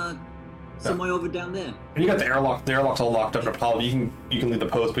somewhere over down there. And you got the airlock. The airlock's all locked up. Probably you can leave the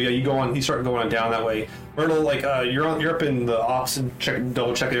post, but yeah, you go on. You start going on down that way. Myrtle, like you're up in the ops and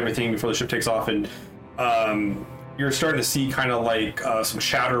double checking everything before the ship takes off, and you're starting to see kind of like some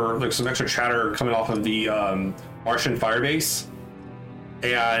chatter, like some extra chatter coming off of the Martian firebase,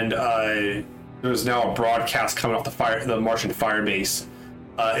 and there's now a broadcast coming off the Martian firebase.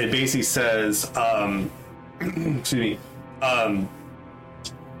 It basically says, excuse me,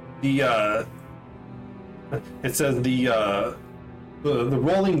 it says the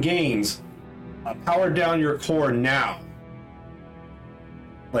rolling gains, power down your core now.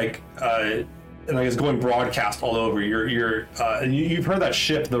 Like and like it's going broadcast all over. And you've heard that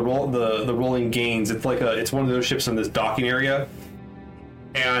ship, the rolling gains. It's like it's one of those ships in this docking area,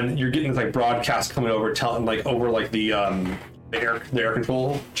 and you're getting like broadcast coming over, telling like over like the air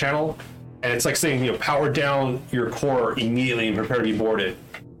control channel, and it's like saying, power down your core immediately and prepare to be boarded.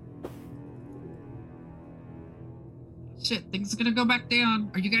 Shit, things are gonna go back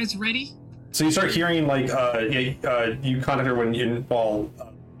down. Are you guys ready? So you start hearing like you contact her while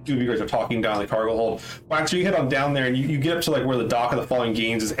two of you guys are talking down the cargo hold. Waxer, you head on down there and you get up to like where the dock of the Falling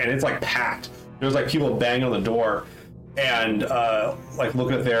Gains is, and it's like packed. There's like people banging on the door, and like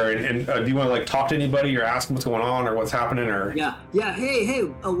looking at there. And do you want to like talk to anybody or ask them what's going on or what's happening or? Yeah. Hey,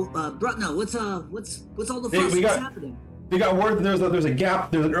 Brutna, what's all the fuss? What's happening? They got word that there's a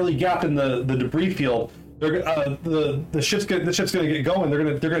gap. There's an early gap in the debris field. They're the ship's gonna get going.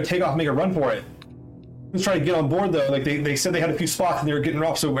 They're gonna take off, and make a run for it. Let's try to get on board though. Like they said they had a few spots and they were getting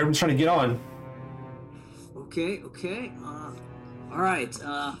off, so everyone's trying to get on. Okay. All right.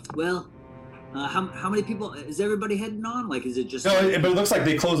 How many people is everybody heading on? Like, is it just? No, but it looks like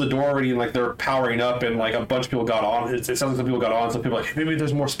they closed the door already and like they're powering up and like a bunch of people got on. It sounds like some people got on. Some people are like maybe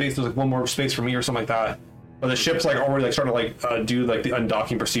there's more space. There's like one more space for me or something like that. But the ship's like already like starting to like do like the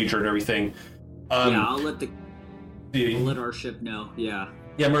undocking procedure and everything. Yeah, I'll let our ship know. Yeah.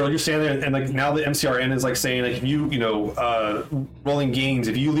 Yeah, Myrtle, you're standing there, and like now the MCRN is like saying like if you rolling gains,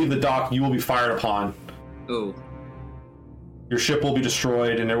 if you leave the dock, you will be fired upon. Oh. Your ship will be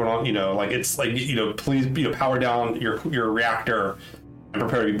destroyed, and everyone, like it's like please, power down your reactor and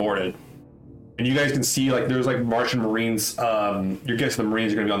prepare to be boarded. And you guys can see like there's like Martian Marines. You're guessing the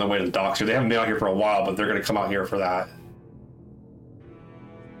Marines are going to be on their way to the docks here. They haven't been out here for a while, but they're going to come out here for that.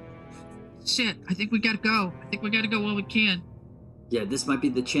 Shit, I think we gotta go. I think we gotta go while we can. Yeah, this might be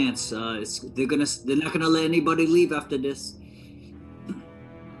the chance. They're not gonna let anybody leave after this. All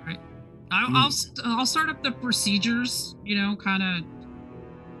right, I'll start up the procedures. Kind of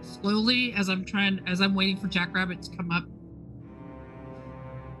slowly as I'm waiting for Jackrabbit to come up.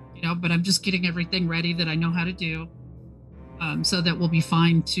 But I'm just getting everything ready that I know how to do, so that we'll be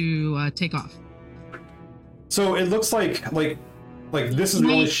fine to take off. So it looks like this is the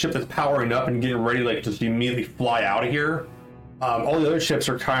only ship that's powering up and getting ready like to immediately fly out of here. All the other ships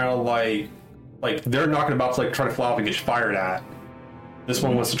are kind of like they're not about to like try to fly off and get fired at. This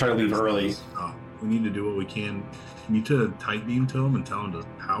one wants to try to leave early. We need to do what we can. You need to tight beam to them and tell them to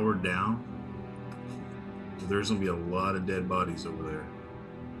power down. There's gonna be a lot of dead bodies over there.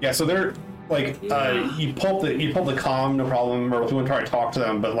 Yeah, so they're like you pull the comm, no problem, or if you want to try to talk to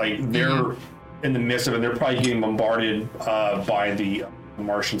them, but like they're in the midst of it. They're probably getting bombarded by the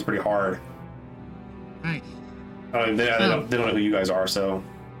Martians pretty hard. Right. They don't know who you guys are, so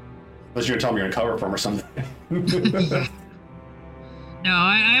unless you're gonna tell them you're gonna cover from or something. No,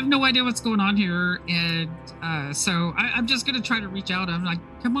 I have no idea what's going on here, and so I'm just gonna try to reach out. I'm like,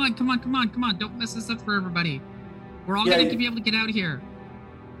 come on, don't mess this up for everybody. We're all going to be able to get out of here.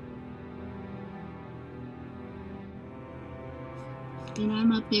 And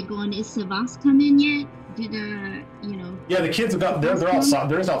I'm up there going, is Savas come in yet? Did Yeah, the kids have got they're outside.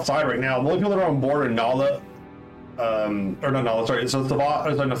 They're just outside right now. The only people that are on board are Nala, or not Nala. Sorry, so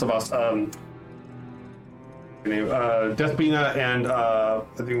Savas. Sorry, not Savas. Despina and I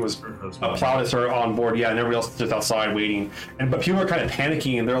think it was Plautus are on board. Yeah, and everybody else is just outside waiting. But people are kind of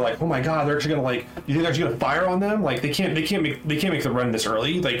panicking, and they're like, "Oh my god, they're actually gonna you think they're actually gonna fire on them? Like they can't make the run this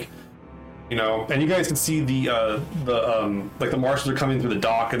early, like." And you guys can see the Martians are coming through the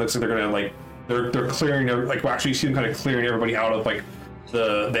dock. It looks like they're gonna they're clearing you see them kind of clearing everybody out of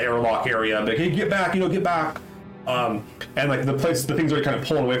the airlock area. But hey, get back, get back. And the things are kind of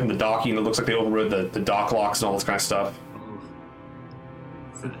pulling away from the docking. It looks like they overrode the dock locks and all this kind of stuff.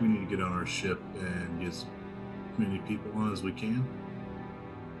 I think we need to get on our ship and get as many people on as we can.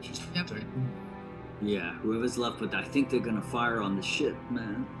 Just protect them. Yeah, whoever's left with, I think they're gonna fire on the ship,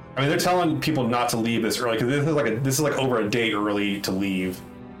 man. I mean, they're telling people not to leave this early because this is over a day early to leave.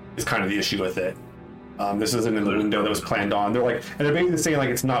 Is kind of the issue with it. This isn't in the window that was planned on. They're they're basically saying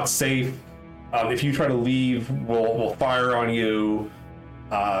it's not safe. If you try to leave, we'll fire on you.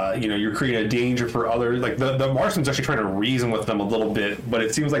 You're creating a danger for others. The Martians actually trying to reason with them a little bit, but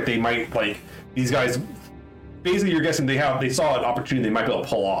it seems like they might these guys. Basically, you're guessing they saw an opportunity they might be able to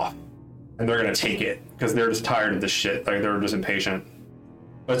pull off, and they're gonna take it because they're just tired of this shit. They're just impatient.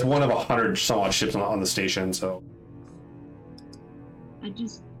 But it's one of 100 some odd ships on the station, so.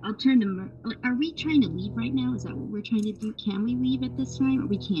 I'll turn to are we trying to leave right now? Is that what we're trying to do? Can we leave at this time? Or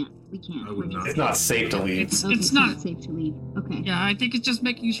we can't. It's not safe to leave. It's not safe to leave. Okay. Yeah, I think it's just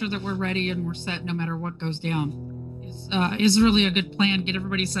making sure that we're ready and we're set no matter what goes down. Is really a good plan. Get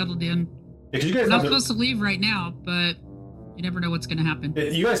everybody settled in. Yeah, you guys we're not supposed to leave right now, but you never know what's going to happen.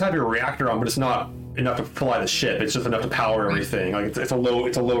 You guys have your reactor on, but it's not enough to fly the ship. It's just enough to power everything. It's a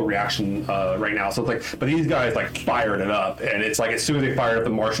low reaction right now. So it's but these guys fired it up, and it's as soon as they fired it, the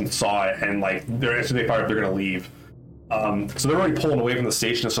Martians saw it, and as soon as they fired it, they're gonna leave. So they're already pulling away from the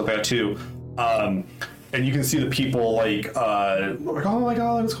station and stuff like that too. And you can see the people oh my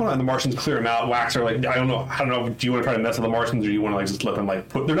god, what's going on? And the Martians clear them out. Wax are I don't know. Do you want to try to mess with the Martians, or do you want to just let them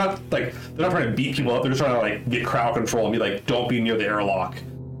they're not trying to beat people up. They're just trying to get crowd control and be don't be near the airlock.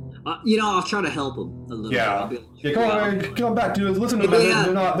 I'll try to help them a little. Yeah. I'll be like, Yeah, come on back, dude. Listen to them.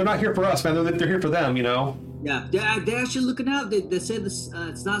 Yeah. They're not here for us, man. They're here for them, you know. Yeah, they're actually looking out. They said this,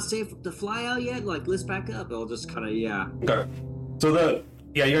 it's not safe to fly out yet. Like, let's back up. I'll just kind of Okay. So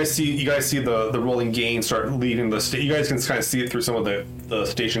you guys see the rolling gain start leaving the state. You guys can kind of see it through some of the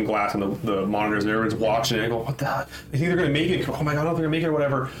station glass and the monitors, and everyone's watching it and go, what the hell? I think they're gonna make it. Oh my god, I don't think they're gonna make it or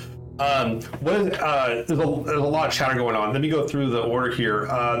whatever. There's a lot of chatter going on. Let me go through the order here.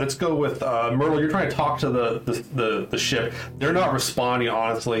 Let's go with Myrtle. You're trying to talk to the ship. They're not responding,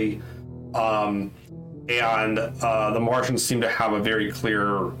 honestly. And the Martians seem to have a very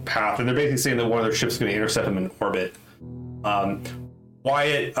clear path, and they're basically saying that one of their ships is going to intercept them in orbit.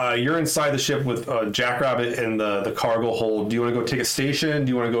 Wyatt, you're inside the ship with Jackrabbit and the cargo hold. Do you want to go take a station?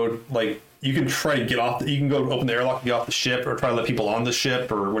 Do you want to go, like, you can try to get off, you can go open the airlock and get off the ship, or try to let people on the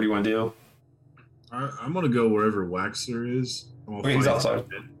ship, or what do you want to do? I'm going to go wherever Waxer is. Okay, he's outside.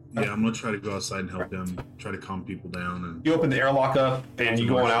 Yeah, I'm going to try to go outside and help him, try to calm people down. And You open the airlock up, and you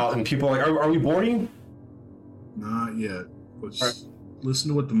go on out, and people are like, are we boarding? Not yet. Let's Right. listen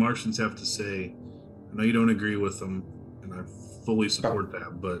to what the Martians have to say. I know you don't agree with them, and I fully support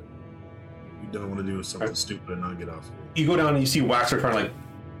that, but you don't want to do something stupid and not get off of it. You go down and you see Waxer trying to, like,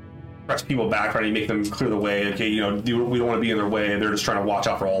 press people back, trying to make them clear the way. Okay, we don't want to be in their way. They're just trying to watch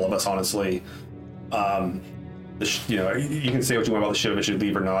out for all of us, honestly. You can say what you want about the ship, if it should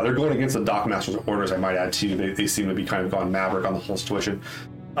leave or not. They're going against the dockmaster's orders, I might add, too. They seem to be kind of gone maverick on the whole situation.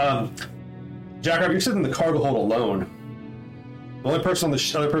 Jackrabbit, you're sitting in the cargo hold alone. The only person on the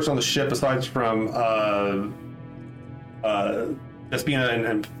ship, aside from Despina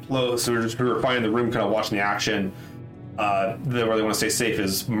and Flo, who are finding the room, kind of watching the action, where they want to stay safe,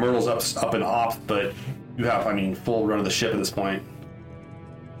 is Myrtle's up and off, but you have, full run of the ship at this point.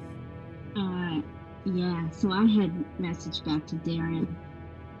 Yeah, so I had messaged back to Darren.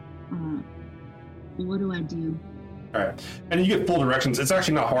 What do I do? All right, and you get full directions. It's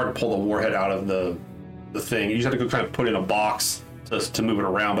actually not hard to pull the warhead out of the thing. You just have to go kind of put it in a box to move it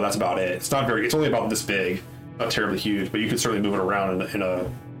around, but that's about it. It's only about this big, not terribly huge, but you can certainly move it around in a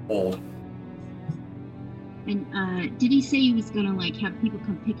hold. And did he say he was gonna like have people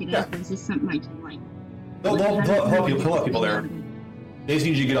come pick it up, or is this something I can like? He'll help people there. They just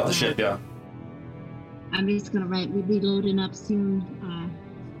need you to get off the ship, yeah. I'm just gonna write. We'll be loading up soon.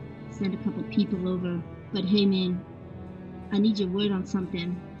 Send a couple people over. But hey, man, I need your word on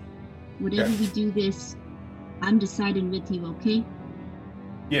something. Whatever we do this, I'm deciding with you, okay?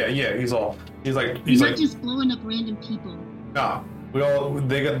 Yeah. He's not like just blowing up random people. Nah.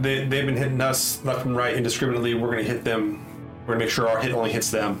 They've been hitting us left and right indiscriminately. We're gonna hit them. We're gonna make sure our hit only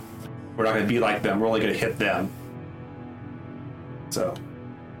hits them. We're not gonna be like them. We're only gonna hit them. So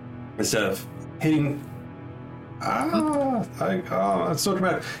instead of hitting, that's so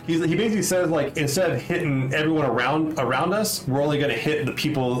dramatic. He basically says, like, instead of hitting everyone around us, we're only gonna hit the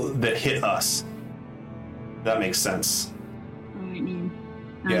people that hit us. That makes sense. All right, man.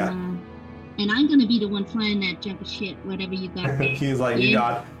 Yeah. And I'm gonna be the one flying that junk of shit, whatever you got there. He's like,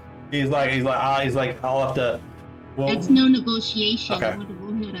 yeah? He's like, I'll have to. Well, that's no negotiation. Okay. With the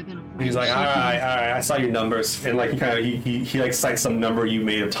warhead, I gotta fly. He's like, all right, I saw your numbers, and like he like cites some number you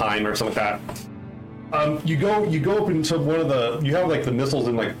made of time or something like that. You go up into one of you have like the missiles,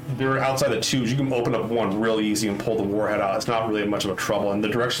 and like they're outside the tubes. You can open up one real easy and pull the warhead out. It's not really much of a trouble, and the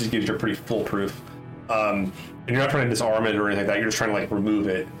directions he gives you are pretty foolproof. And you're not trying to disarm it or anything like that. You're just trying to like remove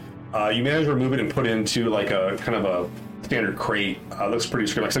it. You manage to remove it and put it into like a kind of a standard crate. Looks pretty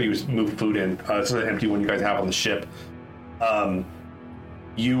secure, like somebody was moving food in. It's an empty one you guys have on the ship.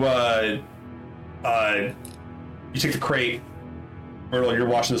 You take the crate. Myrtle, you're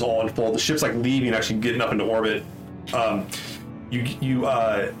watching this all unfold. The ship's like leaving, actually getting up into orbit. You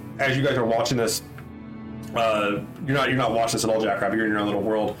as you guys are watching this, you're not watching this at all, Jackrabbit. You're in your own little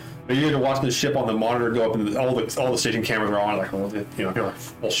world. But you're watching the ship on the monitor go up, and all the station cameras are on. Like, you're like,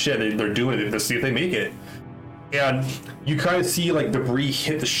 well, shit, they're doing it. Let's see if they make it. And you kind of see like debris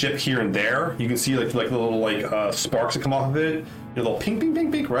hit the ship here and there. You can see like little like sparks that come off of it. Little ping, ping,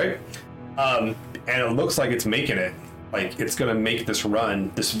 ping, ping, right? And it looks like it's making it. Like it's gonna make this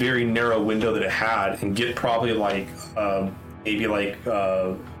run, this very narrow window that it had, and get probably like maybe like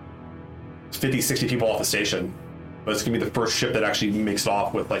 50, 60 people off the station. But it's gonna be the first ship that actually makes it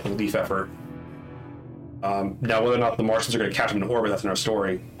off with like a relief effort. Now, whether or not the Martians are gonna catch them in orbit, that's another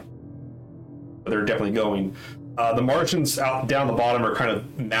story. But they're definitely going. The Martians out down the bottom are kind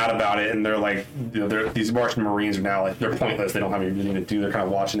of mad about it, and they're like, these Martian Marines are now like, they're pointless. They don't have anything to do. They're kind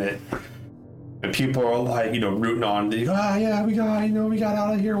of watching it, and people are like, rooting on. They go, yeah, we got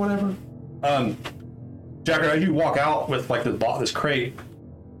out of here, whatever. Jacker, as you walk out with like this crate,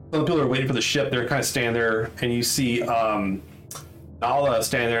 some people are waiting for the ship. They're kind of standing there, and you see Nala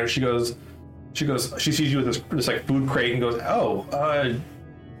standing there, and she sees you with this like food crate, and goes, "Oh,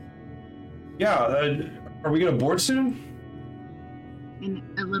 yeah, are we gonna board soon?" And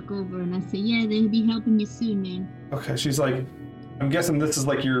I look over and I say, "Yeah, they'll be helping you soon, man." Okay, she's like, "I'm guessing this is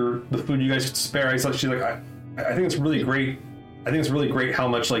like the food you guys could spare." She's like, I think it's really great. I think it's really great how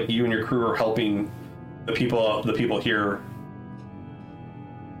much like you and your crew are helping the people here."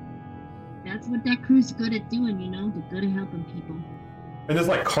 That's what that crew's good at doing, you know? They're good at helping people. And this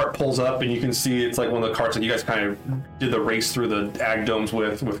like cart pulls up, and you can see it's like one of the carts that you guys kind of did the race through the ag domes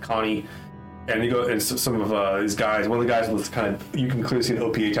with Connie. And you go, and some of these guys. One of the guys was kind of, you can clearly see an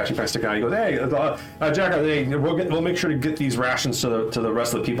OPH actually kind of sticking out. He goes, "Hey, Jack, we'll make sure to get these rations to the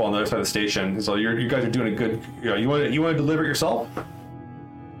rest of the people on the other side of the station. So you guys are doing a good. You want to deliver it yourself?"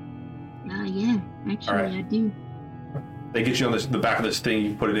 Yeah, actually, right. I do. They get you on the back of this thing.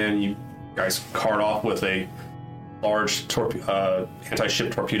 You put it in. You guys cart off with a large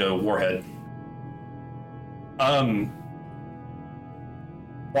anti-ship torpedo warhead.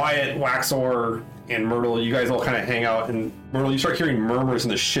 Wyatt, Waxor, and Myrtle, you guys all kind of hang out, and Myrtle, you start hearing murmurs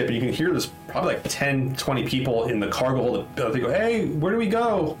in the ship, and you can hear this probably like 10, 20 people in the cargo hold. They go, "Hey, where do we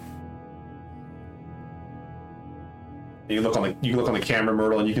go?" And you look on the camera,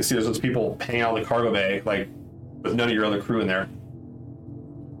 Myrtle, and you can see there's those people hanging out in the cargo bay, like with none of your other crew in there.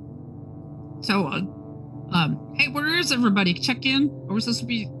 So, hey, where is everybody? Check in. Or was this to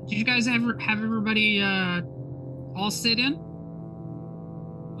be? Did you guys ever have everybody all sit in?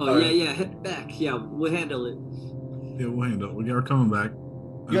 Oh yeah, head back. Yeah, we'll handle it. Yeah, we'll handle it. We are coming back.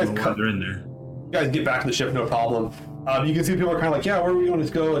 I don't know why they're in there. You guys get back to the ship, no problem. You can see people are kind of like, "Yeah, where are we going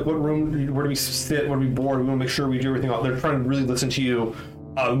to go? Like, what room? Where do we sit? Where do we board? We want to make sure we do everything." They're trying to really listen to you.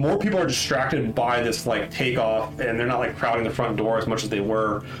 More people are distracted by this like takeoff, and they're not like crowding the front door as much as they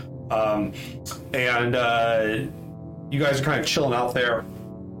were. And you guys are kind of chilling out there.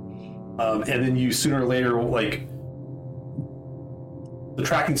 And then you sooner or later, like, the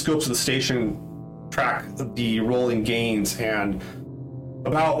tracking scopes of the station track the rolling gains, and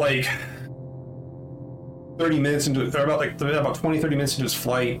about like 30 minutes into it, or about 20-30 minutes into its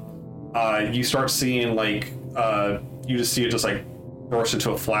flight, you start seeing like you just see it just like burst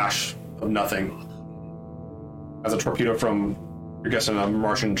into a flash of nothing as a torpedo from, you're guessing, a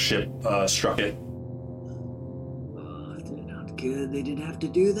Martian ship struck it. Oh, they're not good. They didn't have to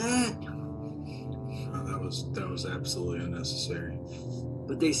do that. That was absolutely unnecessary.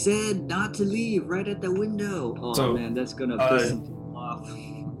 But they said not to leave right at the window. Oh So, man, that's gonna piss some people off.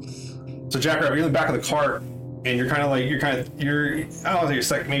 So Jackrabbit, you're in the back of the cart, and you're I don't know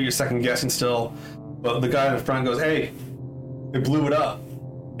if maybe you're second guessing still, but the guy in the front goes, "Hey, they blew it up,"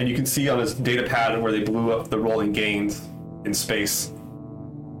 and you can see on his data pad where they blew up the rolling gains in space.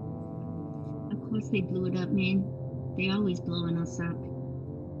 Of course they blew it up, man. They always blowing us up.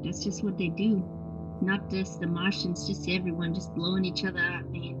 That's just what they do. Not just the Martians, just everyone, just blowing each other up,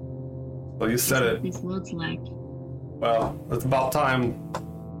 man. Well, you said it. This world's like. Well, it's about time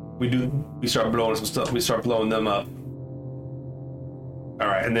we start blowing some stuff. We start blowing them up. All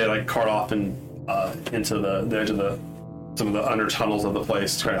right, and they like cart off and into the edge of some of the under tunnels of the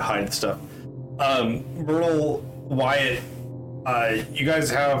place to try to hide the stuff. Myrtle, Wyatt, you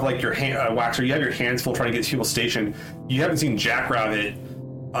guys have like your Waxer. You have your hands full trying to get people stationed. You haven't seen Jackrabbit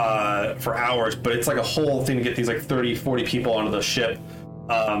for hours, but it's like a whole thing to get these like 30-40 people onto the ship.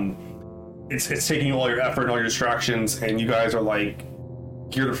 It's taking you all your effort and all your distractions, and you guys are like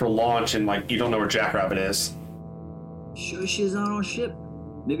geared up for launch, and like you don't know where Jackrabbit is. Sure, she's on our ship.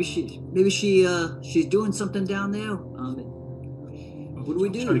 Maybe she's doing something down there. What do we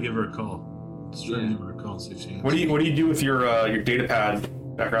do? Try to give her a call. Let's try to Yeah. give her a call. See if she What do you do with your data pad,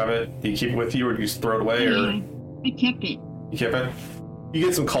 Jackrabbit? Do you keep it with you, or do you just throw it away, or Yeah, I kept it. you keep it? You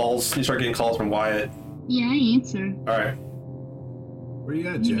get some calls. You start getting calls from Wyatt. Yeah, I answer. All right. Where you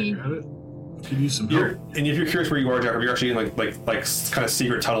at, Jackrabbit? Could use some help. And if you're curious where you are, Jackrabbit, you're actually in like kind of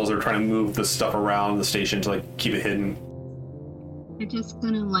secret tunnels that are trying to move the stuff around the station to like keep it hidden. I'm just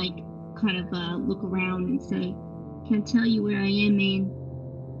gonna like kind of look around and say, "Can't tell you where I am, man.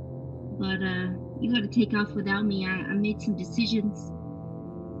 But you gotta take off without me. I made some decisions.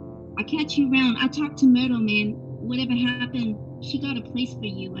 I'll catch you around. I talked to Myrtle, man. Whatever happened, she got a place for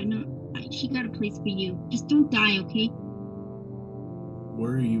you. I know she got a place for you. Just don't die, okay?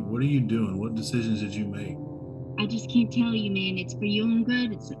 Where are you? What are you doing? What decisions did you make? I just can't tell you, man. It's for your own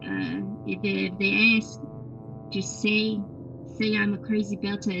good. It's if they ask, just say I'm a crazy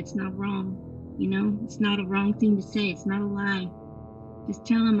belter. It's not wrong. You know, it's not a wrong thing to say. It's not a lie. Just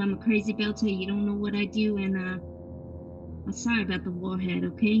tell them I'm a crazy belter. You don't know what I do, and I'm sorry about the warhead,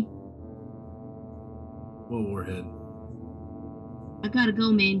 okay? What warhead? I gotta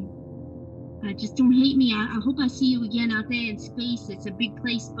go, man. Just don't hate me. I hope I see you again out there in space. It's a big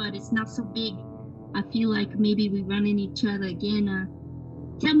place, but it's not so big. I feel like maybe we run into each other again.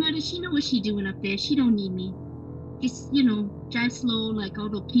 Tell Murder she know what she doing up there. She don't need me. Just, drive slow like all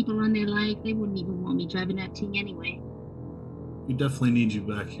the people on their life. They wouldn't even want me driving that thing anyway. We definitely need you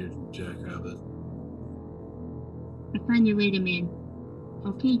back here, Jackrabbit. I'll find you later, man.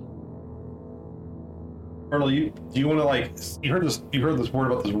 Okay? Myrtle, do you want to you heard this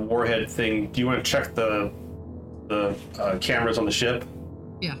word about this warhead thing? Do you want to check the cameras on the ship?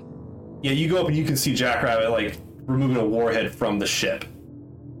 Yeah. Yeah, you go up and you can see Jackrabbit removing a warhead from the ship,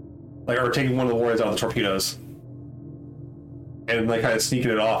 or taking one of the warheads out of the torpedoes, and kind of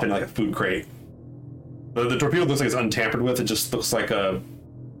sneaking it off in a food crate. The torpedo looks like it's untampered with. It just looks like a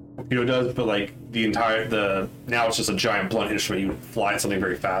torpedo does, but now it's just a giant blunt instrument. You fly at something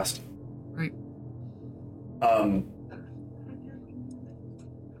very fast. Right.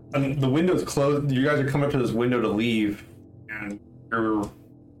 And the window's closed. You guys are coming up to this window to leave, and you're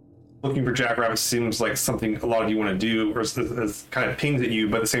looking for Jackrabbit. Seems like something a lot of you want to do, or as kind of pings at you,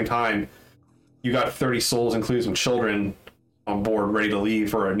 but at the same time, you got 30 souls, including some children, on board, ready to leave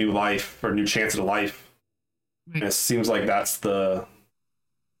for a new life, for a new chance at a life. Right. And it seems like that's their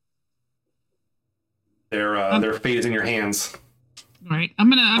fate is in your hands. All right, I'm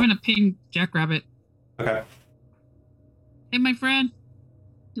gonna ping Jackrabbit. Okay. Hey, my friend.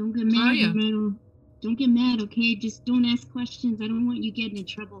 Don't get mad, Myrtle. Don't get mad, okay? Just don't ask questions. I don't want you getting in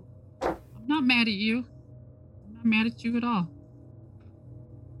trouble. I'm not mad at you. I'm not mad at you at all.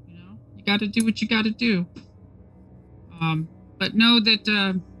 You got to do what you got to do. But know that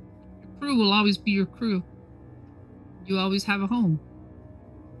your crew will always be your crew. You always have a home.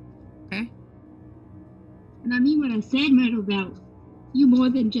 Okay? And I mean what I said, Myrtle, about you more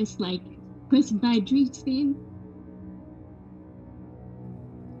than just person by Dreams fan.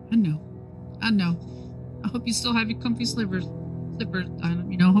 I know. I hope you still have your comfy slippers.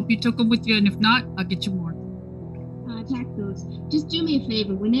 Hope you took them with you, and if not, I'll get you more. Pack those. Just do me a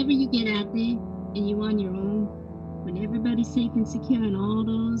favor. Whenever you get out there and you're on your own, when everybody's safe and secure and all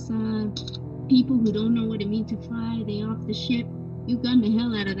those people who don't know what it means to fly, they off the ship, you gun the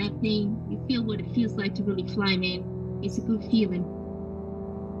hell out of that thing. You feel what it feels like to really fly, man. It's a good feeling.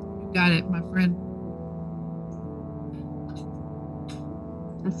 You got it, my friend.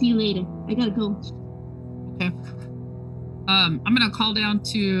 I'll see you later. I gotta go. Okay. I'm gonna call down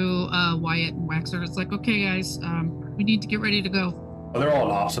to Wyatt and Waxer. It's okay, guys. We need to get ready to go. Oh, they're all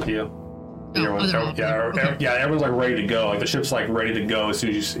in ops with you. Everyone's ready to go. The ship's ready to go. As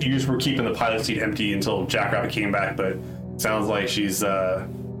soon as you just were keeping the pilot seat empty until Jackrabbit came back, but it sounds like she's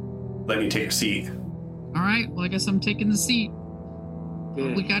letting you take your seat. All right. Well, I guess I'm taking the seat.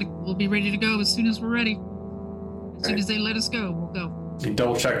 We'll be ready to go as soon as we're ready. As soon as they let us go, we'll go.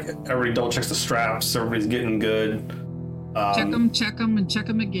 Everybody double checks the straps. Everybody's getting good. Check them, and check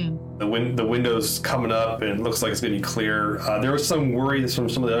them again. The window's coming up, and it looks like it's going to be clear. There was some worries from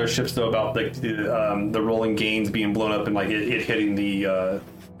some of the other ships, though, about the rolling gains being blown up and it hitting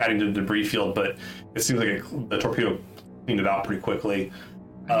adding to the debris field. But it seems like the torpedo cleaned it out pretty quickly.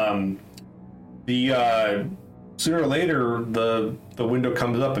 Sooner or later, the window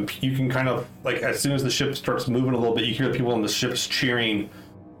comes up, and you can kind of as soon as the ship starts moving a little bit, you hear the people on the ships cheering.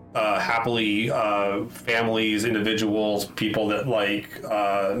 Happily, families, individuals, people that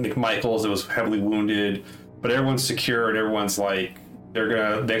McMichaels that was heavily wounded, but everyone's secure and everyone's they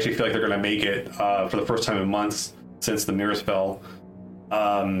actually feel like they're gonna make it for the first time in months since the mirrors fell.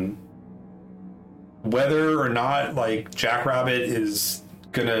 Whether or not Jackrabbit is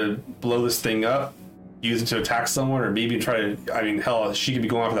gonna blow this thing up, use it to attack someone, or maybe try to, hell, she could be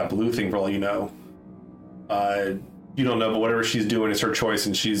going after that blue thing for all you know. You don't know, but whatever she's doing is her choice,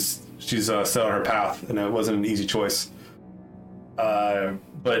 and she's set on her path, and it wasn't an easy choice.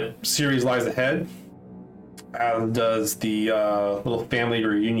 But series lies ahead, as does the little family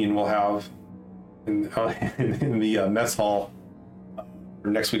reunion we'll have in the mess hall for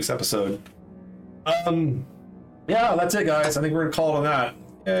next week's episode. Yeah, that's it, guys. I think we're gonna call it on that.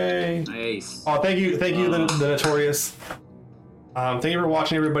 Yay! Nice. Oh, thank you, the Notorious. Thank you for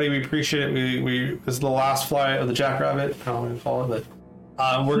watching, everybody. We appreciate it. This is the last flight of the Jackrabbit. I don't want to follow it,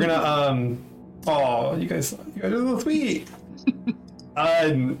 but we're gonna oh, you guys are so sweet.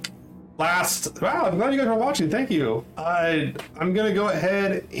 I'm glad you guys are watching. Thank you. I'm gonna go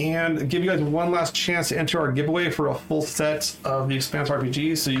ahead and give you guys one last chance to enter our giveaway for a full set of the Expanse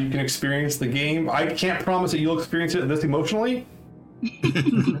RPG, so you can experience the game. I can't promise that you'll experience it this emotionally.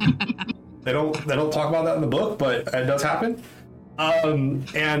 They don't talk about that in the book, but it does happen.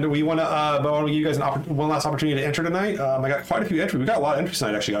 And we want to give you guys one last opportunity to enter tonight. I got quite a few entries. We got a lot of entries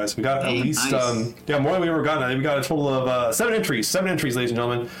tonight, actually, guys. We got at least more than we ever gotten. We got a total of 7 entries, ladies and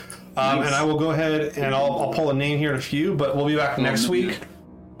gentlemen. And I will go ahead and I'll pull a name here in a few, but we'll be back next week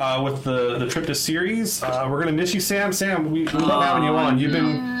with the Triptych series. We're gonna miss you, Sam. Sam, we love having you on.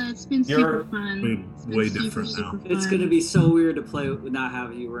 It's been super fun. Way different now. It's gonna be so weird to play with, not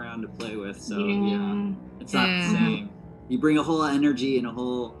have you around to play with. So it's not the same. You bring a whole energy and a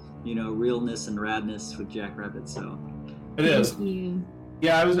whole, realness and radness with Jackrabbit. So it is. Thank you.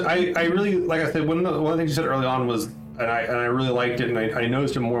 Yeah, I really, like I said, one of the things you said early on was, and I really liked it, and I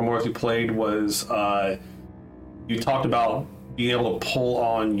noticed it more and more as we played, was you talked about being able to pull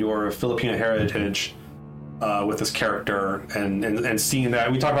on your Filipino heritage with this character, and seeing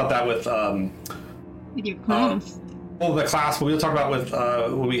that. We talked about that with your class. The class, but we'll talk about with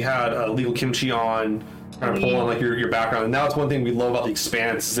when we had Legal Kimchi on, kind of pull on like your background. And now it's one thing we love about the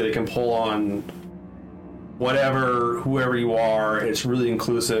Expanse is that it can pull on whoever you are. It's really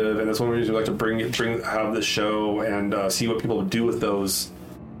inclusive, and that's one reason we like to have this show and see what people do with those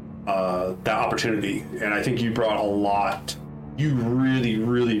that opportunity. And I think you brought a lot. You really,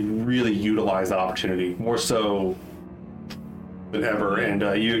 really, really utilized that opportunity more so than ever, and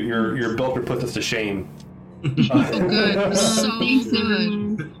your builder put this to shame. Good. So thanks, good.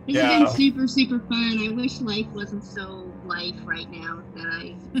 everyone. This has been super, super fun. I wish life wasn't so life right now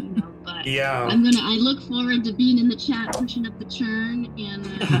that but yeah. I look forward to being in the chat, pushing up the churn, and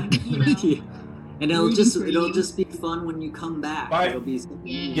and it'll just be fun when you come back. It'll be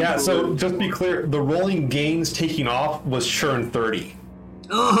so just be clear, the rolling gains taking off was churn 30.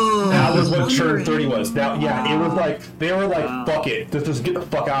 Oh, that was what churn 30 was. Now, it was like they were like, fuck it, just get the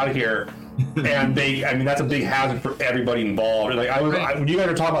fuck out of here. And that's a big hazard for everybody involved. Like when you guys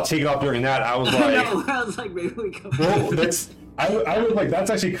were talking about taking off during that, I was like, maybe we go. Well, I was like, that's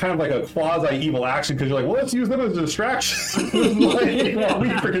actually kind of like a quasi evil action, because you're like, well, let's use them as a distraction. We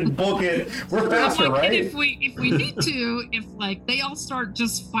freaking book it. We're faster, right? If we need to, if like they all start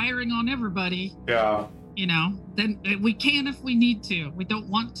just firing on everybody, then we can if we need to. We don't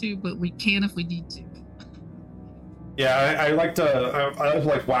want to, but we can if we need to. Yeah, I was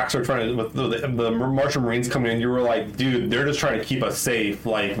like Waxer trying to, with the Martian Marines coming in. You were like, dude, they're just trying to keep us safe.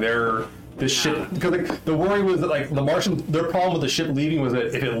 Like this ship, because like, the worry was that like the Martians, their problem with the ship leaving was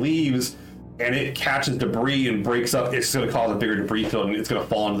that if it leaves and it catches debris and breaks up, it's going to cause a bigger debris field and it's going to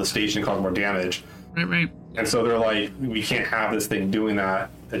fall into the station and cause more damage. Right. And so they're like, we can't have this thing doing that.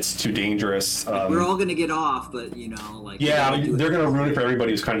 It's too dangerous. We're all going to get off, but they're going to ruin it for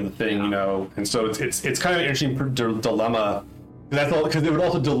everybody. Is kind of the thing, And so it's kind of an interesting dilemma. That's all, because it would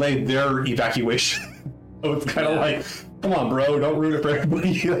also delay their evacuation. So it's kind of like, come on, bro, don't ruin it for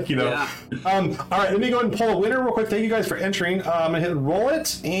everybody. Yeah. All right, let me go ahead and pull a winner real quick. Thank you guys for entering. I'm gonna hit roll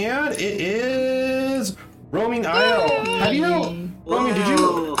it, and it is Roaming Isle.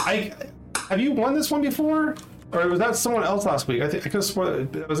 Have you won this one before? Or was that someone else last week? I could have sworn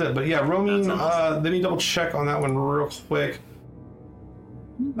that was it. But yeah, Roaming, let me double check on that one real quick.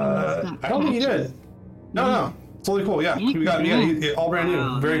 I don't think you did. No. It's totally cool. Yeah. We got all brand new.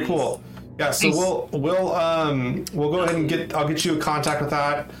 Wow, very nice. Cool. Yeah, so we'll go ahead and I'll get you in contact with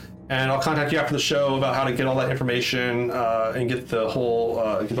that, and I'll contact you after the show about how to get all that information and get the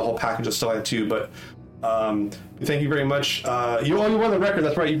whole package of stuff like that too. But thank you very much. You won the record.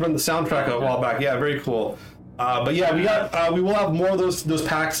 That's right. You run the soundtrack a while back. Yeah, very cool. But yeah, we will have more of those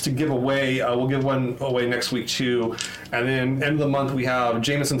packs to give away. We'll give one away next week too, and then end of the month we have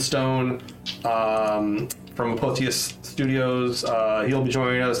Jameson Stone from Proteus Studios. He'll be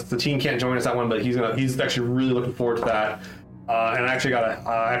joining us. The team can't join us that one, but he's actually really looking forward to that. And I actually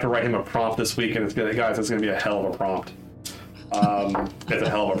I have to write him a prompt this week, and it's gonna be a hell of a prompt. It's a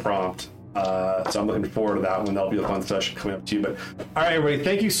hell of a prompt. So I'm looking forward to that one. That'll be a fun session coming up too. But all right, everybody,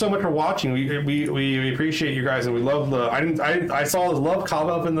 thank you so much for watching. We appreciate you guys, and we love I saw this love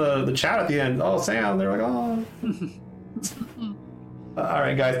comment up in the chat at the end. Oh, Sam, they're like, oh. All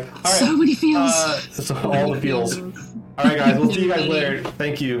right, guys. All right. So many feels. So all the feels. All right, guys. We'll see you guys later.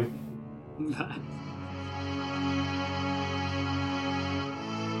 Thank you. Bye.